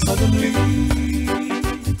 Suddenly,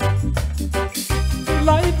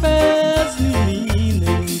 life has new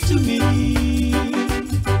meaning to me.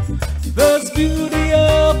 There's beauty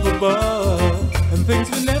up above, and things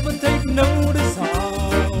we never take notice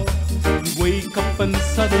of. You wake up and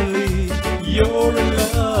suddenly you're in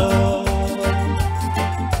love.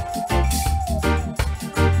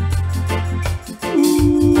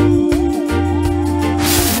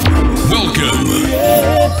 Welcome.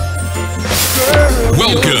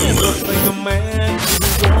 Welcome.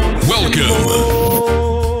 Welcome.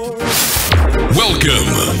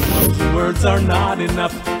 Welcome. Words are not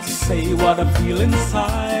enough to say what I feel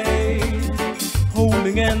inside.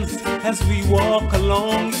 Holding hands as we walk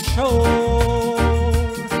along the shore.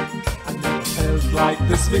 I never felt like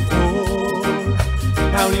this before.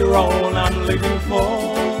 Now you're all I'm living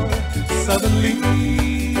for. Suddenly,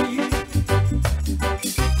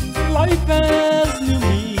 life has new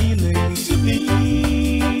meaning to me.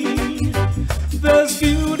 There's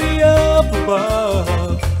beauty up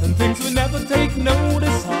above, and things we never take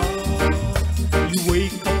notice of. You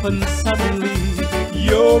wake up and suddenly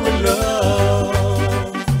you're in love.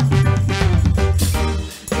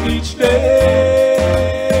 Each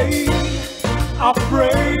day I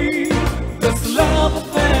pray this love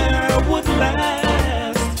affair would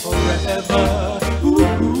last forever.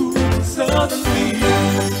 Ooh, suddenly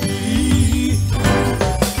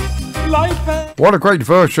life has What a great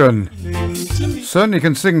version. Certainly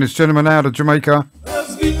can sing, this gentleman out of Jamaica.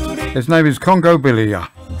 His name is Congo Billy.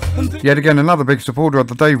 Yet again, another big supporter of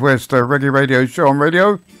the Dave West Reggae Radio Show on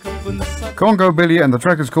radio. Congo Billy, and the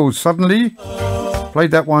track is called Suddenly.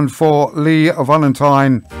 Played that one for Lee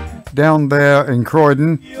Valentine down there in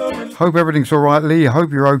Croydon. Hope everything's alright, Lee.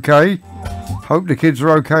 Hope you're okay. Hope the kids are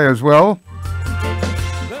okay as well.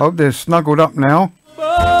 Hope they're snuggled up now.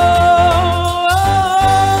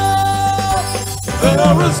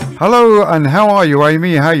 Hello, and how are you,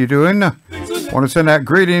 Amy? How you doing? Want to send out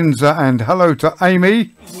greetings and hello to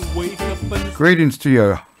Amy. Greetings to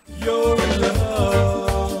you.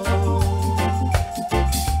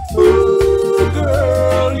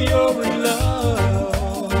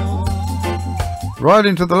 Right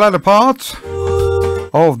into the latter part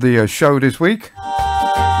of the show this week.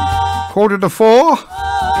 3:45.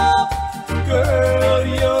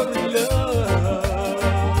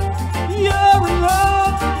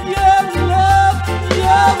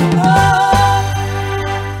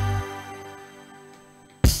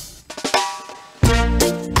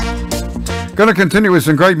 Gonna continue with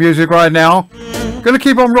some great music right now. Gonna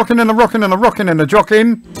keep on rocking and a rocking and a rocking and a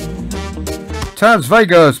jocking. Taz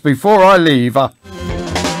Vegas, Before I Leave.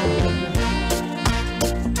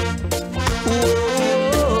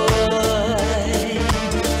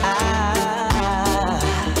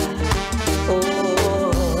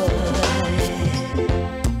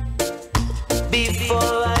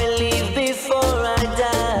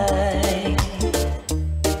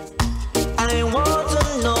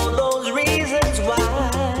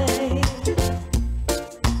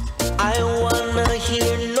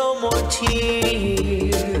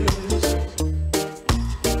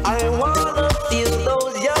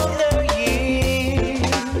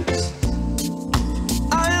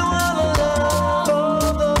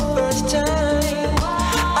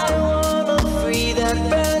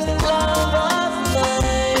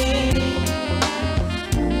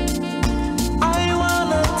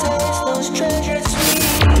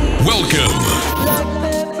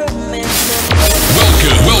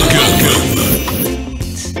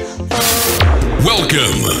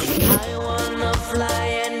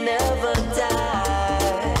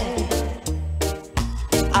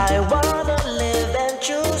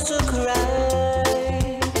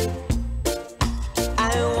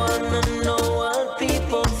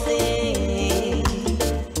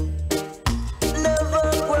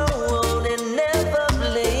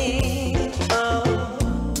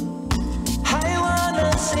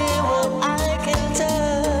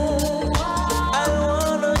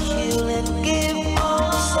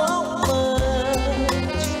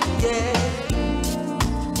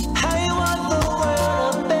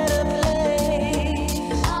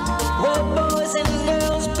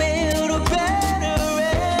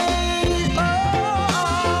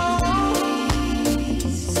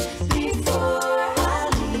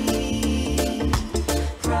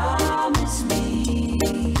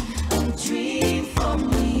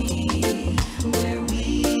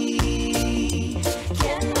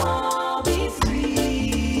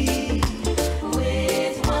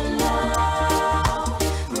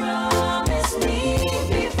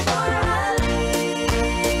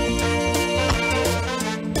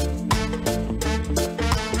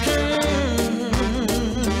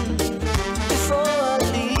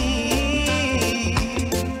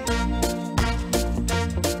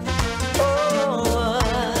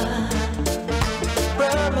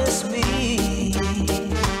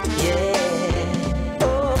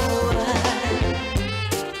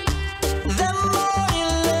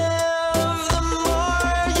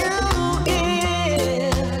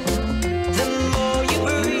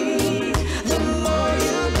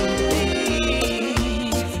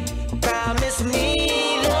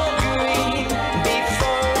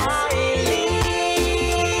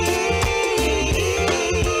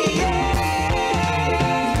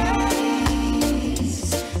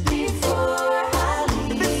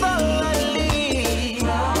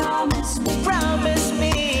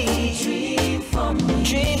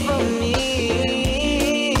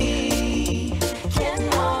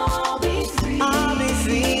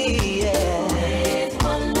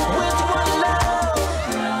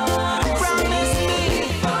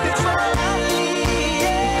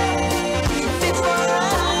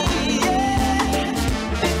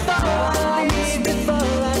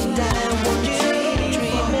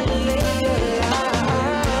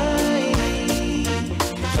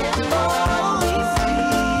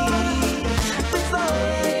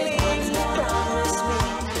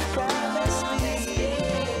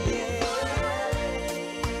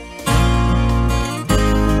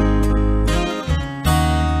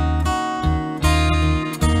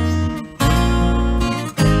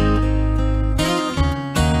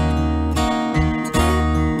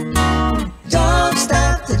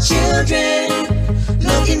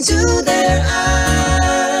 into their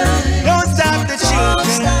eyes. Don't stop the children. Don't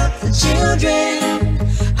stop the children.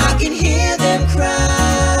 I can hear them cry.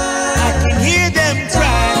 I can hear them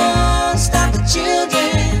cry. Don't stop the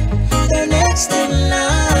children. They're next in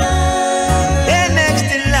line. They're next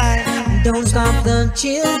in line. Don't stop the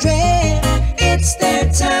children. It's their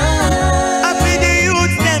time. I feel the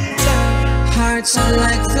youth them time. Hearts are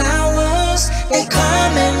like flowers. They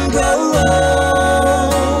come and grow.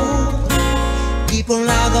 People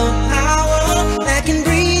are the power that can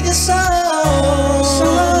breathe the soul.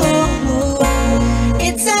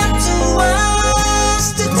 It's up to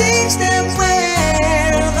us to teach them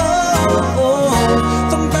well.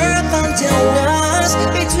 From birth until dusk,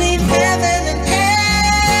 between heaven and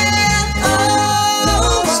hell.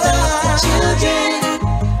 Don't stop the children.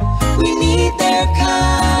 We need their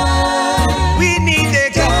kind. We need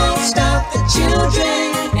their kind. Don't stop the children.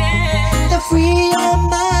 They're free your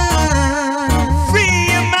mind. Free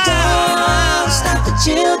your mind. Don't stop the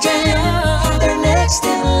children. They're next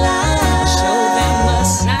in line. Show them a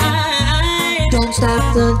sign. Don't stop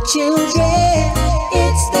the children.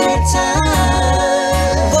 It's their time.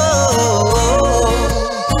 Whoa,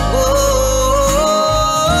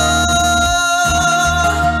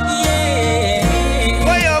 yeah.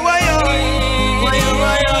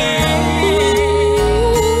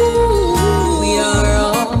 We are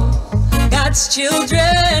all God's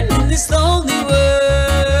children in this lonely world.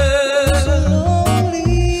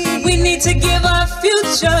 We need to give our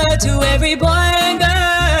future to every boy and girl.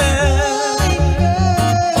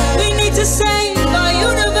 We need to save our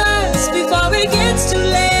universe before it gets too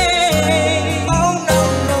late. Oh no,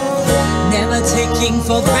 no. Never taking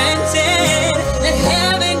for granted that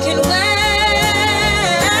heaven can wait.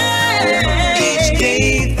 Each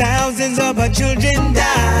day thousands of our children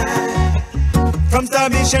die from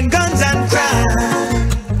starvation, guns and crime.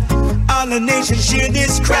 All the nations share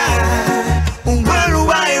this cry.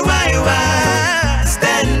 Worldwide, why?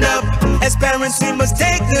 Stand up. As parents we must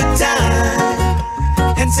take the time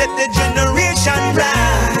and set the generation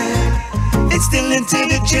right. Instill into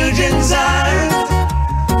the children's heart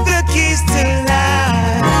the keys to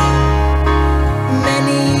life.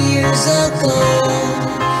 Many years ago,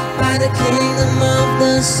 by the kingdom of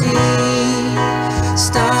the sea,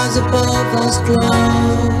 stars above us glow,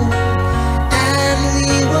 and we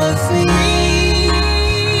were free.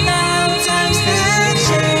 Now times have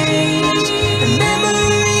changed, and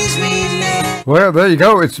memories remain. Well, there you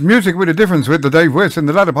go. It's music with a difference with the Dave West in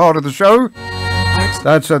the latter part of the show.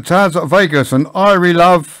 That's Taz Vegas and Irie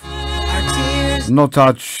Love. No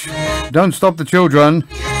touch. Don't stop the children.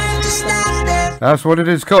 That's what it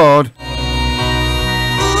is called.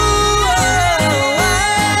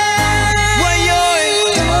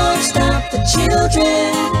 Don't stop the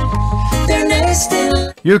children. They're next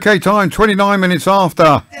in UK time, 29 minutes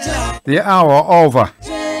after the hour of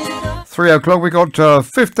 3 o'clock. We got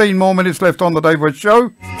 15 more minutes left on the Dave West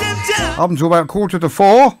show. Up until about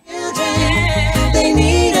 3:45.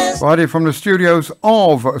 Friday from the studios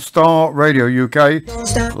of Starr Radio UK,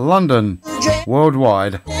 London,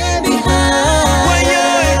 worldwide.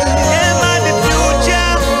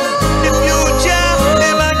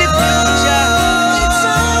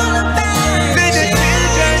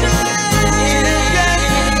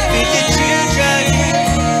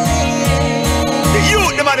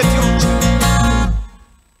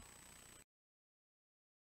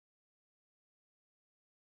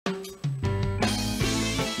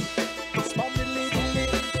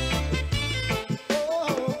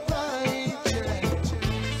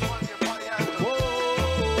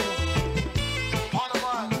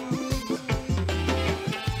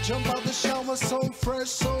 So fresh,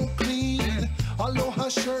 so clean. Aloha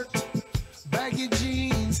shirt, baggy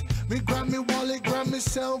jeans. Me grab me wallet, grab me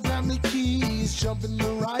cell, grab me keys. Jumping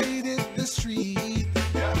the ride in the street.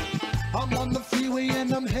 I'm on the freeway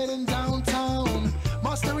and I'm heading downtown.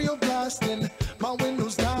 My stereo blasting, my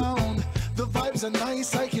windows down. The vibes are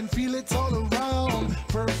nice, I can feel it all around.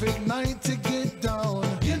 Perfect night to get down.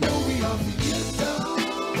 You know we have to get down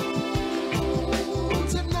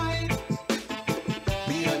tonight.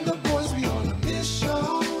 Me and the boys, we on a mission.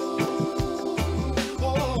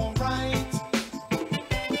 All right.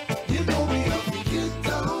 You know we have to get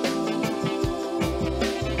down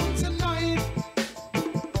tonight.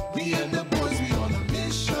 Me and the boys, we on a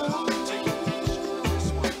mission.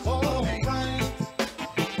 All right.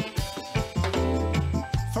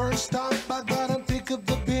 First stop, I gotta pick up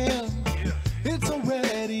the bin. It's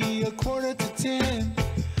already 9:45.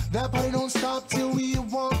 That party don't stop till we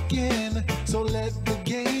walk in. So let the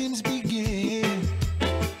games begin.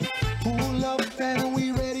 Pull up and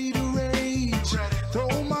we ready to rage.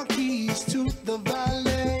 Throw my keys to the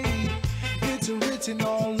valet. written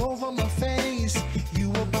all over my face.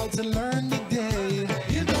 You about to learn today.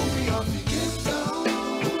 You know we have to get down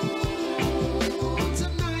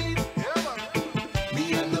tonight.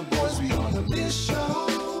 Me and the boys, we on a mission.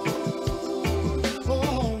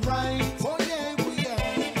 All right. Oh yeah, we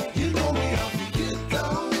are. You know we have to get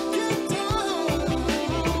down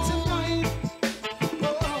tonight.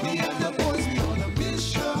 Me and the boys, we on a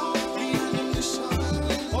mission. We on a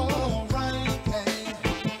mission. All right.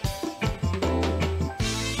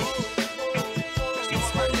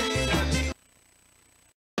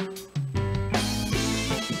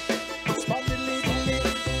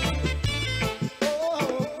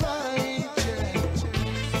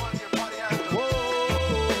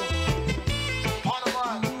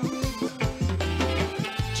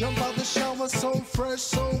 Jump out the shower so fresh,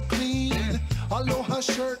 so clean. Aloha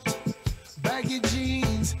shirt, baggy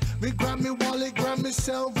jeans. Me grab me wallet, grab me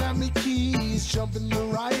cell, grab me keys. Jumping the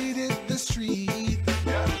ride at the street.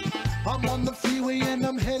 I'm on the freeway and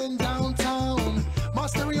I'm heading downtown. My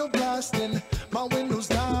stereo blasting, my windows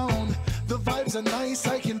down. The vibes are nice,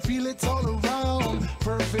 I can feel it all around.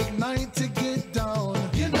 Perfect night to get down.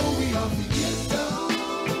 You know we have to get down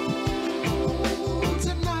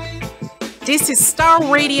tonight. This is Starr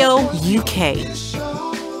Radio UK.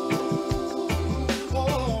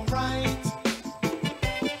 All right.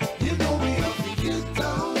 You know we have to get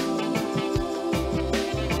down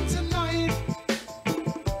tonight.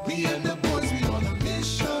 Me and the boys, we on a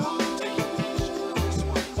mission.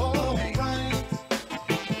 All right.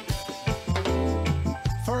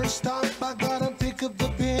 First stop, I gotta pick up the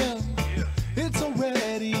bin. It's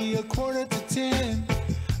already 9:45.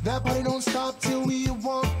 That party don't stop till we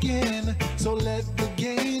walk in. So let the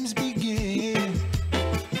games begin.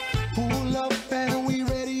 Pull up and we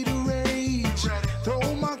ready to rage. Throw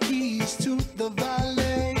my keys to the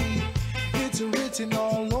valet. It's written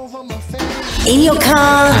all over my face. In your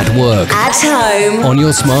car, At work. at home, On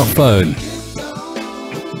your smartphone.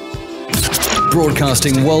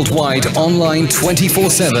 Broadcasting worldwide online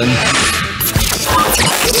 24/7.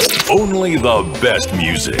 Only the best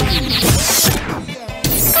music.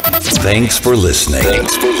 Thanks for listening.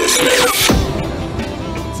 Thanks for listening.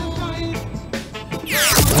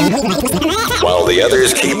 While the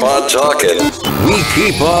others keep on talking, we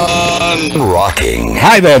keep on rocking.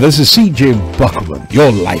 Hi there, this is CJ Buckman,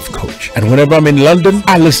 your life coach. And whenever I'm in London,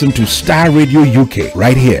 I listen to Starr Radio UK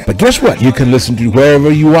right here. But guess what? You can listen to wherever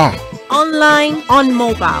you are. Online, on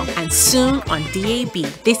mobile, and soon on DAB.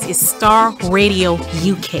 This is Starr Radio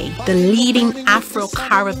UK, the leading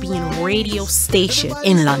Afro-Caribbean radio station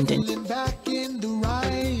in London. Back in the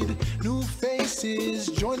ride. New faces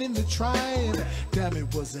joining the tribe. Damn,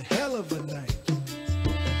 it was a hell of a night.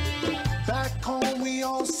 Back home, we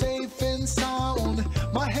all safe and sound.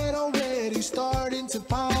 My head already starting to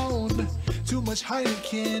pound. Too much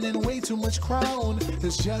Heineken and way too much Crown.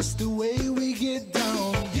 It's just the way we get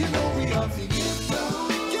down. You know we have to get down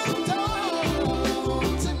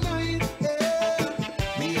tonight.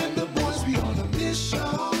 Yeah. Me and the boys, we on a mission.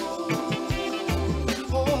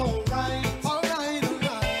 All right, all right, all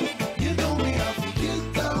right. You know we have to get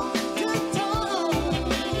down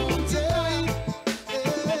tonight. Yeah.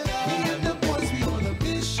 Me and the boys, we on a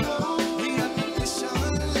mission. We on a mission.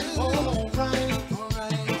 All right, all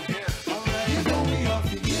right. You know we have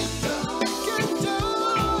to get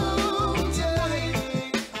down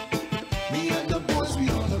tonight. Me and the boys, we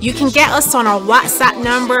on a You can get us on our WhatsApp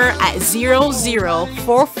number at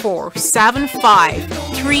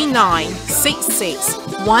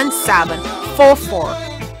 00447539661744.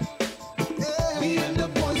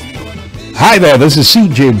 Hi there, this is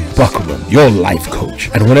CJ Buckman, your life coach.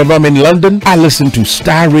 And whenever I'm in London, I listen to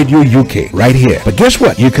Starr Radio UK right here. But guess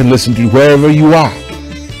what? You can listen to wherever you are.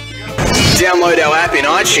 Download our app in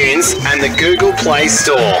iTunes and the Google Play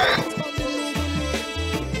Store.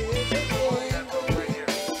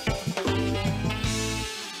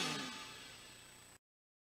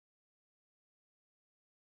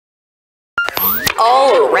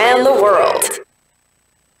 all around the world.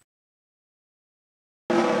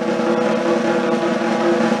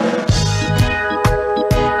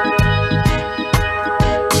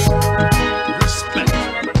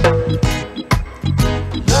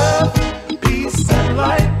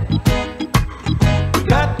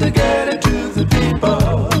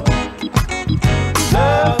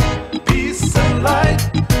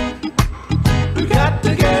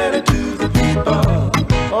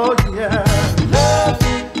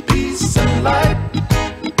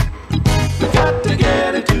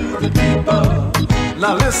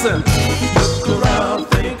 Now listen, look around,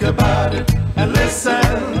 think about it, and listen.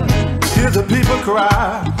 Hear the people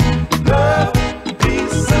cry, love,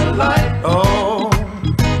 peace, and light. Oh,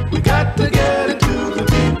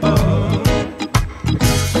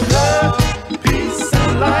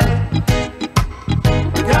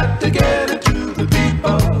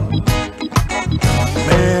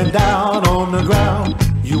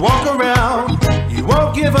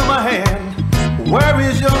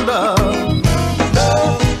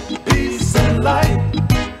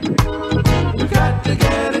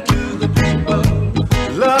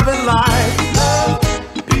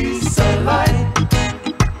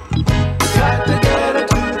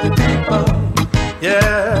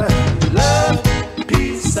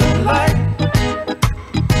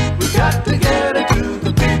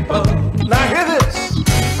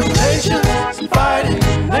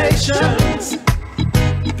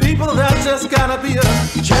 know there's just gotta be a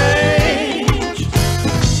change.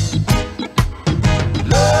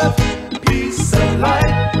 Love, peace, and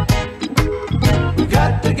light. We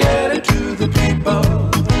got to get it to the people.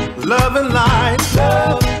 Love and light.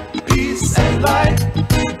 Love, peace, and light.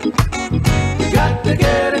 We got to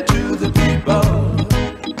get it to the people.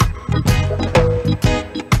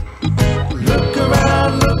 Look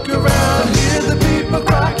around, hear the people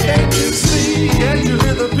cry. Can't you see? Can't you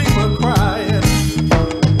hear the people crying?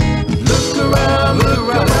 Look around,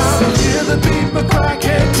 hear the people cry.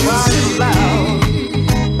 Can't you see loud?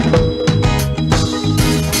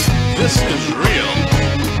 This is real.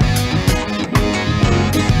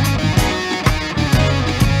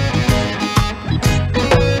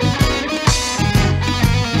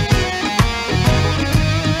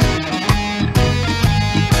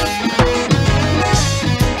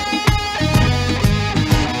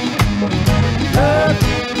 Love,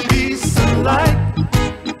 peace, and light.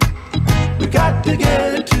 We got to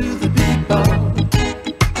get it to the people.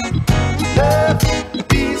 Love,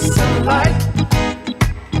 peace, and light.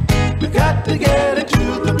 We got to get it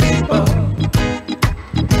to the people.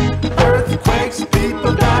 Earthquakes,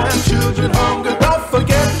 people dying, children hunger. Don't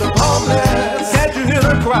forget the homeless. Can't you hear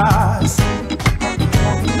the cries?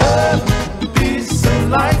 Love, peace,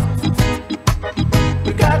 and light.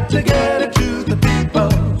 We got to get it to the people.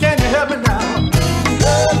 Can you help me now?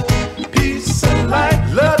 Love, peace, and light.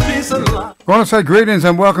 Love, peace, and light. I want to say greetings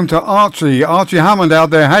and welcome to Archie Hammond out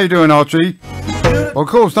there. How you doing, Archie? Well, of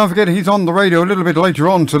course, don't forget he's on the radio a little bit later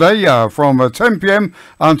on today from 10 p.m.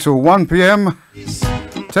 until 1 p.m.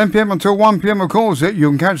 10 p.m. until 1 p.m. Of course, you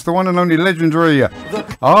can catch the one and only legendary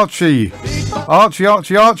Archie. Hey!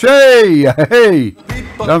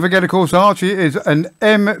 Don't forget, of course, Archie is an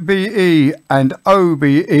MBE and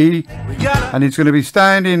OBE, and he's going to be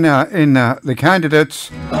standing in the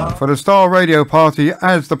candidates for the Starr Radio Party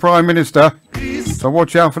as the Prime Minister. So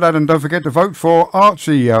watch out for that, and don't forget to vote for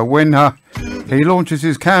Archie when he launches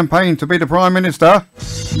his campaign to be the Prime Minister.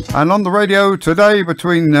 And on the radio today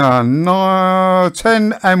between 10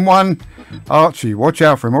 and 1, Archie, watch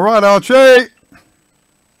out for him. All right, Archie?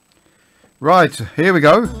 Right, here we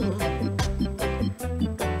go.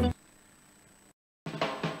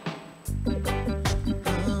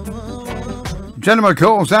 Gentleman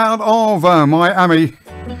calls out of Miami,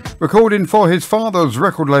 recording for his father's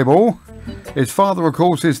record label. His father, of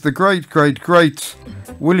course, is the great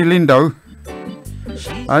Willie Lindo.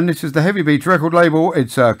 And this is the Heavy Beats record label.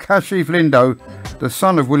 It's Kashif Lindo, the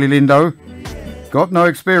son of Willie Lindo. Got no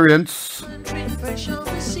experience.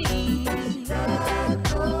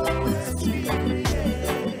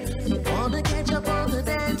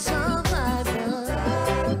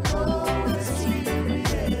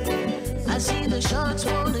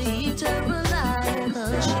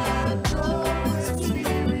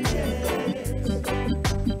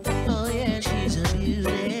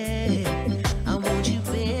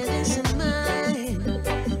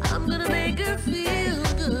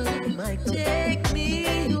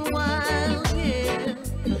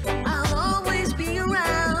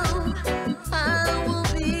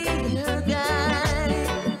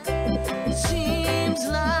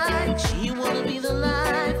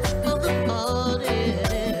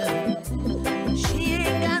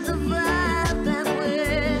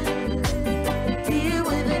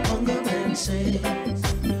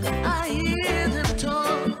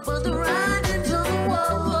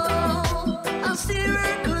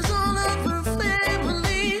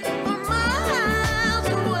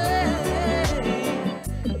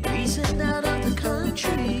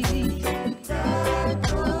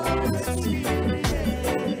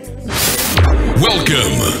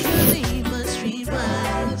 Welcome.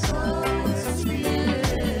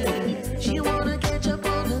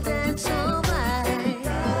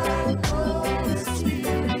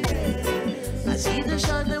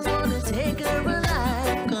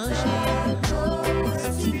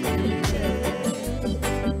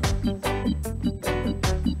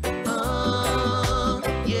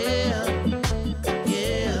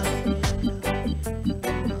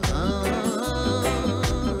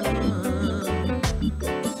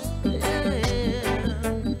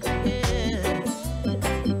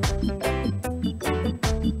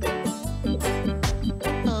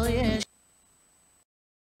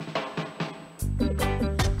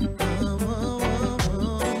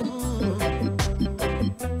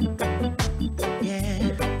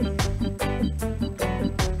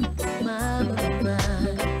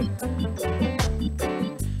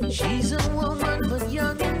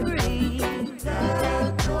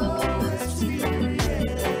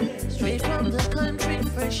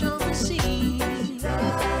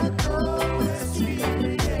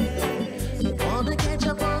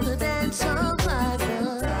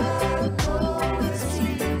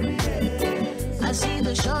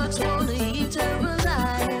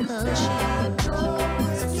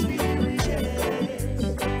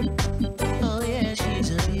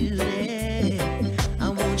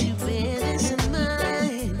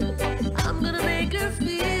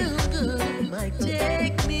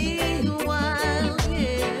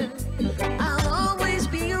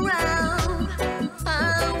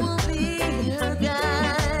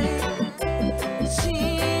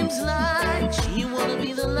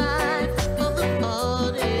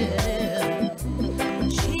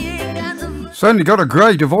 Certainly got a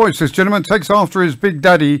great voice, this gentleman. Takes after his big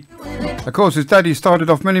daddy. Of course, his daddy started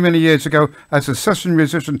off many, many years ago as a session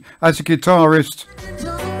musician, as a guitarist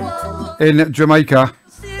in Jamaica.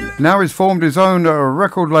 Now he's formed his own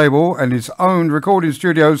record label and his own recording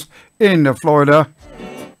studios in Florida.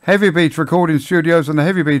 Heavy Beat Recording Studios and the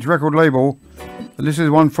Heavy Beat record label. And this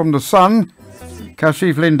is one from the son,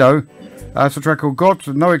 Kashif Lindo. That's a track called Got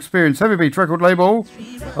No Experience. Heavy Beat record label.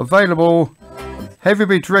 Available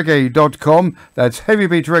heavybeatreggae.com. That's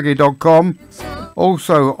heavybeatreggae.com.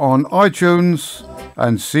 Also on iTunes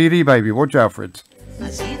and CD Baby. Watch out for it.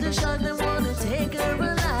 I see the shot that wanna take her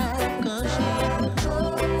alive, 'cause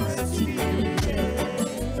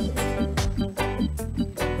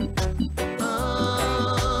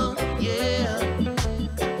oh, yeah,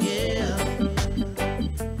 yeah.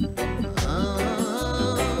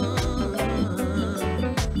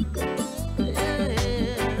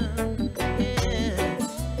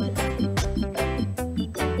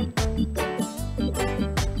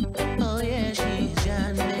 Oh, yeah, she's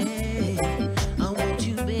got me. I want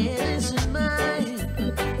you better than mine.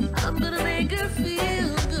 I'm gonna make her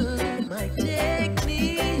feel good. Might take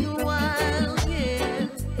me a while, yeah.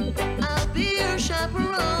 I'll be her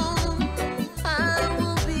chaperone. I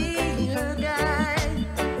will be her guide.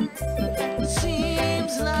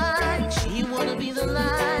 Seems like she wanna be the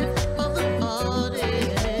life of the party.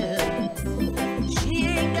 She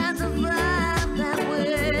ain't got the vibe that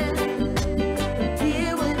way.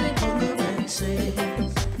 Here when they come up and say,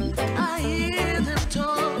 I hear them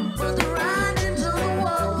talk, but they're right into the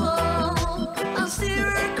wall. I'll steer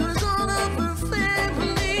her 'cause all of her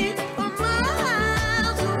family are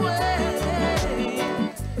miles away.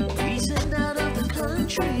 Recent out of the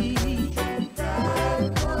country.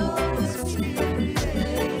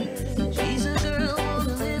 She's a girl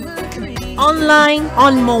wanna live her dream. Online,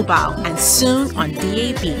 on mobile, and soon on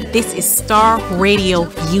DAB. This is Starr Radio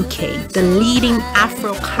UK, the leading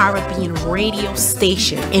Afro-Caribbean radio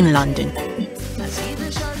station in London.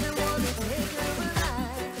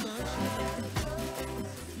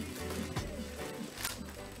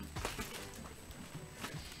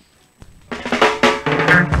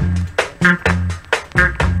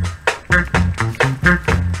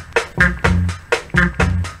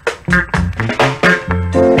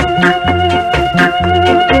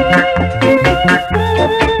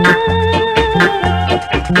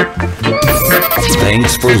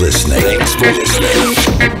 Thanks for listening. Thanks for listening.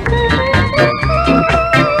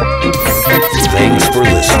 Thanks for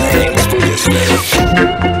listening. Thanks for listening.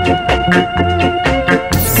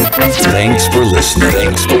 Thanks for listening.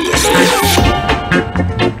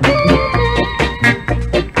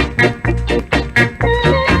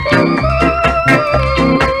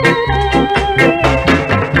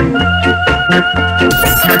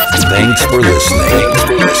 Thanks for listening. Thanks for listening. Thanks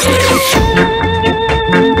for listening.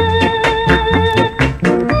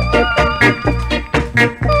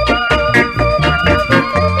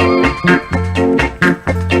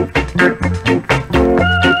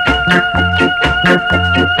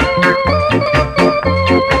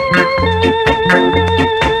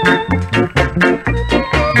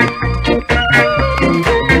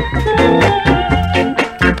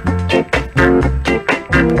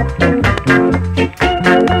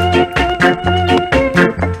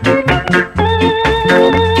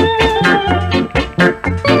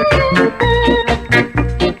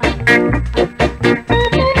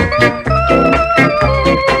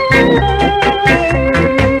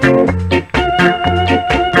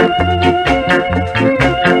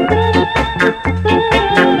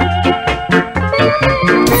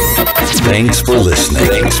 Thanks for listening.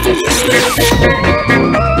 Thanks for listening.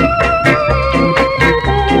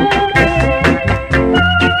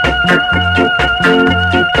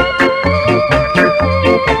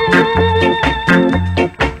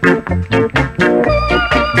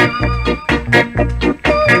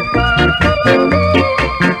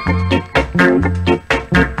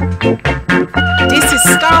 This is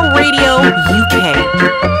Starr Radio UK.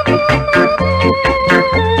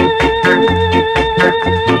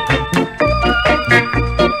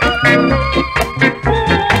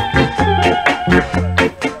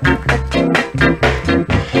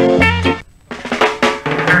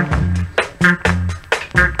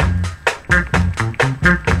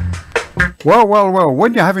 Well,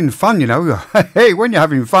 when you're having fun, you know, hey, when you're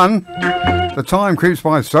having fun, the time creeps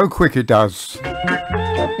by so quick it does.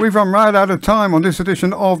 We've run right out of time on this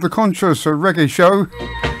edition of the Conscious Reggae Show,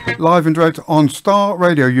 live and direct on Starr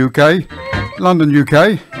Radio UK, London,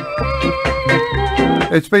 UK.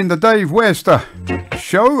 It's been the Dave West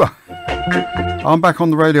Show. I'm back on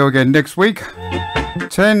the radio again next week,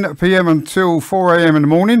 10 p.m. until 4 a.m. in the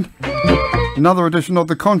morning. Another edition of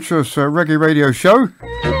the Conscious Reggae Radio Show.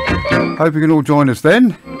 Hope you can all join us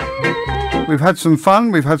then. We've had some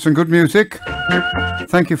fun, we've had some good music.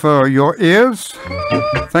 Thank you for your ears.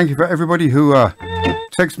 Thank you for everybody who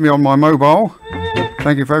texts me on my mobile.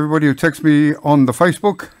 Thank you for everybody who texts me on the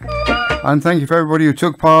Facebook. And thank you for everybody who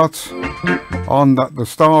took part on the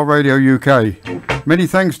Starr Radio UK. Many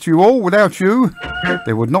thanks to you all. Without you,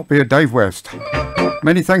 there would not be a Dave West.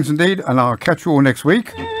 Many thanks indeed, and I'll catch you all next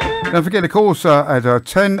week. Don't forget, of course, at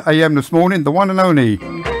 10 a.m. this morning, the one and only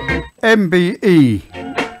MBE,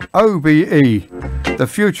 OBE, the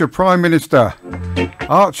future Prime Minister,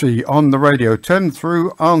 Archie, on the radio, 10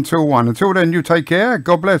 through until 1. Until then, you take care.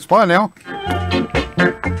 God bless. Bye now.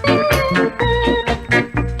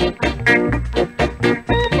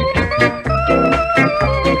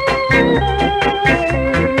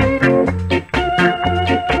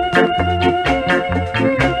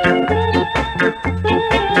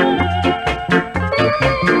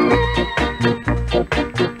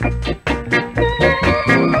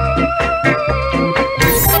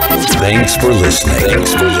 Thanks for listening.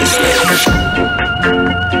 Thanks for listening.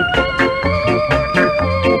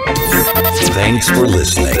 Thanks for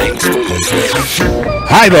listening. Thanks for listening.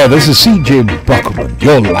 Hi there, this is CJ Buckman,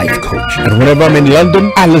 your life coach. And whenever I'm in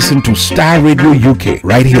London, I listen to Starr Radio UK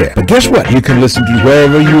right here. But guess what? You can listen to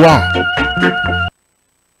wherever you are.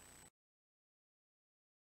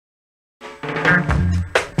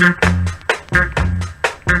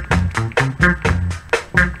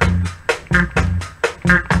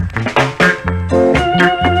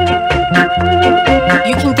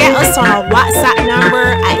 You can get us on our WhatsApp number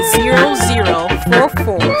at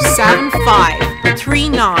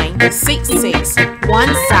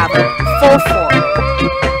 661-754.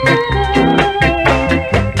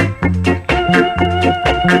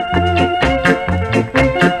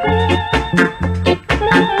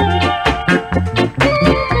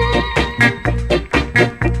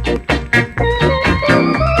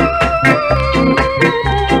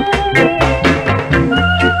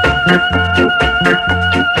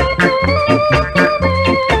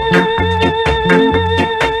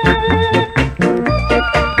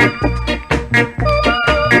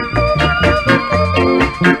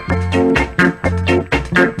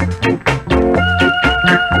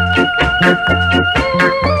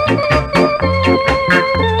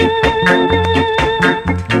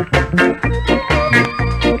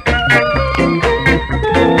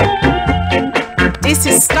 This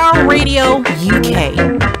is Starr Radio UK.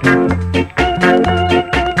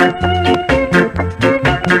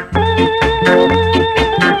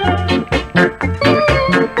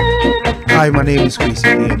 Hi, my name is Chris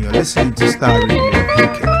and you're listening to Starr Radio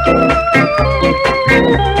UK.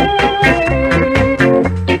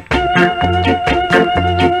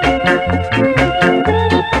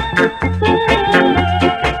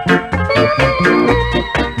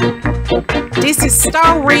 This is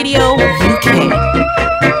Starr Radio UK.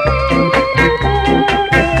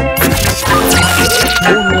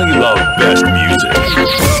 Only the best music.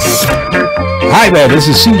 Hi there, this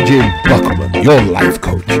is CJ Buckman, your life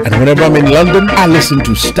coach. And whenever I'm in London, I listen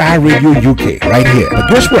to Starr Radio UK right here. But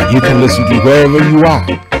guess what? You can listen to wherever you are.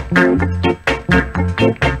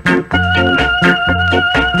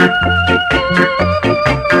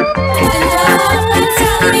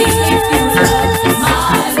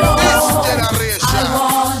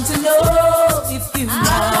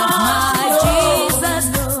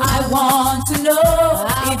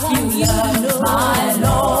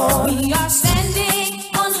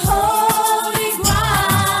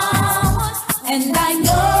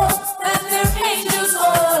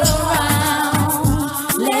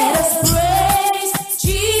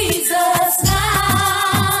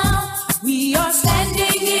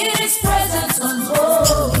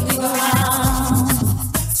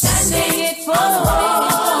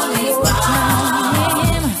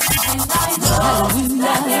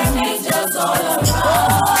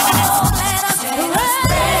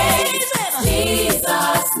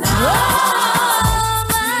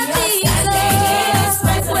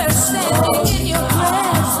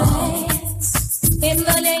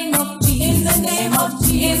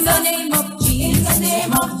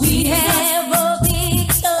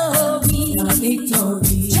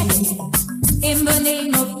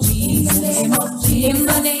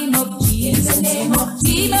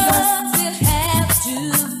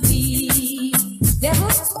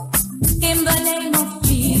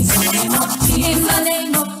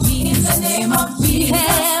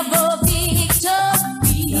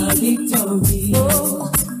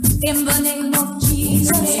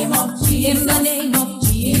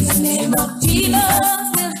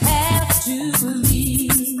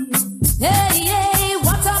 Hey!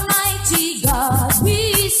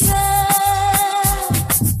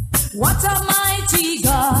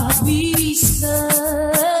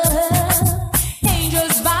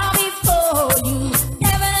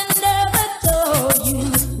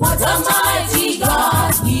 the mighty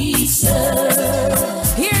God we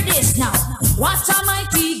serve. Hear this now. What a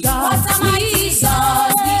mighty God, what a mighty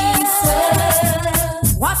God we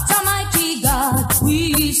serve. What a mighty God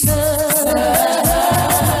we serve.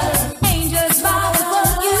 Angels bow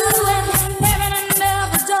before you and heaven and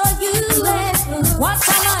earth adore you. What a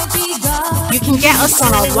mighty God. You can get us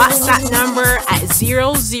on our WhatsApp number at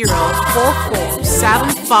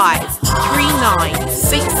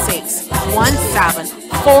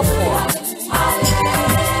 00447539661744.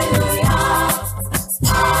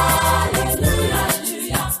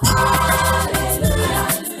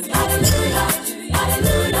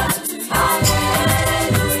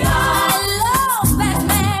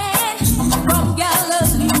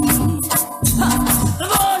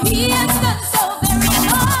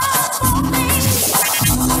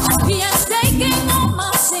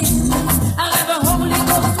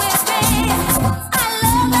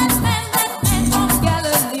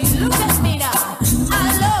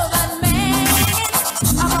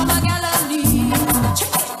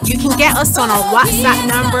 Get us on our WhatsApp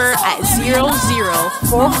number at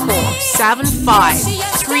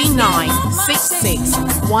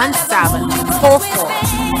 00447539661744.